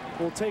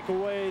will take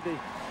away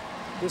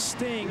the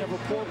sting of a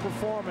poor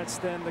performance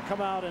than to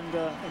come out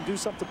and do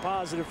something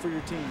positive for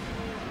your team.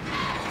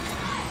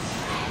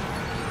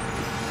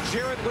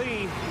 Jarrett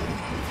Lee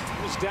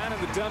was down in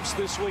the dumps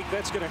this week.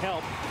 That's going to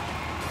help.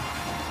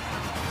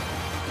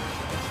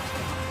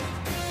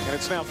 And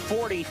it's now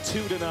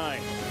 42-9.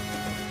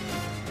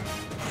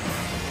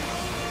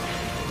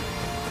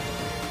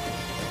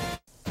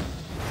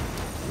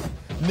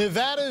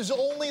 Nevada's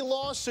only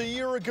loss a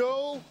year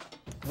ago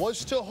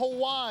was to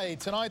Hawaii.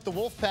 Tonight, the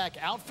Wolfpack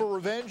out for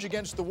revenge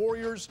against the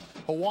Warriors.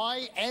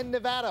 Hawaii and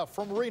Nevada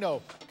from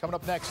Reno. Coming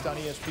up next on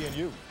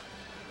ESPNU.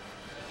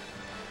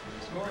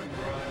 All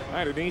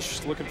right,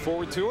 Anish, looking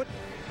forward to it.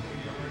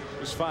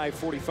 There's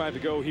 5:45 to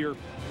go here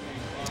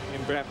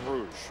in Baton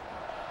Rouge.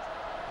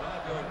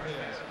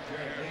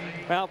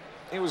 Well,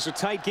 it was a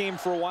tight game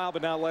for a while,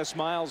 but now Les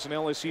Miles and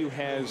LSU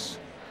has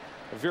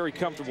a very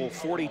comfortable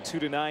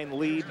 42-9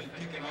 lead.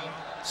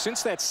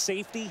 Since that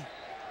safety,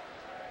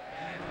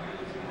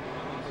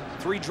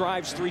 3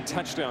 drives, 3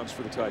 touchdowns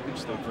for the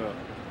Tigers. They've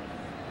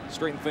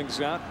straightened things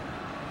out,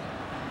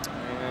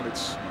 and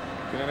it's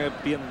going to end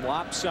up being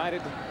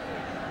lopsided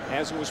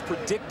as it was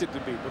predicted to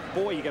be. But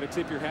boy, you got to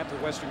tip your hat to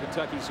Western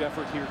Kentucky's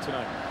effort here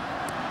tonight.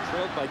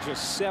 Trailed by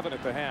just 7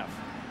 at the half.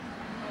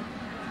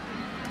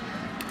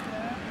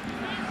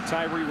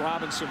 Tyree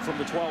Robinson from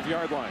the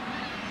 12-yard line.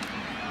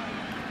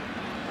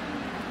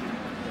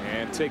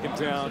 And taken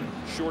down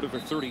short of the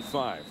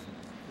 35.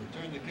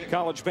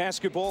 College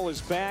basketball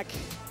is back.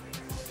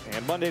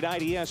 And Monday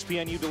night,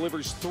 ESPNU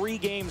delivers 3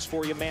 games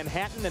for you.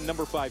 Manhattan and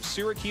number 5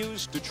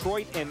 Syracuse,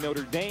 Detroit and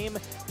Notre Dame,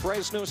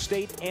 Fresno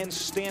State and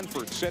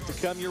Stanford set to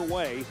come your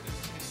way.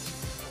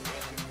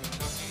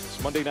 It's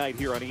Monday night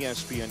here on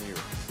ESPNU.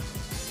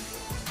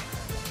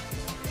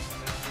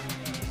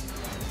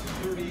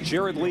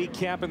 Jarrett Lee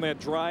capping that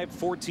drive.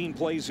 14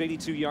 plays,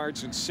 82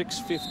 yards, and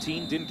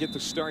 6:15. Didn't get the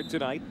start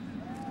tonight.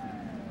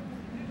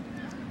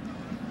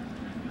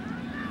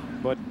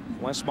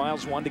 Les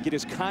Miles wanted to get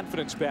his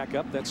confidence back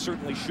up. That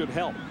certainly should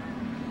help.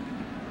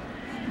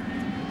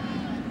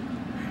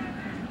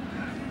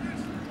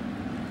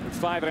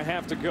 With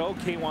 5.5 to go,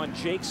 K'Wan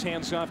Jakes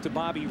hands off to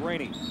Bobby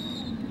Rainey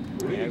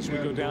as we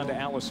go down to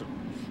Allison.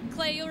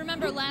 Clay, you'll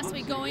remember last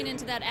week going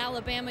into that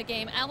Alabama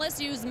game,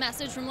 LSU's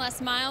message from Les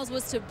Miles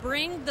was to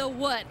bring the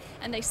wood,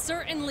 and they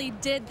certainly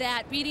did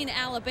that, beating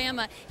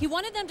Alabama. He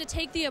wanted them to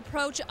take the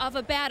approach of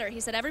a batter.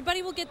 He said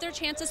everybody will get their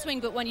chance to swing,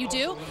 but when you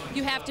do,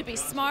 you have to be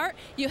smart,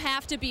 you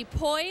have to be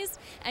poised,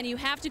 and you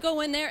have to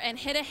go in there and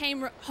hit a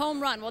home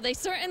run. Well, they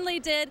certainly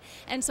did,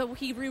 and so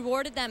he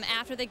rewarded them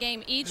after the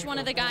game. Each one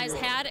of the guys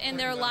had in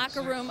their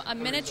locker room a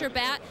miniature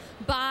bat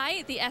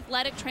by the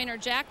athletic trainer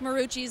Jack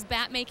Marucci's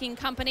bat-making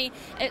company.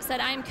 It said,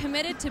 "I am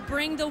committed to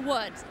bring the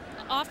wood."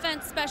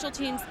 Offense, special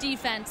teams,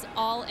 defense,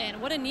 all in.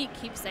 What a neat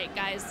keepsake,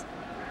 guys.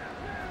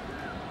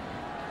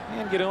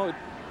 And, you know, it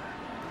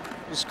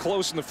was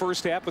close in the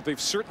first half, but they've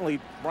certainly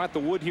brought the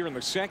wood here in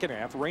the second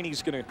half.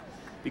 Rainey's going to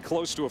be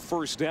close to a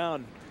first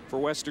down for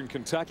Western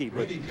Kentucky,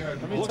 but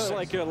it looks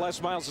like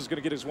Les Miles is going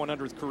to get his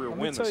 100th career win.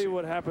 Let me tell you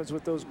what happens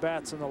with those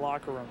bats in the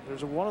locker room.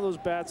 There's one of those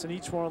bats in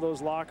each one of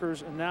those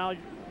lockers, and now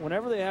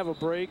whenever they have a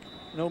break,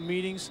 no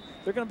meetings,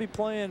 they're going to be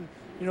playing,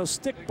 you know,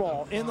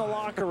 stickball in the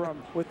locker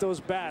room with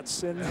those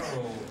bats, and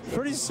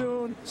pretty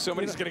soon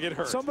somebody's going to get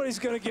hurt. Somebody's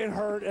going to get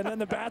hurt, and then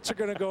the bats are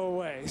going to go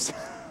away.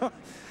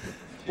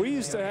 We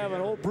used to have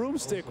an old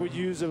broomstick we'd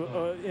use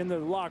in the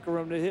locker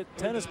room to hit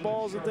tennis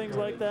balls and things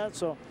like that.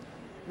 So,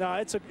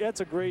 no,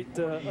 that's a great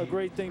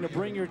thing to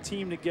bring your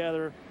team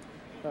together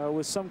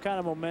with some kind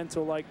of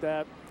memento like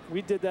that.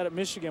 We did that at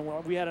Michigan.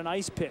 We had an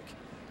ice pick.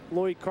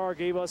 Lloyd Carr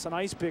gave us an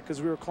ice pick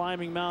because we were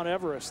climbing Mount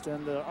Everest,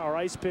 and our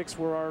ice picks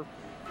were our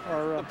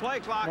the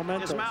play clock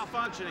mementos. is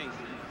malfunctioning.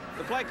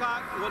 The play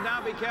clock will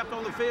now be kept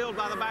on the field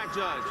by the back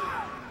judge.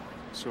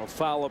 So a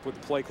foul up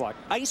with the play clock.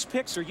 Ice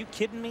picks? Are you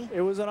kidding me?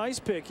 It was an ice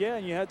pick, yeah,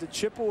 and you had to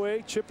chip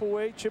away, chip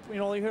away, chip. You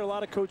know, you hear a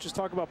lot of coaches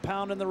talk about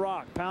pounding the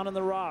rock,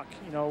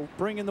 you know,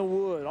 bringing the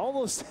wood. All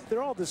those,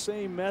 they're all the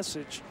same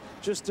message,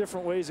 just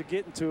different ways of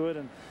getting to it.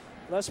 And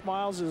Les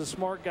Miles is a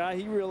smart guy.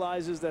 He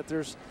realizes that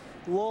there's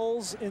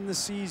lulls in the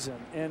season,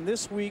 and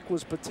this week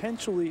was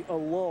potentially a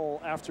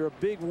lull after a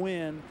big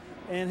win.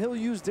 And he'll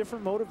use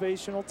different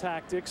motivational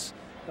tactics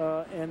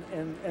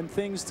and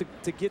things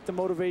to get the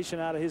motivation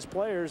out of his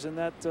players, and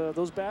that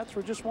those bats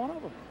were just one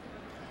of them.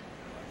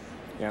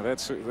 Yeah,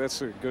 that's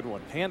a good one.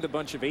 Hand a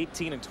bunch of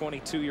 18 and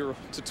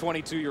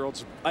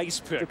 22-year-olds ice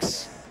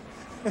picks,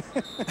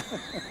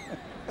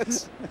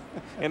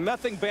 and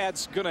nothing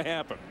bad's gonna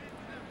happen.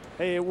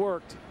 Hey, it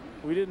worked.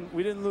 We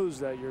didn't lose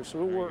that year, so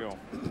it worked.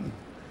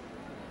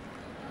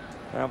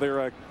 Now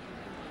they're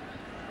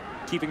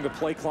keeping the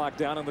play clock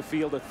down on the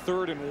field. A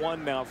 3rd and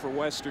 1 now for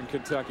Western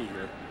Kentucky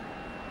here.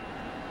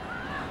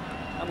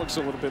 That looks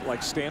a little bit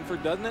like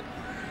Stanford, doesn't it?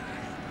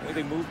 The way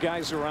they move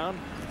guys around.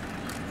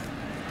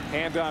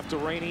 Hand off to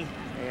Rainey,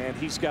 and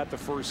he's got the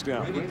first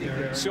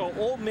down. So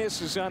Ole Miss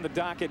is on the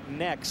docket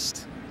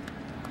next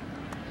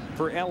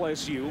for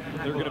LSU.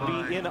 They're going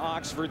to be in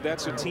Oxford.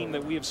 That's a team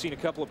that we have seen a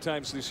couple of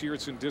times this year.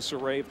 It's in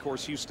disarray. Of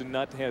course, Houston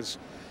Nutt has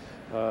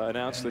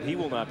announced that he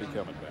will not be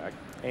coming back.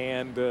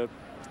 And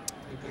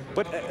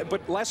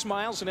but Les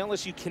Miles and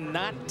LSU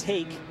cannot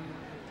take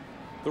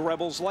the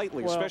Rebels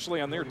lightly,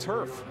 especially on their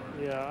turf.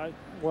 Yeah,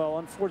 well,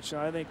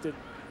 unfortunately,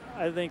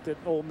 I think that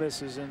Ole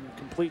Miss is in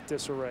complete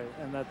disarray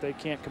and that they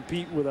can't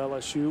compete with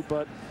LSU.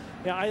 But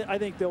yeah, I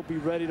think they'll be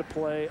ready to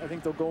play. I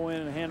think they'll go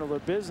in and handle their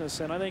business.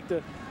 And I think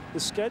the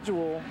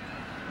schedule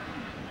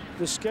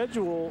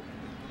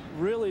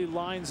really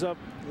lines up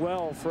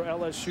well for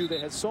LSU. They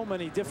had so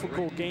many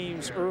difficult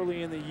games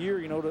early in the year,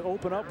 you know, to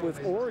open up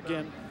with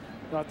Oregon.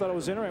 I thought it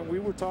was interesting. We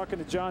were talking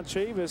to John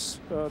Chavis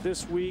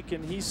this week,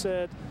 and he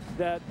said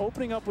that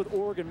opening up with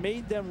Oregon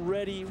made them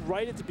ready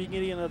right at the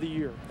beginning of the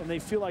year. And they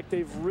feel like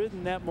they've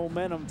ridden that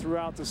momentum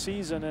throughout the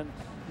season. And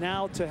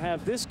now to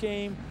have this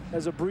game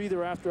as a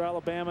breather after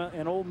Alabama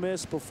and Ole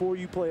Miss before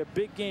you play a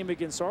big game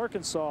against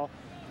Arkansas,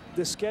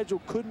 the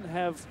schedule couldn't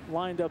have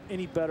lined up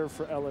any better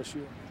for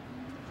LSU.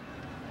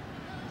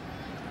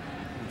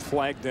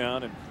 Flag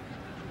down, and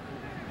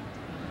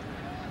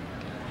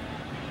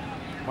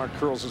Mark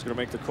Curls is going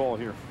to make the call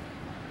here.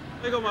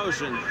 Legal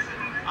motion,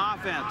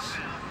 offense.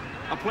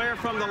 A player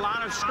from the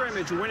line of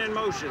scrimmage went in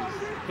motion.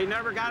 He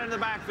never got in the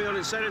backfield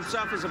and set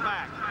himself as a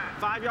back.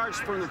 5 yards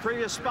from the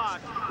previous spot,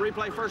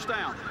 replay first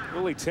down.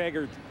 Willie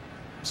Taggart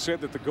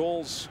said that the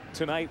goals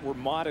tonight were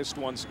modest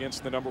ones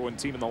against the #1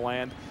 team in the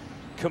land.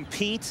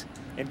 Compete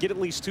and get at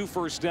least 2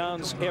 first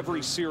downs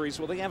every series.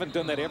 Well, they haven't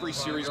done that every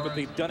series, but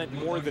they've done it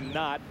more than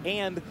not.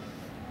 And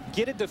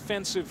get a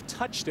defensive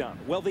touchdown.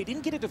 Well, they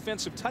didn't get a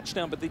defensive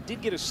touchdown, but they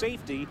did get a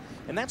safety,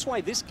 and that's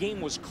why this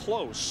game was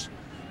close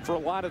for a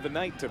lot of the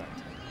night tonight.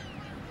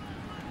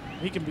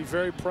 He can be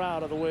very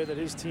proud of the way that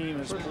his team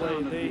has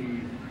played. They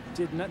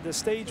did not, the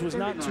stage was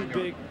not too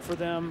big for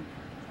them.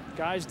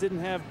 Guys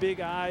didn't have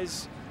big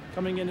eyes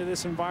coming into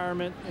this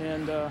environment,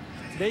 and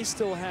they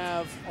still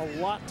have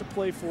a lot to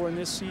play for in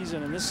this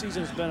season, and this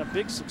season has been a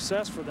big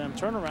success for them.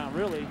 Turnaround,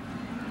 really.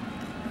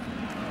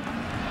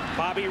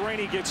 Bobby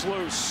Rainey gets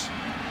loose.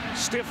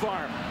 Stiff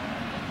arm.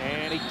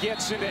 And he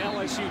gets into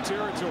LSU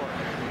territory.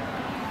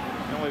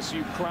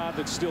 LSU crowd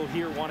that's still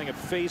here wanting a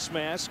face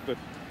mask, but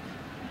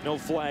no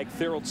flag.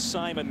 Thurl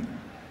Simon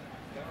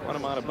run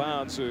him out of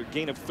bounds, a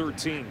gain of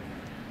 13.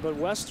 But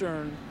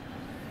Western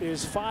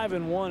is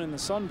 5-1 in the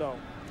Sun Belt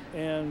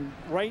and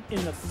right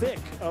in the thick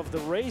of the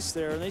race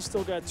there. And they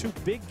still got 2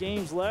 big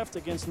games left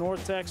against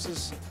North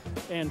Texas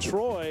and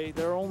Troy.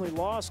 Their only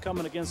loss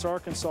coming against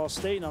Arkansas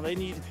State. Now they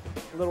need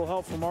a little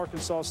help from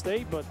Arkansas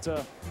State,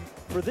 but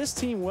for this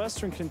team,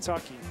 Western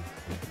Kentucky,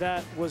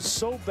 that was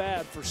so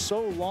bad for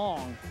so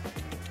long,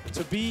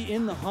 to be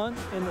in the hunt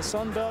in the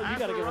Sun Belt, you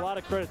got to give a lot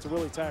of credit to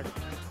Willie Taggart.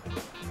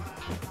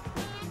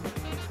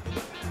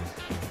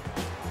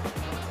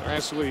 They're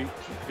actually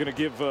going to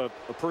give a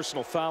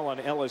personal foul on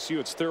LSU.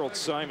 It's Thurl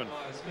Simon.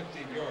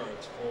 15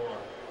 yards for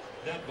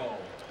that ball.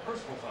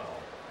 Personal foul.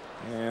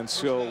 And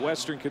so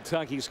Western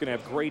Kentucky's going to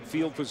have great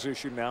field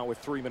position now with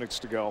 3 minutes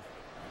to go.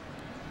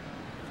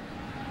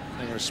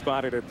 They're going to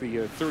spot it at the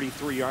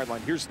 33-yard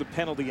line. Here's the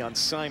penalty on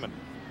Simon.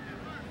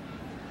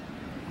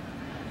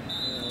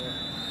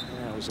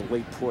 That was a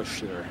late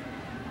push there.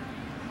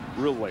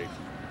 Real late.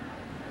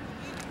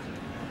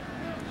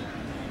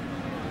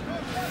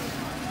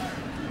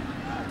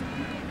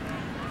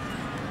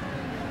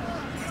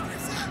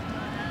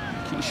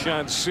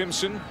 Keyshawn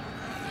Simpson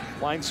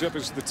lines up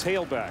as the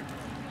tailback.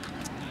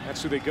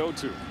 That's who they go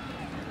to.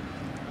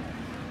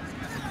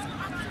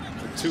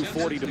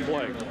 2:40 to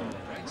play.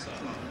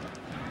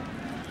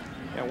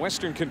 Yeah,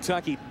 Western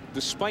Kentucky,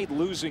 despite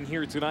losing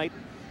here tonight,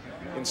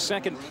 in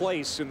second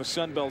place in the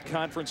Sun Belt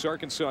Conference.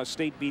 Arkansas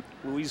State beat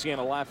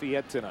Louisiana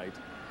Lafayette tonight.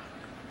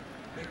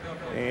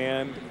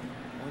 And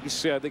like you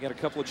said, they got a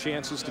couple of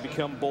chances to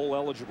become bowl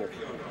eligible.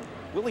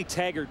 Willie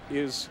Taggart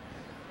is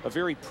a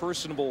very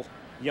personable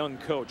young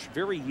coach,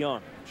 very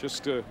young,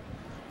 just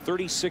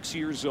 36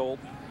 years old.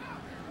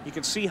 You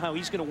can see how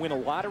he's going to win a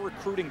lot of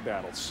recruiting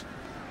battles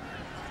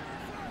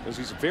because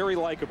he's very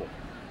likable.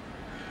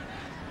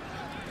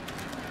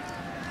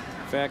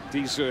 In fact,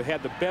 he's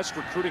had the best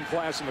recruiting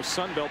class in the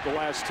Sun Belt the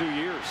last 2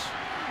 years.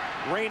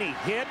 Rainey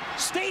hit,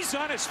 stays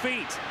on his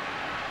feet.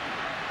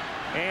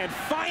 And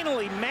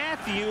finally,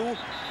 Matthew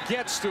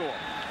gets to him.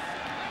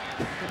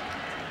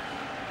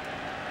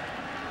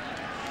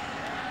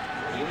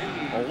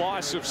 A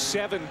loss of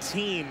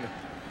 17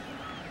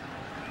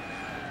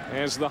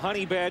 as the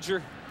Honey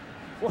Badger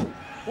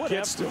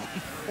gets to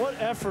him. What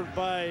effort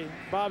by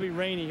Bobby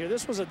Rainey here.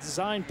 This was a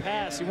design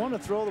pass. He wanted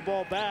to throw the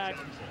ball back,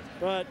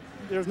 but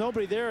there's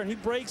nobody there, and he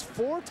breaks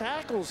 4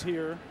 tackles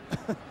here.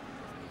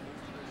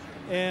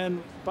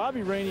 And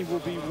Bobby Rainey will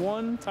be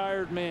one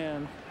tired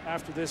man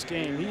after this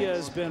game. He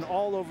has been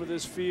all over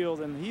this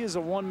field, and he is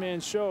a one-man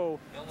show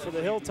for the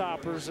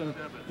Hilltoppers, and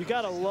you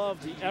got to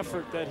love the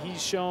effort that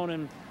he's shown.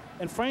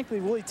 And frankly,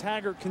 Willie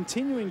Taggart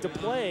continuing to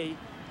play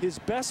his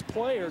best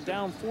player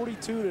down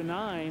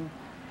 42-9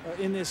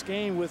 in this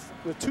game with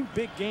 2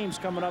 big games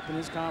coming up in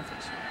his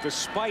conference.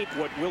 Despite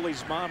what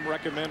Willie's mom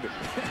recommended.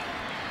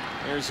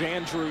 There's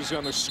Andrews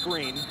on the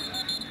screen,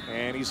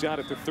 and he's out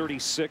at the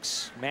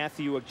 36.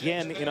 Matthew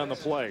again in on the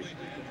play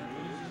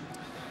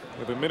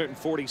with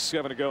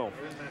 1:47 to go.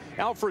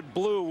 Alfred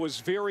Blue was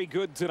very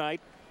good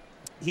tonight.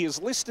 He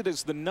is listed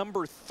as the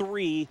number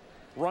 3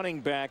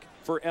 running back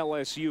for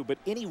LSU, but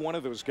any one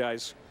of those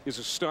guys is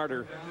a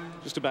starter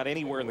just about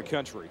anywhere in the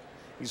country.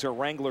 He's our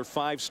Wrangler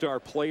 5-star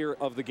player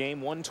of the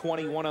game,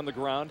 121 on the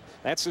ground.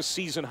 That's a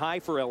season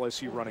high for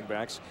LSU running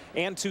backs,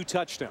 and 2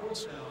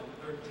 touchdowns.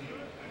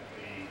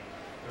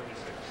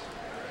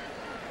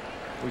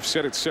 We've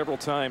said it several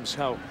times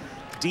how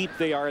deep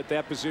they are at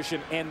that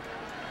position and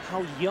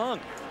how young.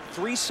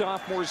 3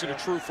 sophomores and a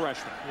true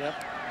freshman.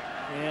 Yep.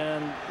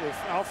 And if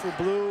Alfred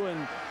Blue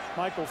and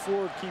Michael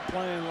Ford keep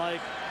playing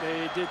like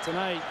they did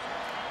tonight,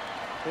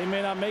 they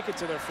may not make it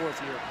to their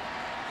 4th year.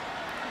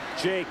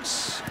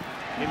 Jakes,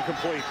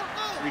 incomplete.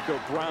 Rico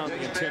Brown,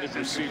 the intended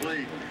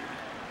receiver.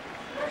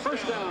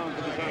 First down.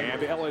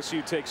 And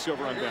LSU takes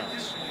over on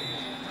downs.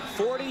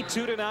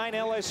 42-9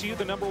 LSU,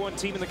 the number 1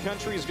 team in the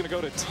country, is going to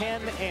go to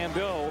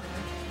 10-0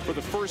 for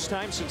the first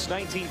time since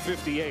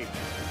 1958.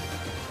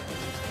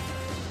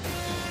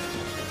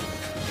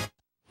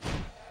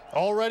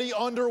 Already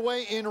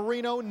underway in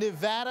Reno,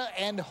 Nevada,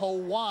 and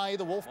Hawaii.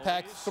 The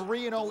Wolfpack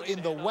 3-0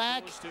 in the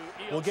WAC.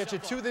 We'll get you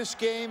to this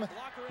game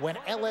when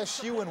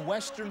LSU and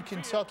Western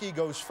Kentucky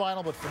goes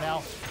final. But for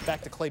now,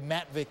 back to Clay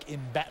Matvick in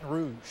Baton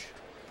Rouge.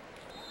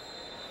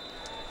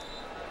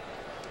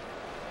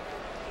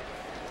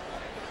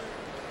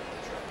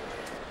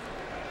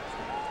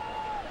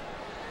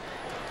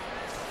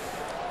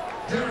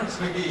 Terrence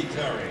McGee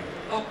carry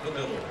up the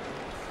middle.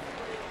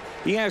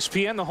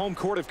 ESPN, the home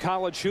court of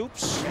college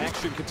hoops.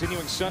 Action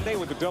continuing Sunday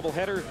with a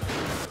doubleheader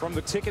from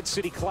the Ticket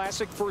City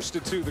Classic. First to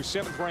 2, the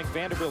 7th-ranked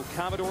Vanderbilt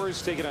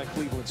Commodores taking on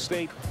Cleveland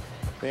State.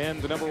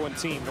 And the number 1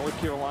 team, North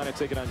Carolina,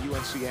 taking on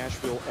UNC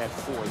Asheville at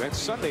 4. That's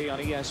Sunday on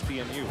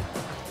ESPNU.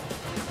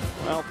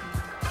 Well,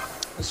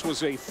 this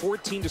was a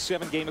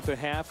 14-7 game at the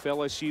half.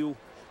 LSU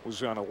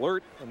was on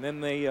alert, and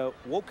then they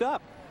woke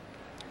up.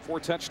 4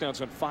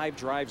 touchdowns on 5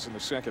 drives in the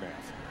second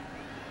half.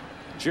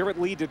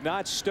 Jarrett Lee did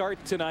not start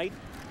tonight.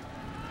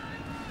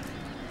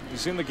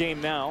 He's in the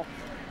game now.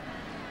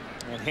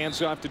 And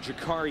hands off to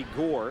Jakari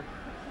Gore.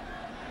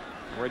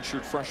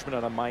 Redshirt freshman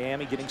out of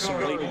Miami, getting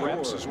some late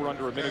reps as we're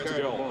under a minute to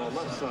go.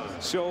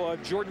 So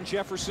Jordan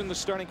Jefferson, the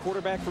starting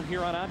quarterback from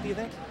here on out, do you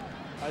think?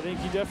 I think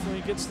he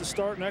definitely gets the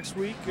start next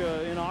week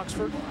in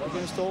Oxford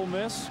against Ole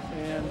Miss.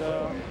 And,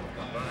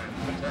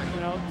 you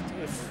know,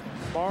 if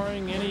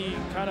barring any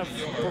kind of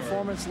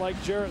performance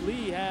like Jarrett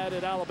Lee had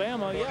at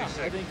Alabama, yeah,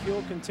 I think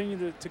he'll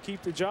continue to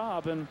keep the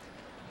job. And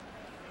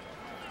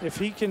if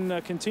he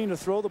can continue to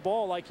throw the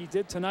ball like he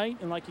did tonight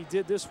and like he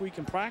did this week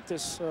in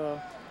practice,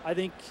 I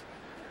think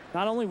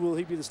not only will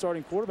he be the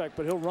starting quarterback,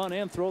 but he'll run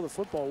and throw the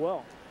football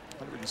well.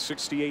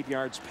 168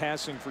 yards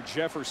passing for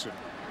Jefferson.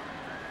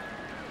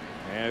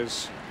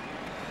 As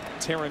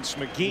Terrence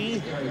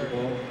McGee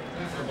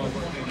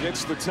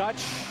gets the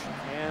touch,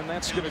 and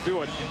that's going to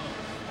do it.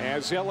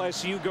 As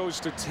LSU goes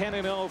to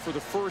 10-0 for the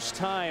first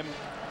time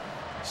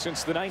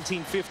since the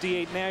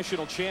 1958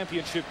 national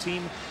championship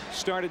team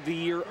started the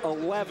year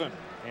 11-0.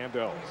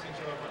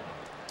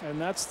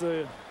 And that's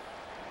the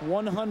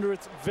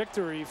 100th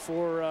victory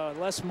for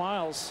Les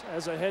Miles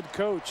as a head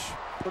coach.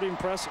 Pretty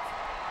impressive.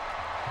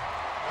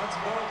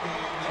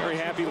 Very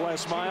happy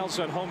Les Miles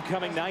on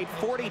homecoming night.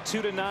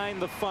 42-9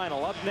 the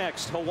final. Up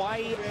next,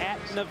 Hawaii at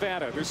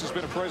Nevada. This has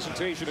been a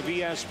presentation of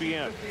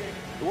ESPN,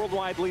 the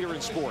worldwide leader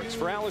in sports.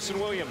 For Allison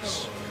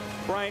Williams,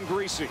 Brian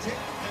Greasy,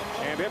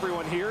 and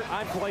everyone here,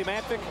 I'm Clay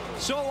Matvick.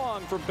 So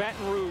long from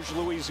Baton Rouge,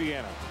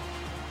 Louisiana.